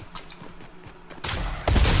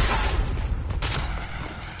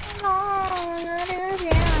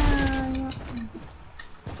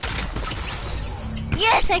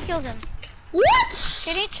 Yes, I killed him. What?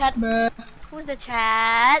 Can you chat? Bruh. Who's the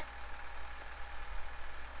chat?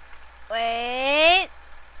 Wait.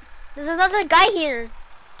 There's another guy here.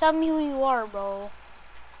 Tell me who you are, bro.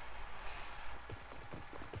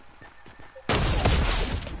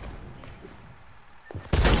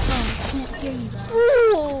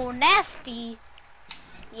 Ooh, nasty.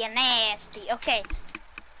 Yeah, nasty. Okay.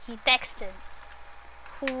 He texted.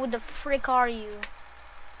 Who the frick are you?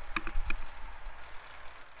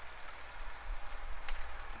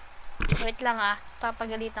 Wait lang ah.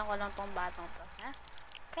 Papagalitan ko lang tong batang to. Ha?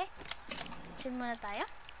 Okay? Chill muna tayo.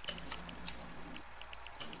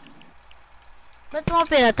 Ba't mo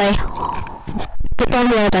pinatay? Ba't mo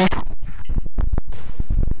pinatay?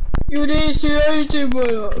 You didn't see anything,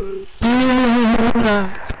 but...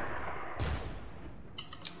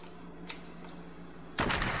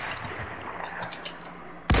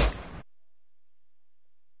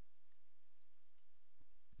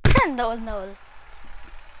 No.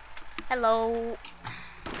 Hello.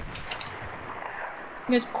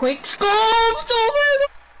 Get quick scopes over.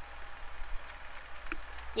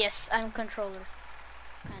 Yes, I'm controller.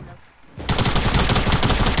 Kind of.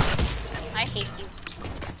 I hate you.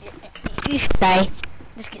 You should die.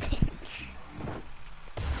 Just kidding.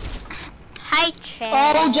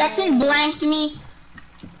 Oh, Jackson blanked me.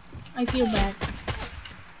 I feel bad.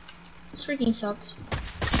 This freaking sucks.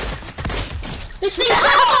 This thing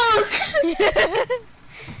sucks!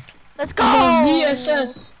 Let's go!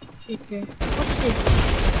 VSS. Okay. What's this?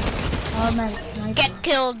 Oh man, Get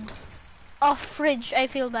killed. Oh, fridge. I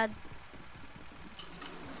feel bad.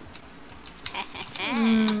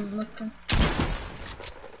 Okay.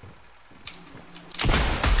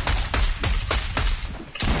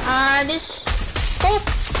 This scope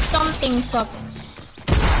something sucks.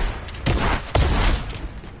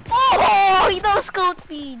 Oh, he no scoped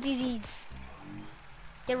me. GG's.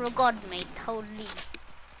 You're a god, mate. Holy.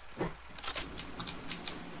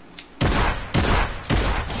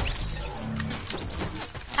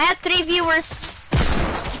 I have 3 viewers.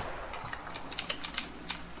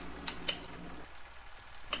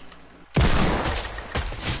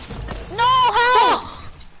 No, how?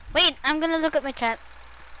 Wait, I'm gonna look at my chat.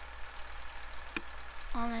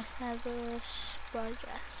 On my fabulous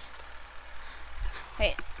broadcast.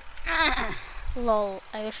 Wait. Lol,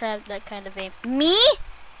 I wish I had that kind of aim. Me?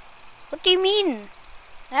 What do you mean?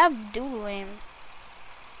 I have dual aim.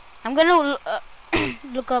 I'm gonna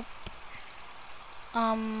look up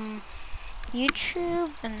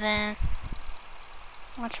YouTube and then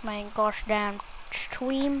watch my gosh damn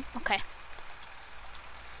stream. Okay.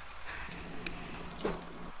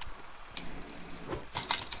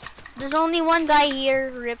 There's only one guy here,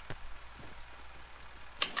 rip.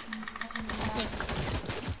 I think.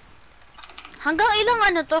 Hanggang ilang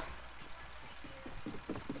ano to?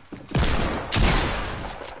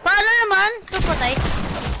 Paano naman? Ito patay.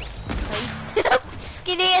 Okay.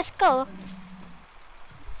 Kiniyas ko.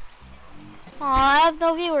 Oh, I have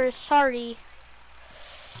no viewers, sorry.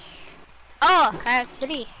 Oh, I have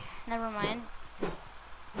 3. Never mind.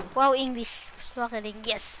 Wow, English. Swakaling,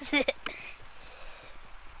 yes.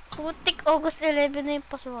 Putik, August 11 na yung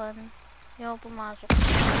pasukan. Hindi ako pumasok.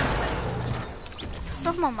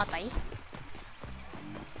 Ito mamatay.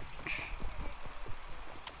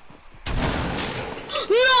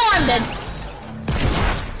 No, I'm dead.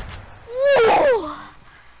 Woo!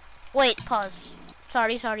 Wait, pause.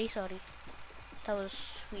 Sorry. That was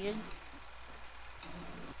weird.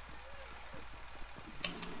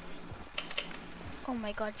 Oh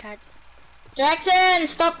my god, chat. Jackson,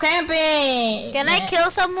 stop camping! Can I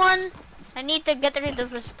kill someone? I need to get rid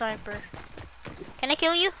of the sniper. Can I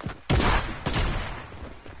kill you?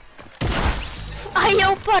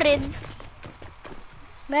 Ayaw pa rin.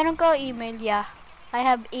 Meron ka email? Yeah. I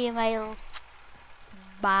have email.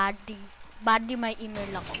 Buddy. Buddy may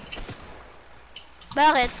email ako.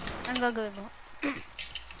 Bakit? Ang gagawin mo?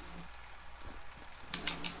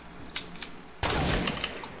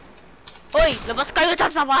 Hoy! Labas kayo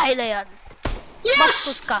dyan sa bahay na yan! Yes!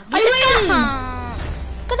 Bastos ka! I win!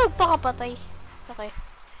 Ka nagpakapatay. Okay.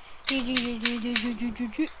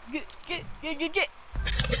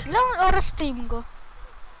 Ilang oras stream ko?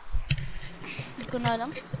 Hindi ko na alam.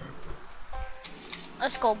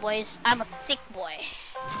 Let's go, boys. I'm a sick boy.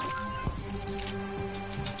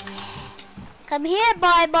 Come here,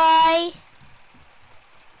 bye.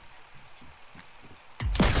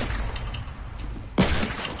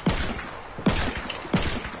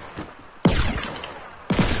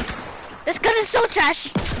 This gun is so trash.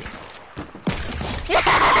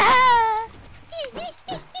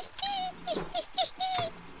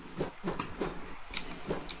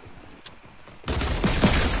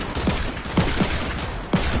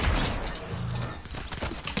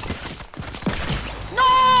 No!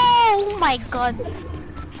 Oh my god.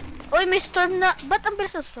 Oy, may storm na. Ba't ang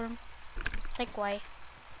bilis ng storm? Like, why?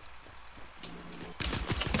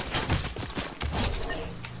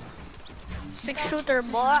 Six shooter,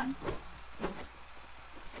 boy.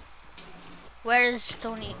 Where's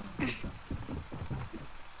Tony?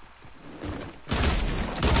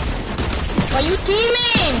 Why you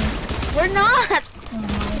teaming? We're not!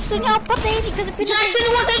 Gusto niya ako patayin kasi Jackson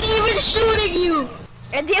wasn't even shooting you!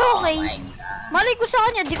 Eh di okay. Malay ko sa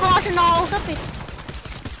kanya, di ko kasi nakakausap eh.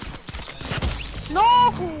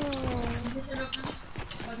 No!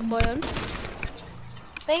 Ano ba yun?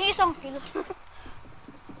 Pahingi isang kill.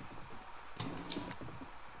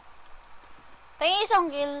 Pahingi isang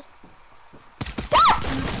kill. Ah!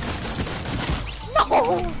 No!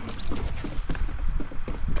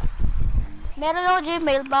 Meron ako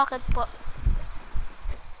Gmail, bakit po?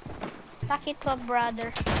 Bakit po,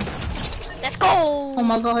 brother? Let's go! Oh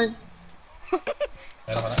my god.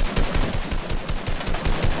 Meron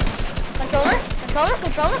ka na?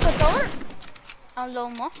 Controller? Ang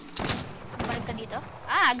low mo? Balik ka dito.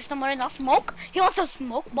 Ah, gusto mo rin ako smoke? You want some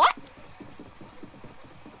smoke, boy?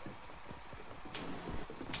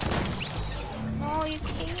 No, No, you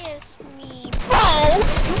KS me, bro!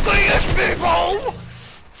 You KS me, bro!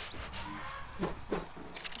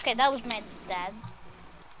 Okay, that was my dad.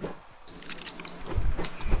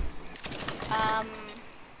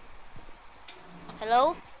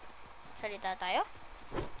 Hello? Salita tayo?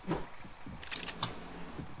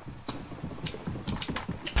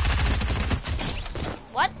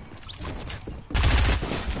 What?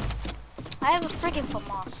 I have a freaking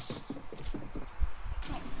FAMAS.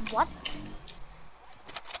 What?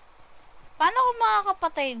 Paano ko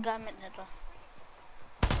makakapatay gamit nito?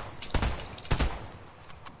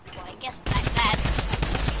 Well, I guess like that.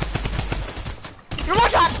 You're one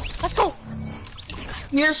shot! Let's go!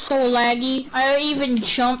 You're so laggy. I even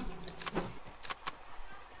jumped.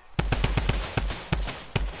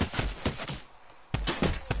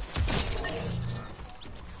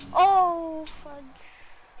 Oh, fudge.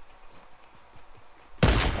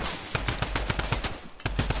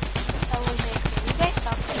 That was it. You guys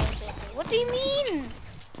toxic. What do you mean?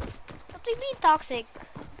 What do you mean toxic?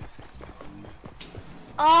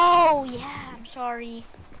 Oh, yeah, I'm sorry.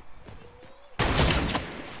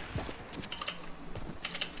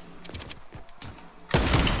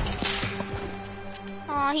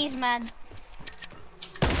 Oh, he's mad.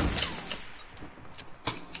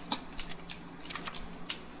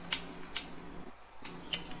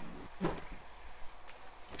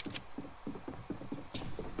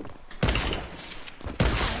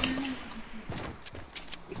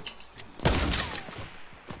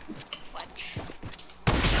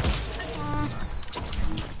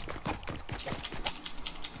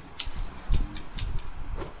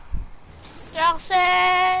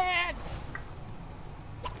 Jackson!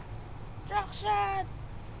 Jackson!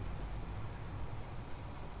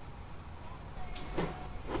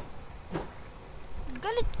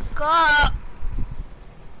 Galit ka!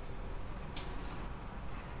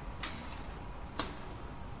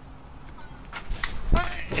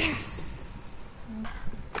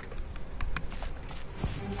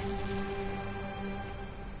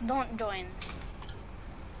 Don't join.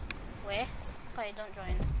 Where? Okay, don't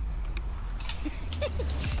join.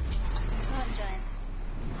 Don't join.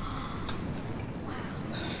 Wow.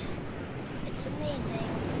 It's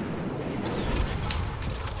amazing.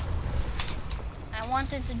 I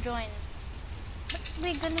wanted to join. But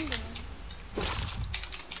may ganun din.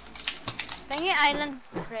 Pengi island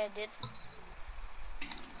credit.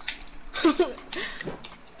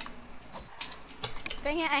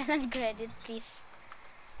 Pengi island credit, please.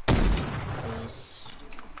 Please.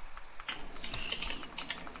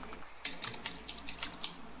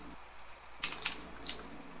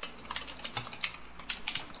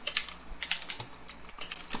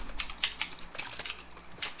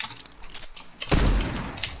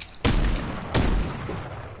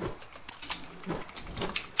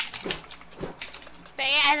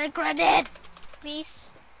 Credit, please.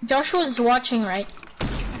 Joshua is watching, right?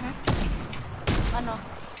 Ano?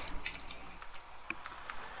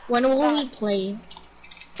 When will we play?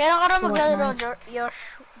 Kailan ka rin maglalaro,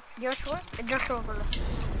 Joshua? Joshua pala.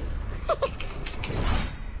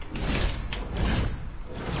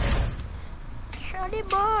 Shady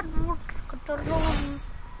bird, katarong.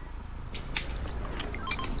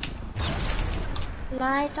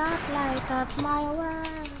 Light up my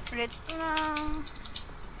world. Wait na.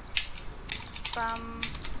 Spam.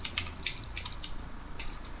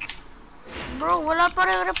 Bro, wala pa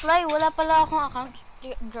rin reply. Wala pala akong account,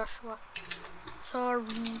 Joshua.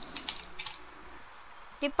 Sorry.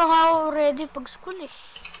 Di pa nga ako ready pag school eh.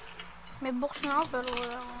 May box na ako pero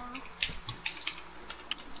wala akong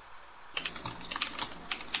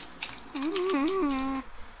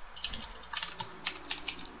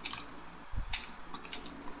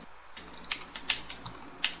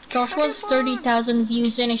Joshua's 30,000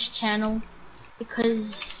 views in his channel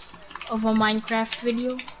because of a Minecraft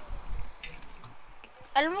video.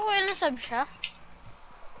 Alam mo kung ilan sub siya?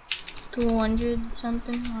 200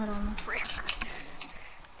 something, I don't know.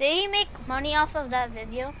 Did he make money off of that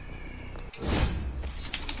video?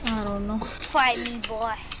 I don't know. Fight me,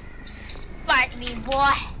 boy. Fight me,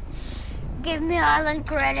 boy. Give me island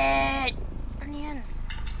credit. Ano yan?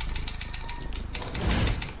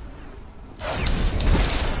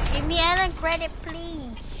 Give me island credit,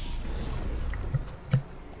 please.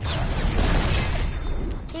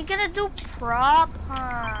 He's gonna do prop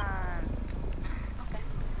hunt. Okay.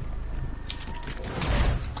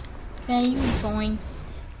 Can you join?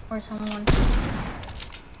 Or someone?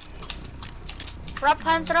 Prop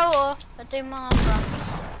hunt raw, oh. Ito yung mga props.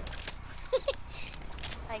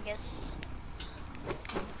 I guess.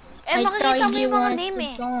 Eh, makikita mo yung mga name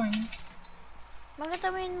eh. Makikita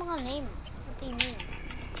mo yung mga name. What do you mean?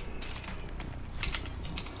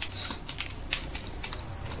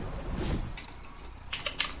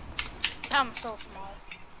 I'm so small.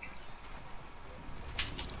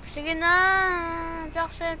 Sige na,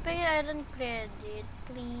 Jackson, pay iron credit,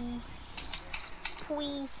 please.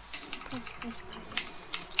 Please. Please, please, please.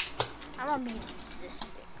 I'm gonna beat this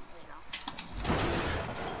thing. Wait lang.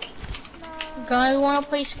 Guys, wanna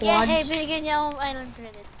play Yeah, squad? hey, binigyan niya akong island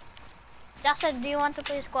credit. Jackson, do you want to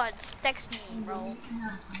play squad? Text me, bro.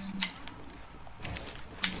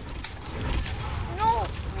 No!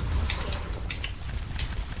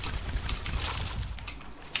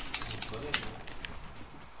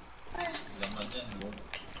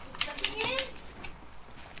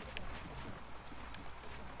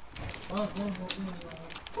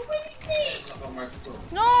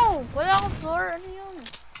 No! Wala akong floor. Ano yun?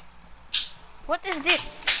 What is this?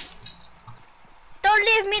 Don't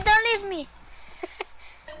leave me! Don't leave me!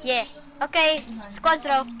 Yeah. Okay. Squad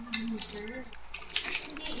row.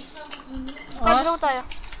 Squad row tayo.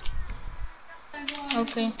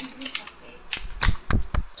 Okay.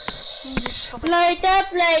 Light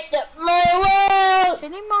up my world!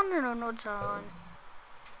 Sino yung mga nanonood saan?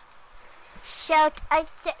 Shout out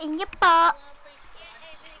sa inyo po!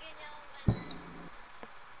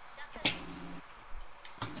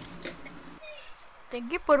 Thank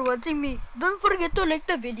you for watching me. Don't forget to like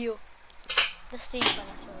the video. The stream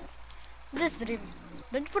pala, sorry. The stream.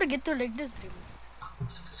 Don't forget to like the stream.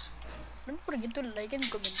 Don't forget to like and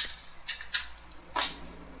comment.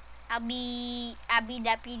 Abi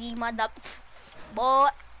dapi di madap. Bo.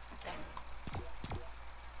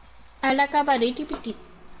 Ala ka ba dito pitit?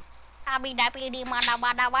 Abi dapi di madap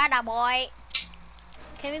boy.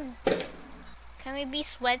 Can we be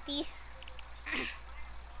sweaty?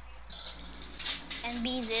 And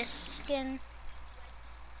be this skin?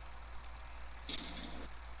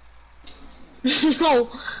 No.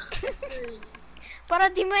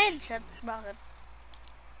 Para di mo headshot. Bakit?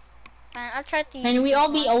 I'll try to use And we this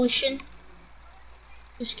all be one. ocean.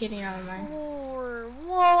 Just kidding, never mind.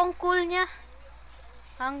 Wow, ang cool niya.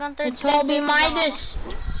 Hanggang third It's all be Midas.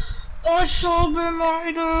 It's all be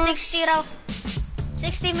Midas. 60 raw.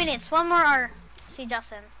 60 minutes. 1 more hour. Si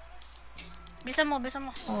Jackson. Bisa mo.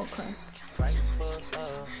 Okay.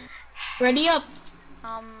 Ready up.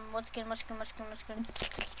 What skin?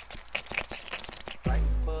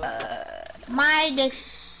 Midas.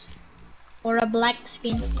 Or a black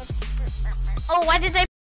skin. Oh, why did I...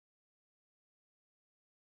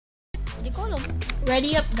 Hindi ko alam.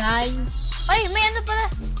 Ready up, guys. Ay, may ano pala.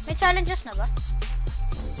 May challenges na ba?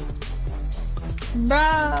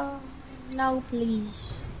 Bro. No,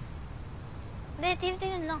 please. Hindi,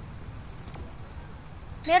 tingnan lang.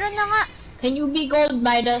 Meron na nga. Can you be gold,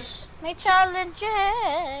 Midas? May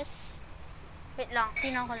challenges. Wait lang,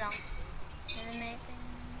 tingnan ko lang.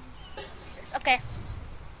 Okay.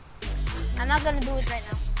 I'm not gonna do it right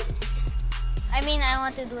now. I mean, I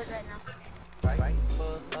want to do it right now.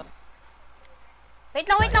 Wait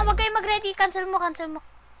lang. Wag kayo mag-ready. Cancel mo.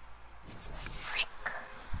 Frick.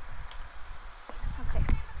 Okay.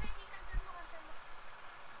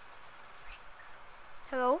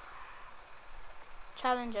 Hello?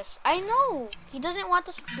 Challenges. I know! He doesn't want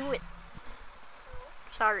us to do it.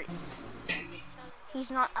 Sorry. He's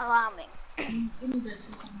not allowing.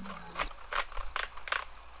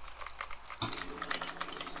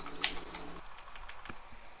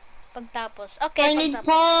 Pagtapos. Okay, I need pagtapos.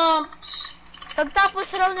 pumps. Pagtapos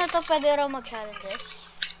raw na to, pwede raw mag-challenges.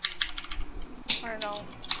 Or no?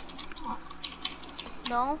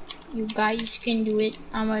 No? You guys can do it.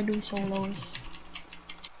 I'm gonna do solos.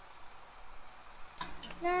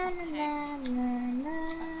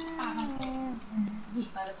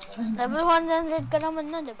 Level 100 ka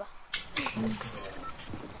naman na, diba?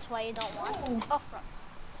 That's why you don't want it. Oh,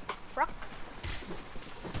 Frock.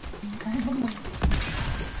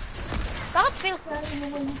 Bakit feel?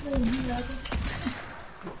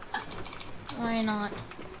 Why not?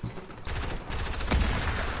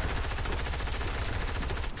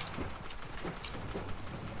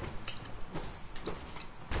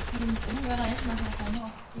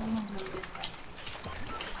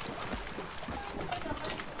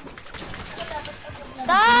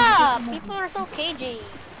 Stop! People are so cagey.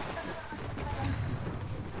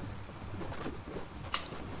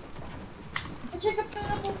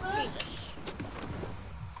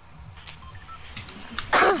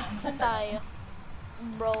 Saan tayo?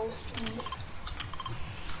 Broski.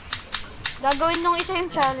 Gagawin nung isa yung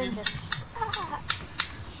challenges.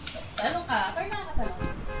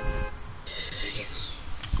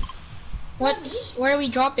 Where are we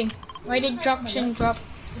dropping? Why did droption drop?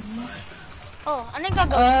 Oh, ano yung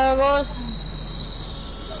gagawin? Goes.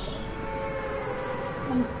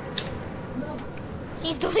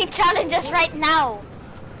 He's doing challenges right now.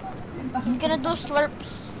 He's gonna do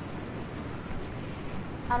slurps.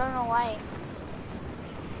 I don't know why.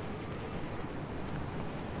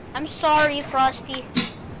 I'm sorry, Frosty.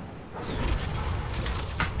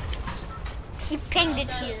 He pinged it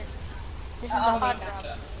here. This is the hot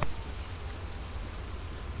drop.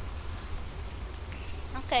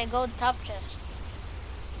 Okay, go top chest.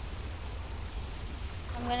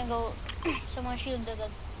 I'm gonna go. Someone shield the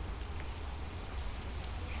gun.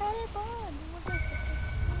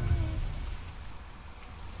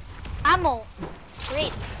 Ammo.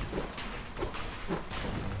 Great.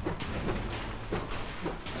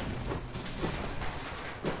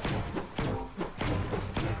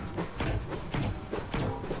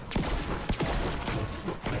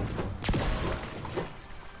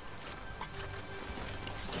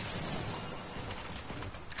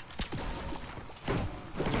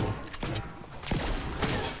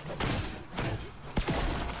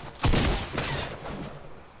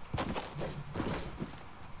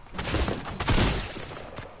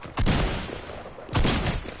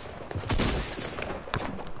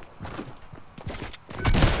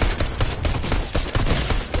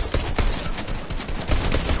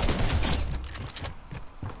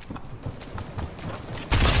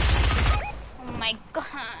 My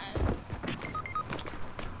God.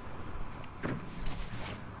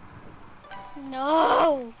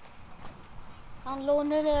 No. Ang low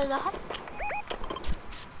na lahat.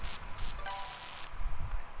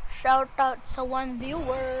 Shout out sa one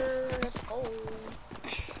viewer. Let's go.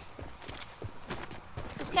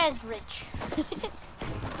 This guy's rich.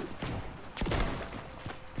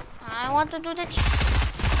 I want to do the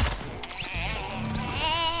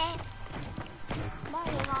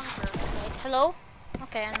Hello?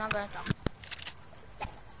 Okay, I'm not gonna talk.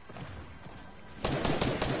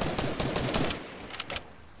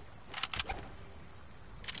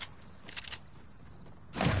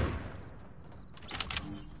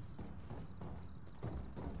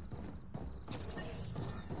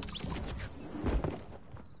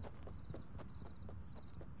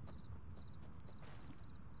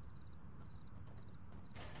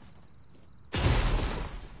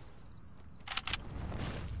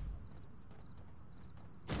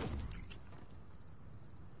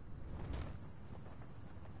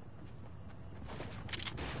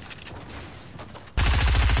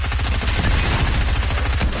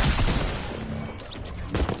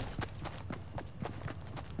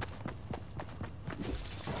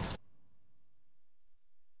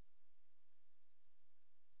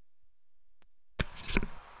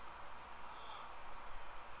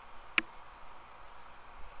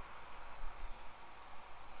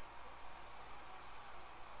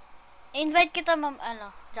 Invite kita, ma'am,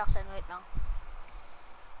 Jackson, wait lang.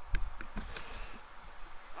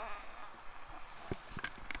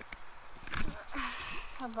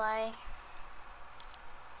 Bye-bye.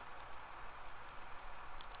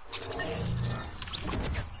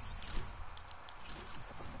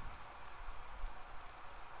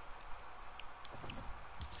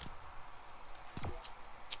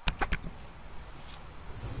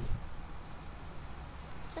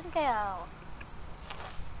 Saan kaya ako?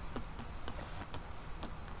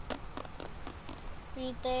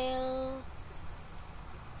 Retail,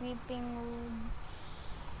 Weeping Wood,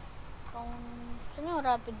 saan yung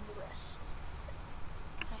Rapid West?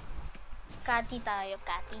 Okay. Kati tayo,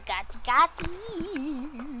 Kati!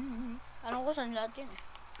 Alam ko saan lahat yun,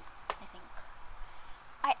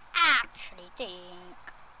 I actually think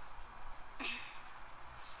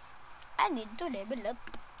I need to level up.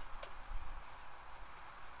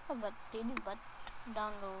 But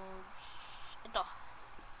downloads, ito.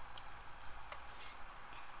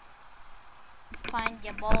 Find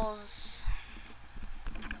your balls.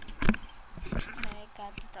 Okay,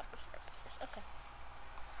 got it up. Okay.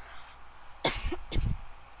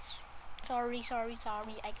 sorry.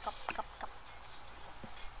 I cup.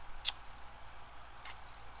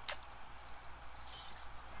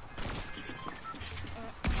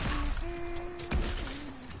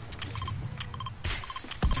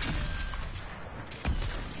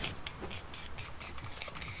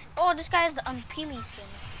 Oh, this guy has the unpeely skin.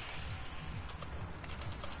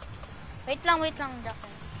 Wait lang,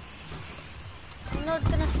 Jackson. Nood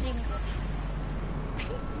ka na stream ko.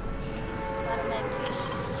 Para may fish.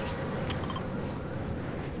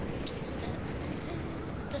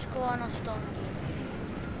 Tapos kuha ng stone game.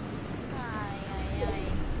 Ay.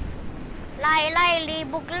 Lay,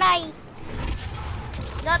 libog lay.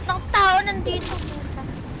 Lahat ng tao nandito.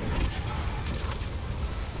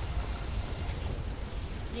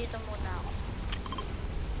 Dito muna ako.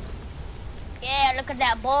 Yeah, look at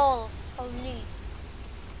that ball. Holy.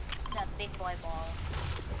 That big boy ball.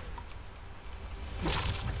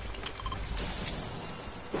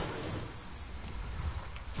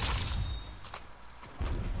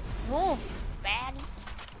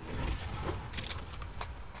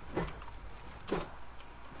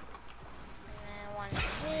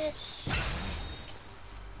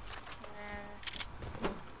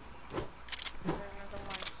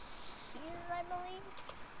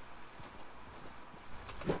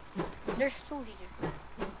 There's two here.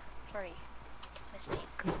 Sorry.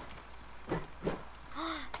 Mistake.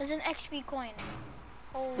 There's an XP coin.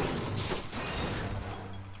 Holy.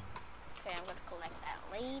 Okay, I'm gonna collect that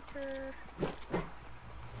later.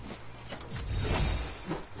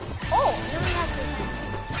 Oh, you don't have to.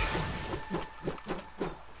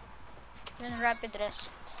 Then rapid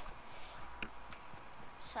rest.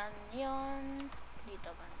 Saan yun?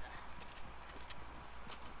 Dito banda.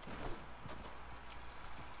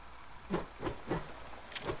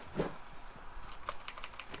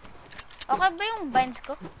 Okay ba yung binds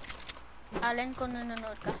ko? Allen, kung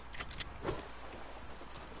nanonood ka?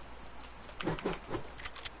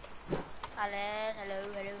 Allen, hello.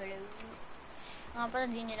 Nga pala,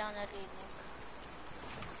 di nila ako narinig.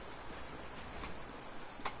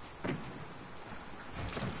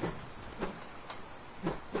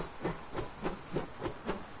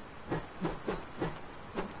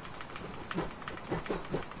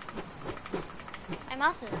 My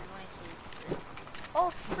mouse isn't noisy. Oh,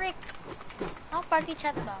 frick! Oh, party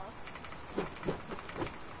chat ba?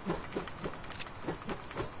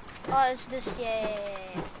 Oh, it's this, yeah.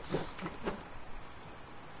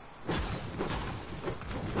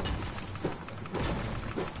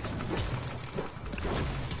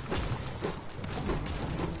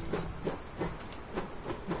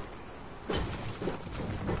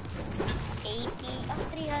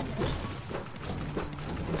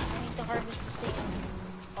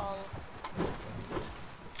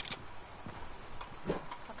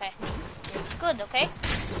 Okay?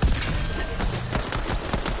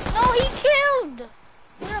 No, he killed!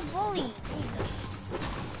 You're a bully. Jesus.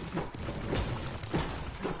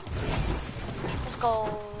 Let's go.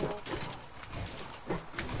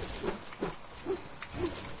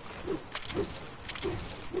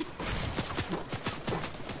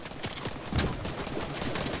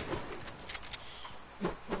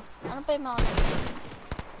 Ano pa yung mga...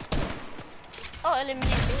 Oh,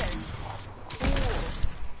 eliminate here. Cool.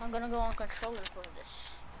 I'm gonna go on controller for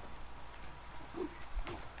this.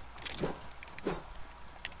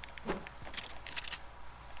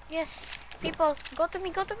 Yes, people, go to me.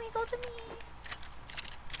 Go to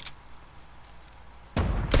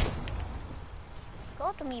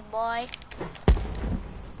me, boy.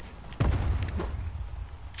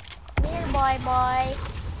 Come here, boy.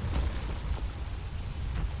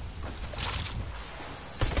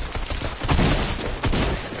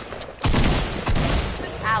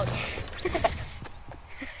 Ouch.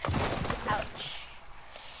 Ouch.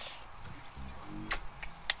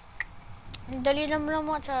 Ang dali naman ng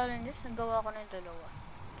mga challenges. Nagawa ko ng dalawa.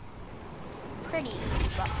 Pretty easy,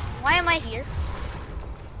 but why am I here?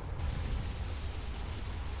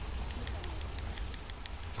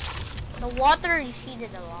 The water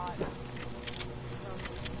receded a lot.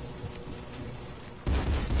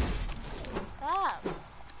 Ah.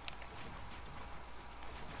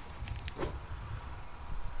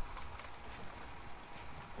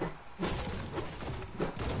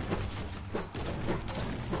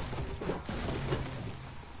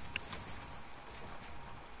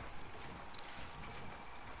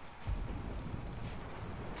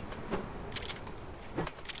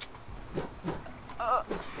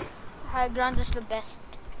 High ground is the best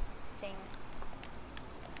thing.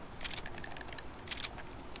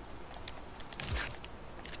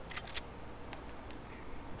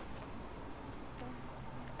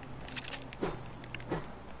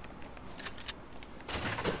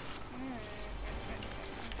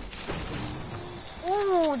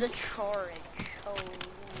 Ooh, the charge. Oh,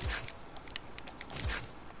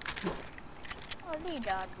 the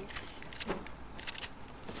doggies.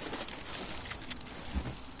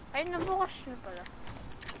 Ay, nabukas na pala.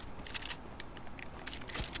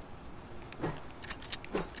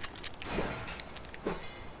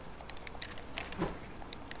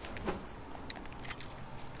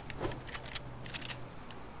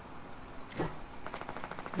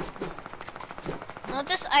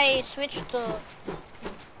 Notice I switched to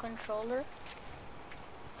controller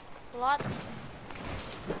a lot.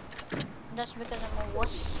 That's because I'm a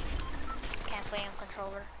wuss. Can't play on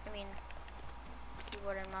controller. I mean,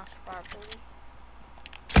 keyboard and mouse properly.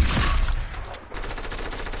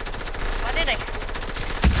 What did I shoot?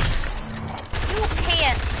 You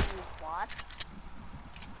can't do what?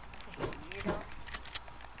 Weirdo.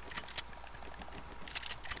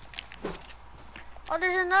 Oh,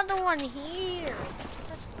 there's another one here.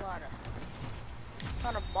 That's a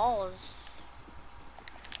lot of balls.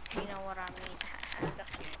 You know what I mean?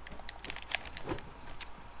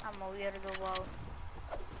 I'm a weirdo. Wow.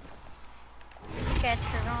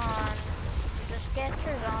 Sketchers on. The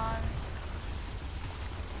sketchers on.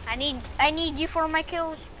 I need you for my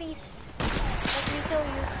kills, please. Let me kill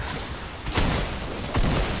you.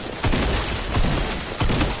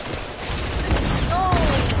 No!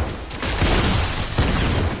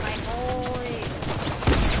 My boy.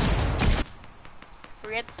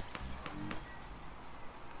 Rip.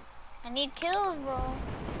 I need kills, bro.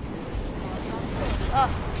 Oh,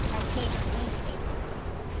 my team beat me.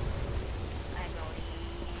 I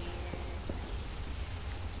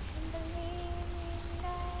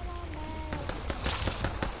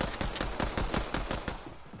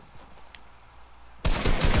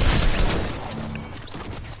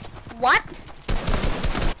What?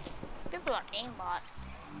 People are aimbot.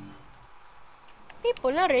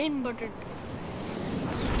 People are aimbotted.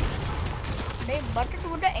 They butted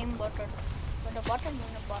with the aimbotted. With the button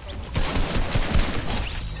and the button.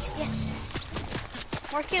 Yes.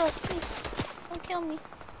 More kills, please. Don't kill me.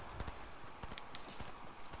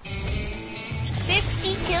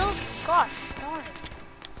 50 kills? Gosh, darn it.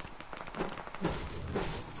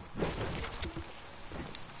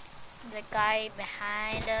 The guy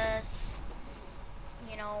behind us,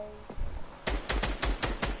 you know.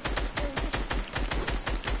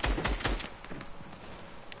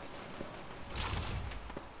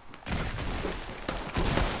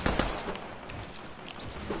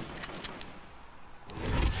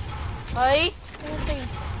 Hey, nothing.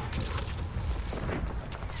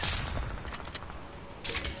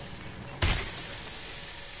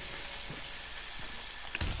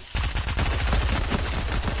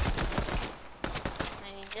 I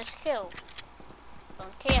need this kill.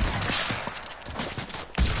 Don't care.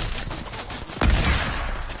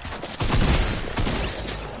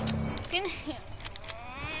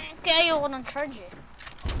 Okay, you wanna charge it.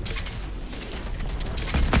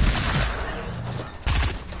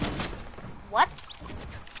 What?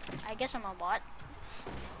 I guess I'm a bot.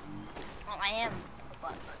 Oh, I am a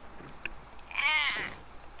bot. Ah.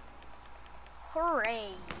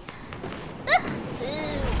 Hooray.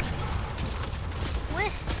 Woohoo.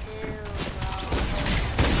 Woohoo, bro.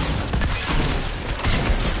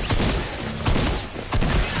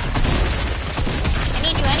 I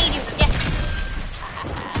need you, yes.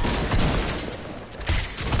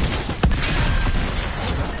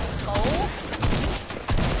 Go.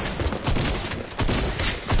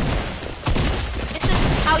 This is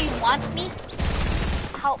how you want me?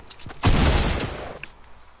 How?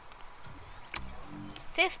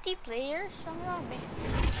 50 players? Something wrong, man.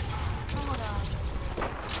 Hold on.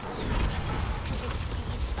 50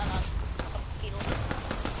 is a lot of kills.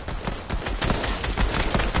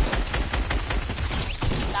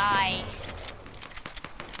 Die.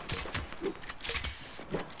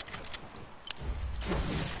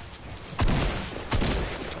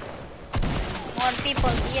 More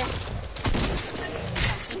people, yes.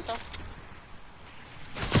 Ito.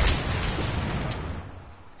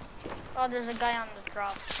 Oh, there's a guy on the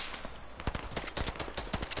drop.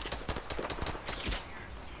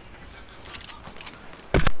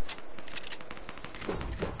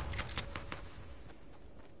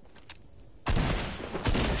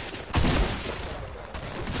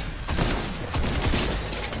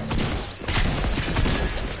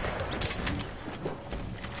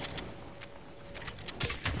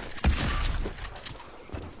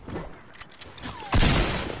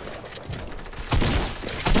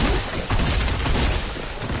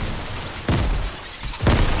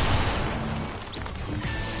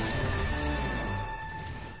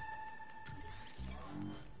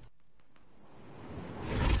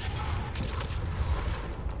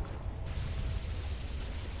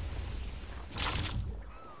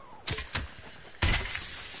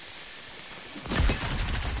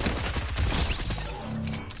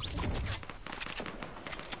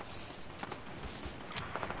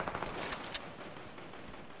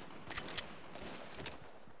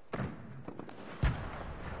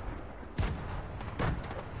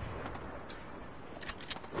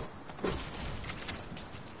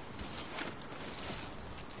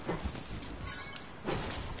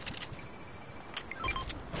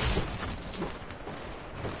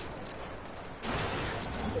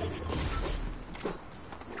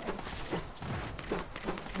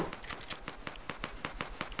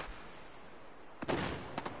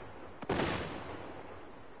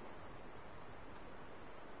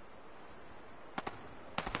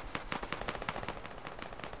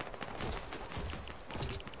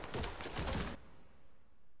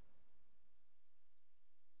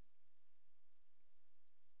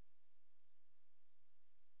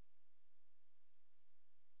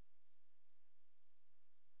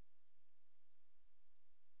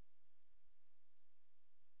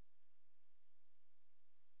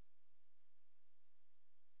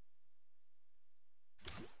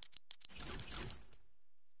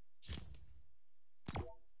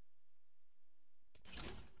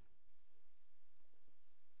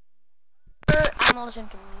 wanna listen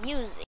to music.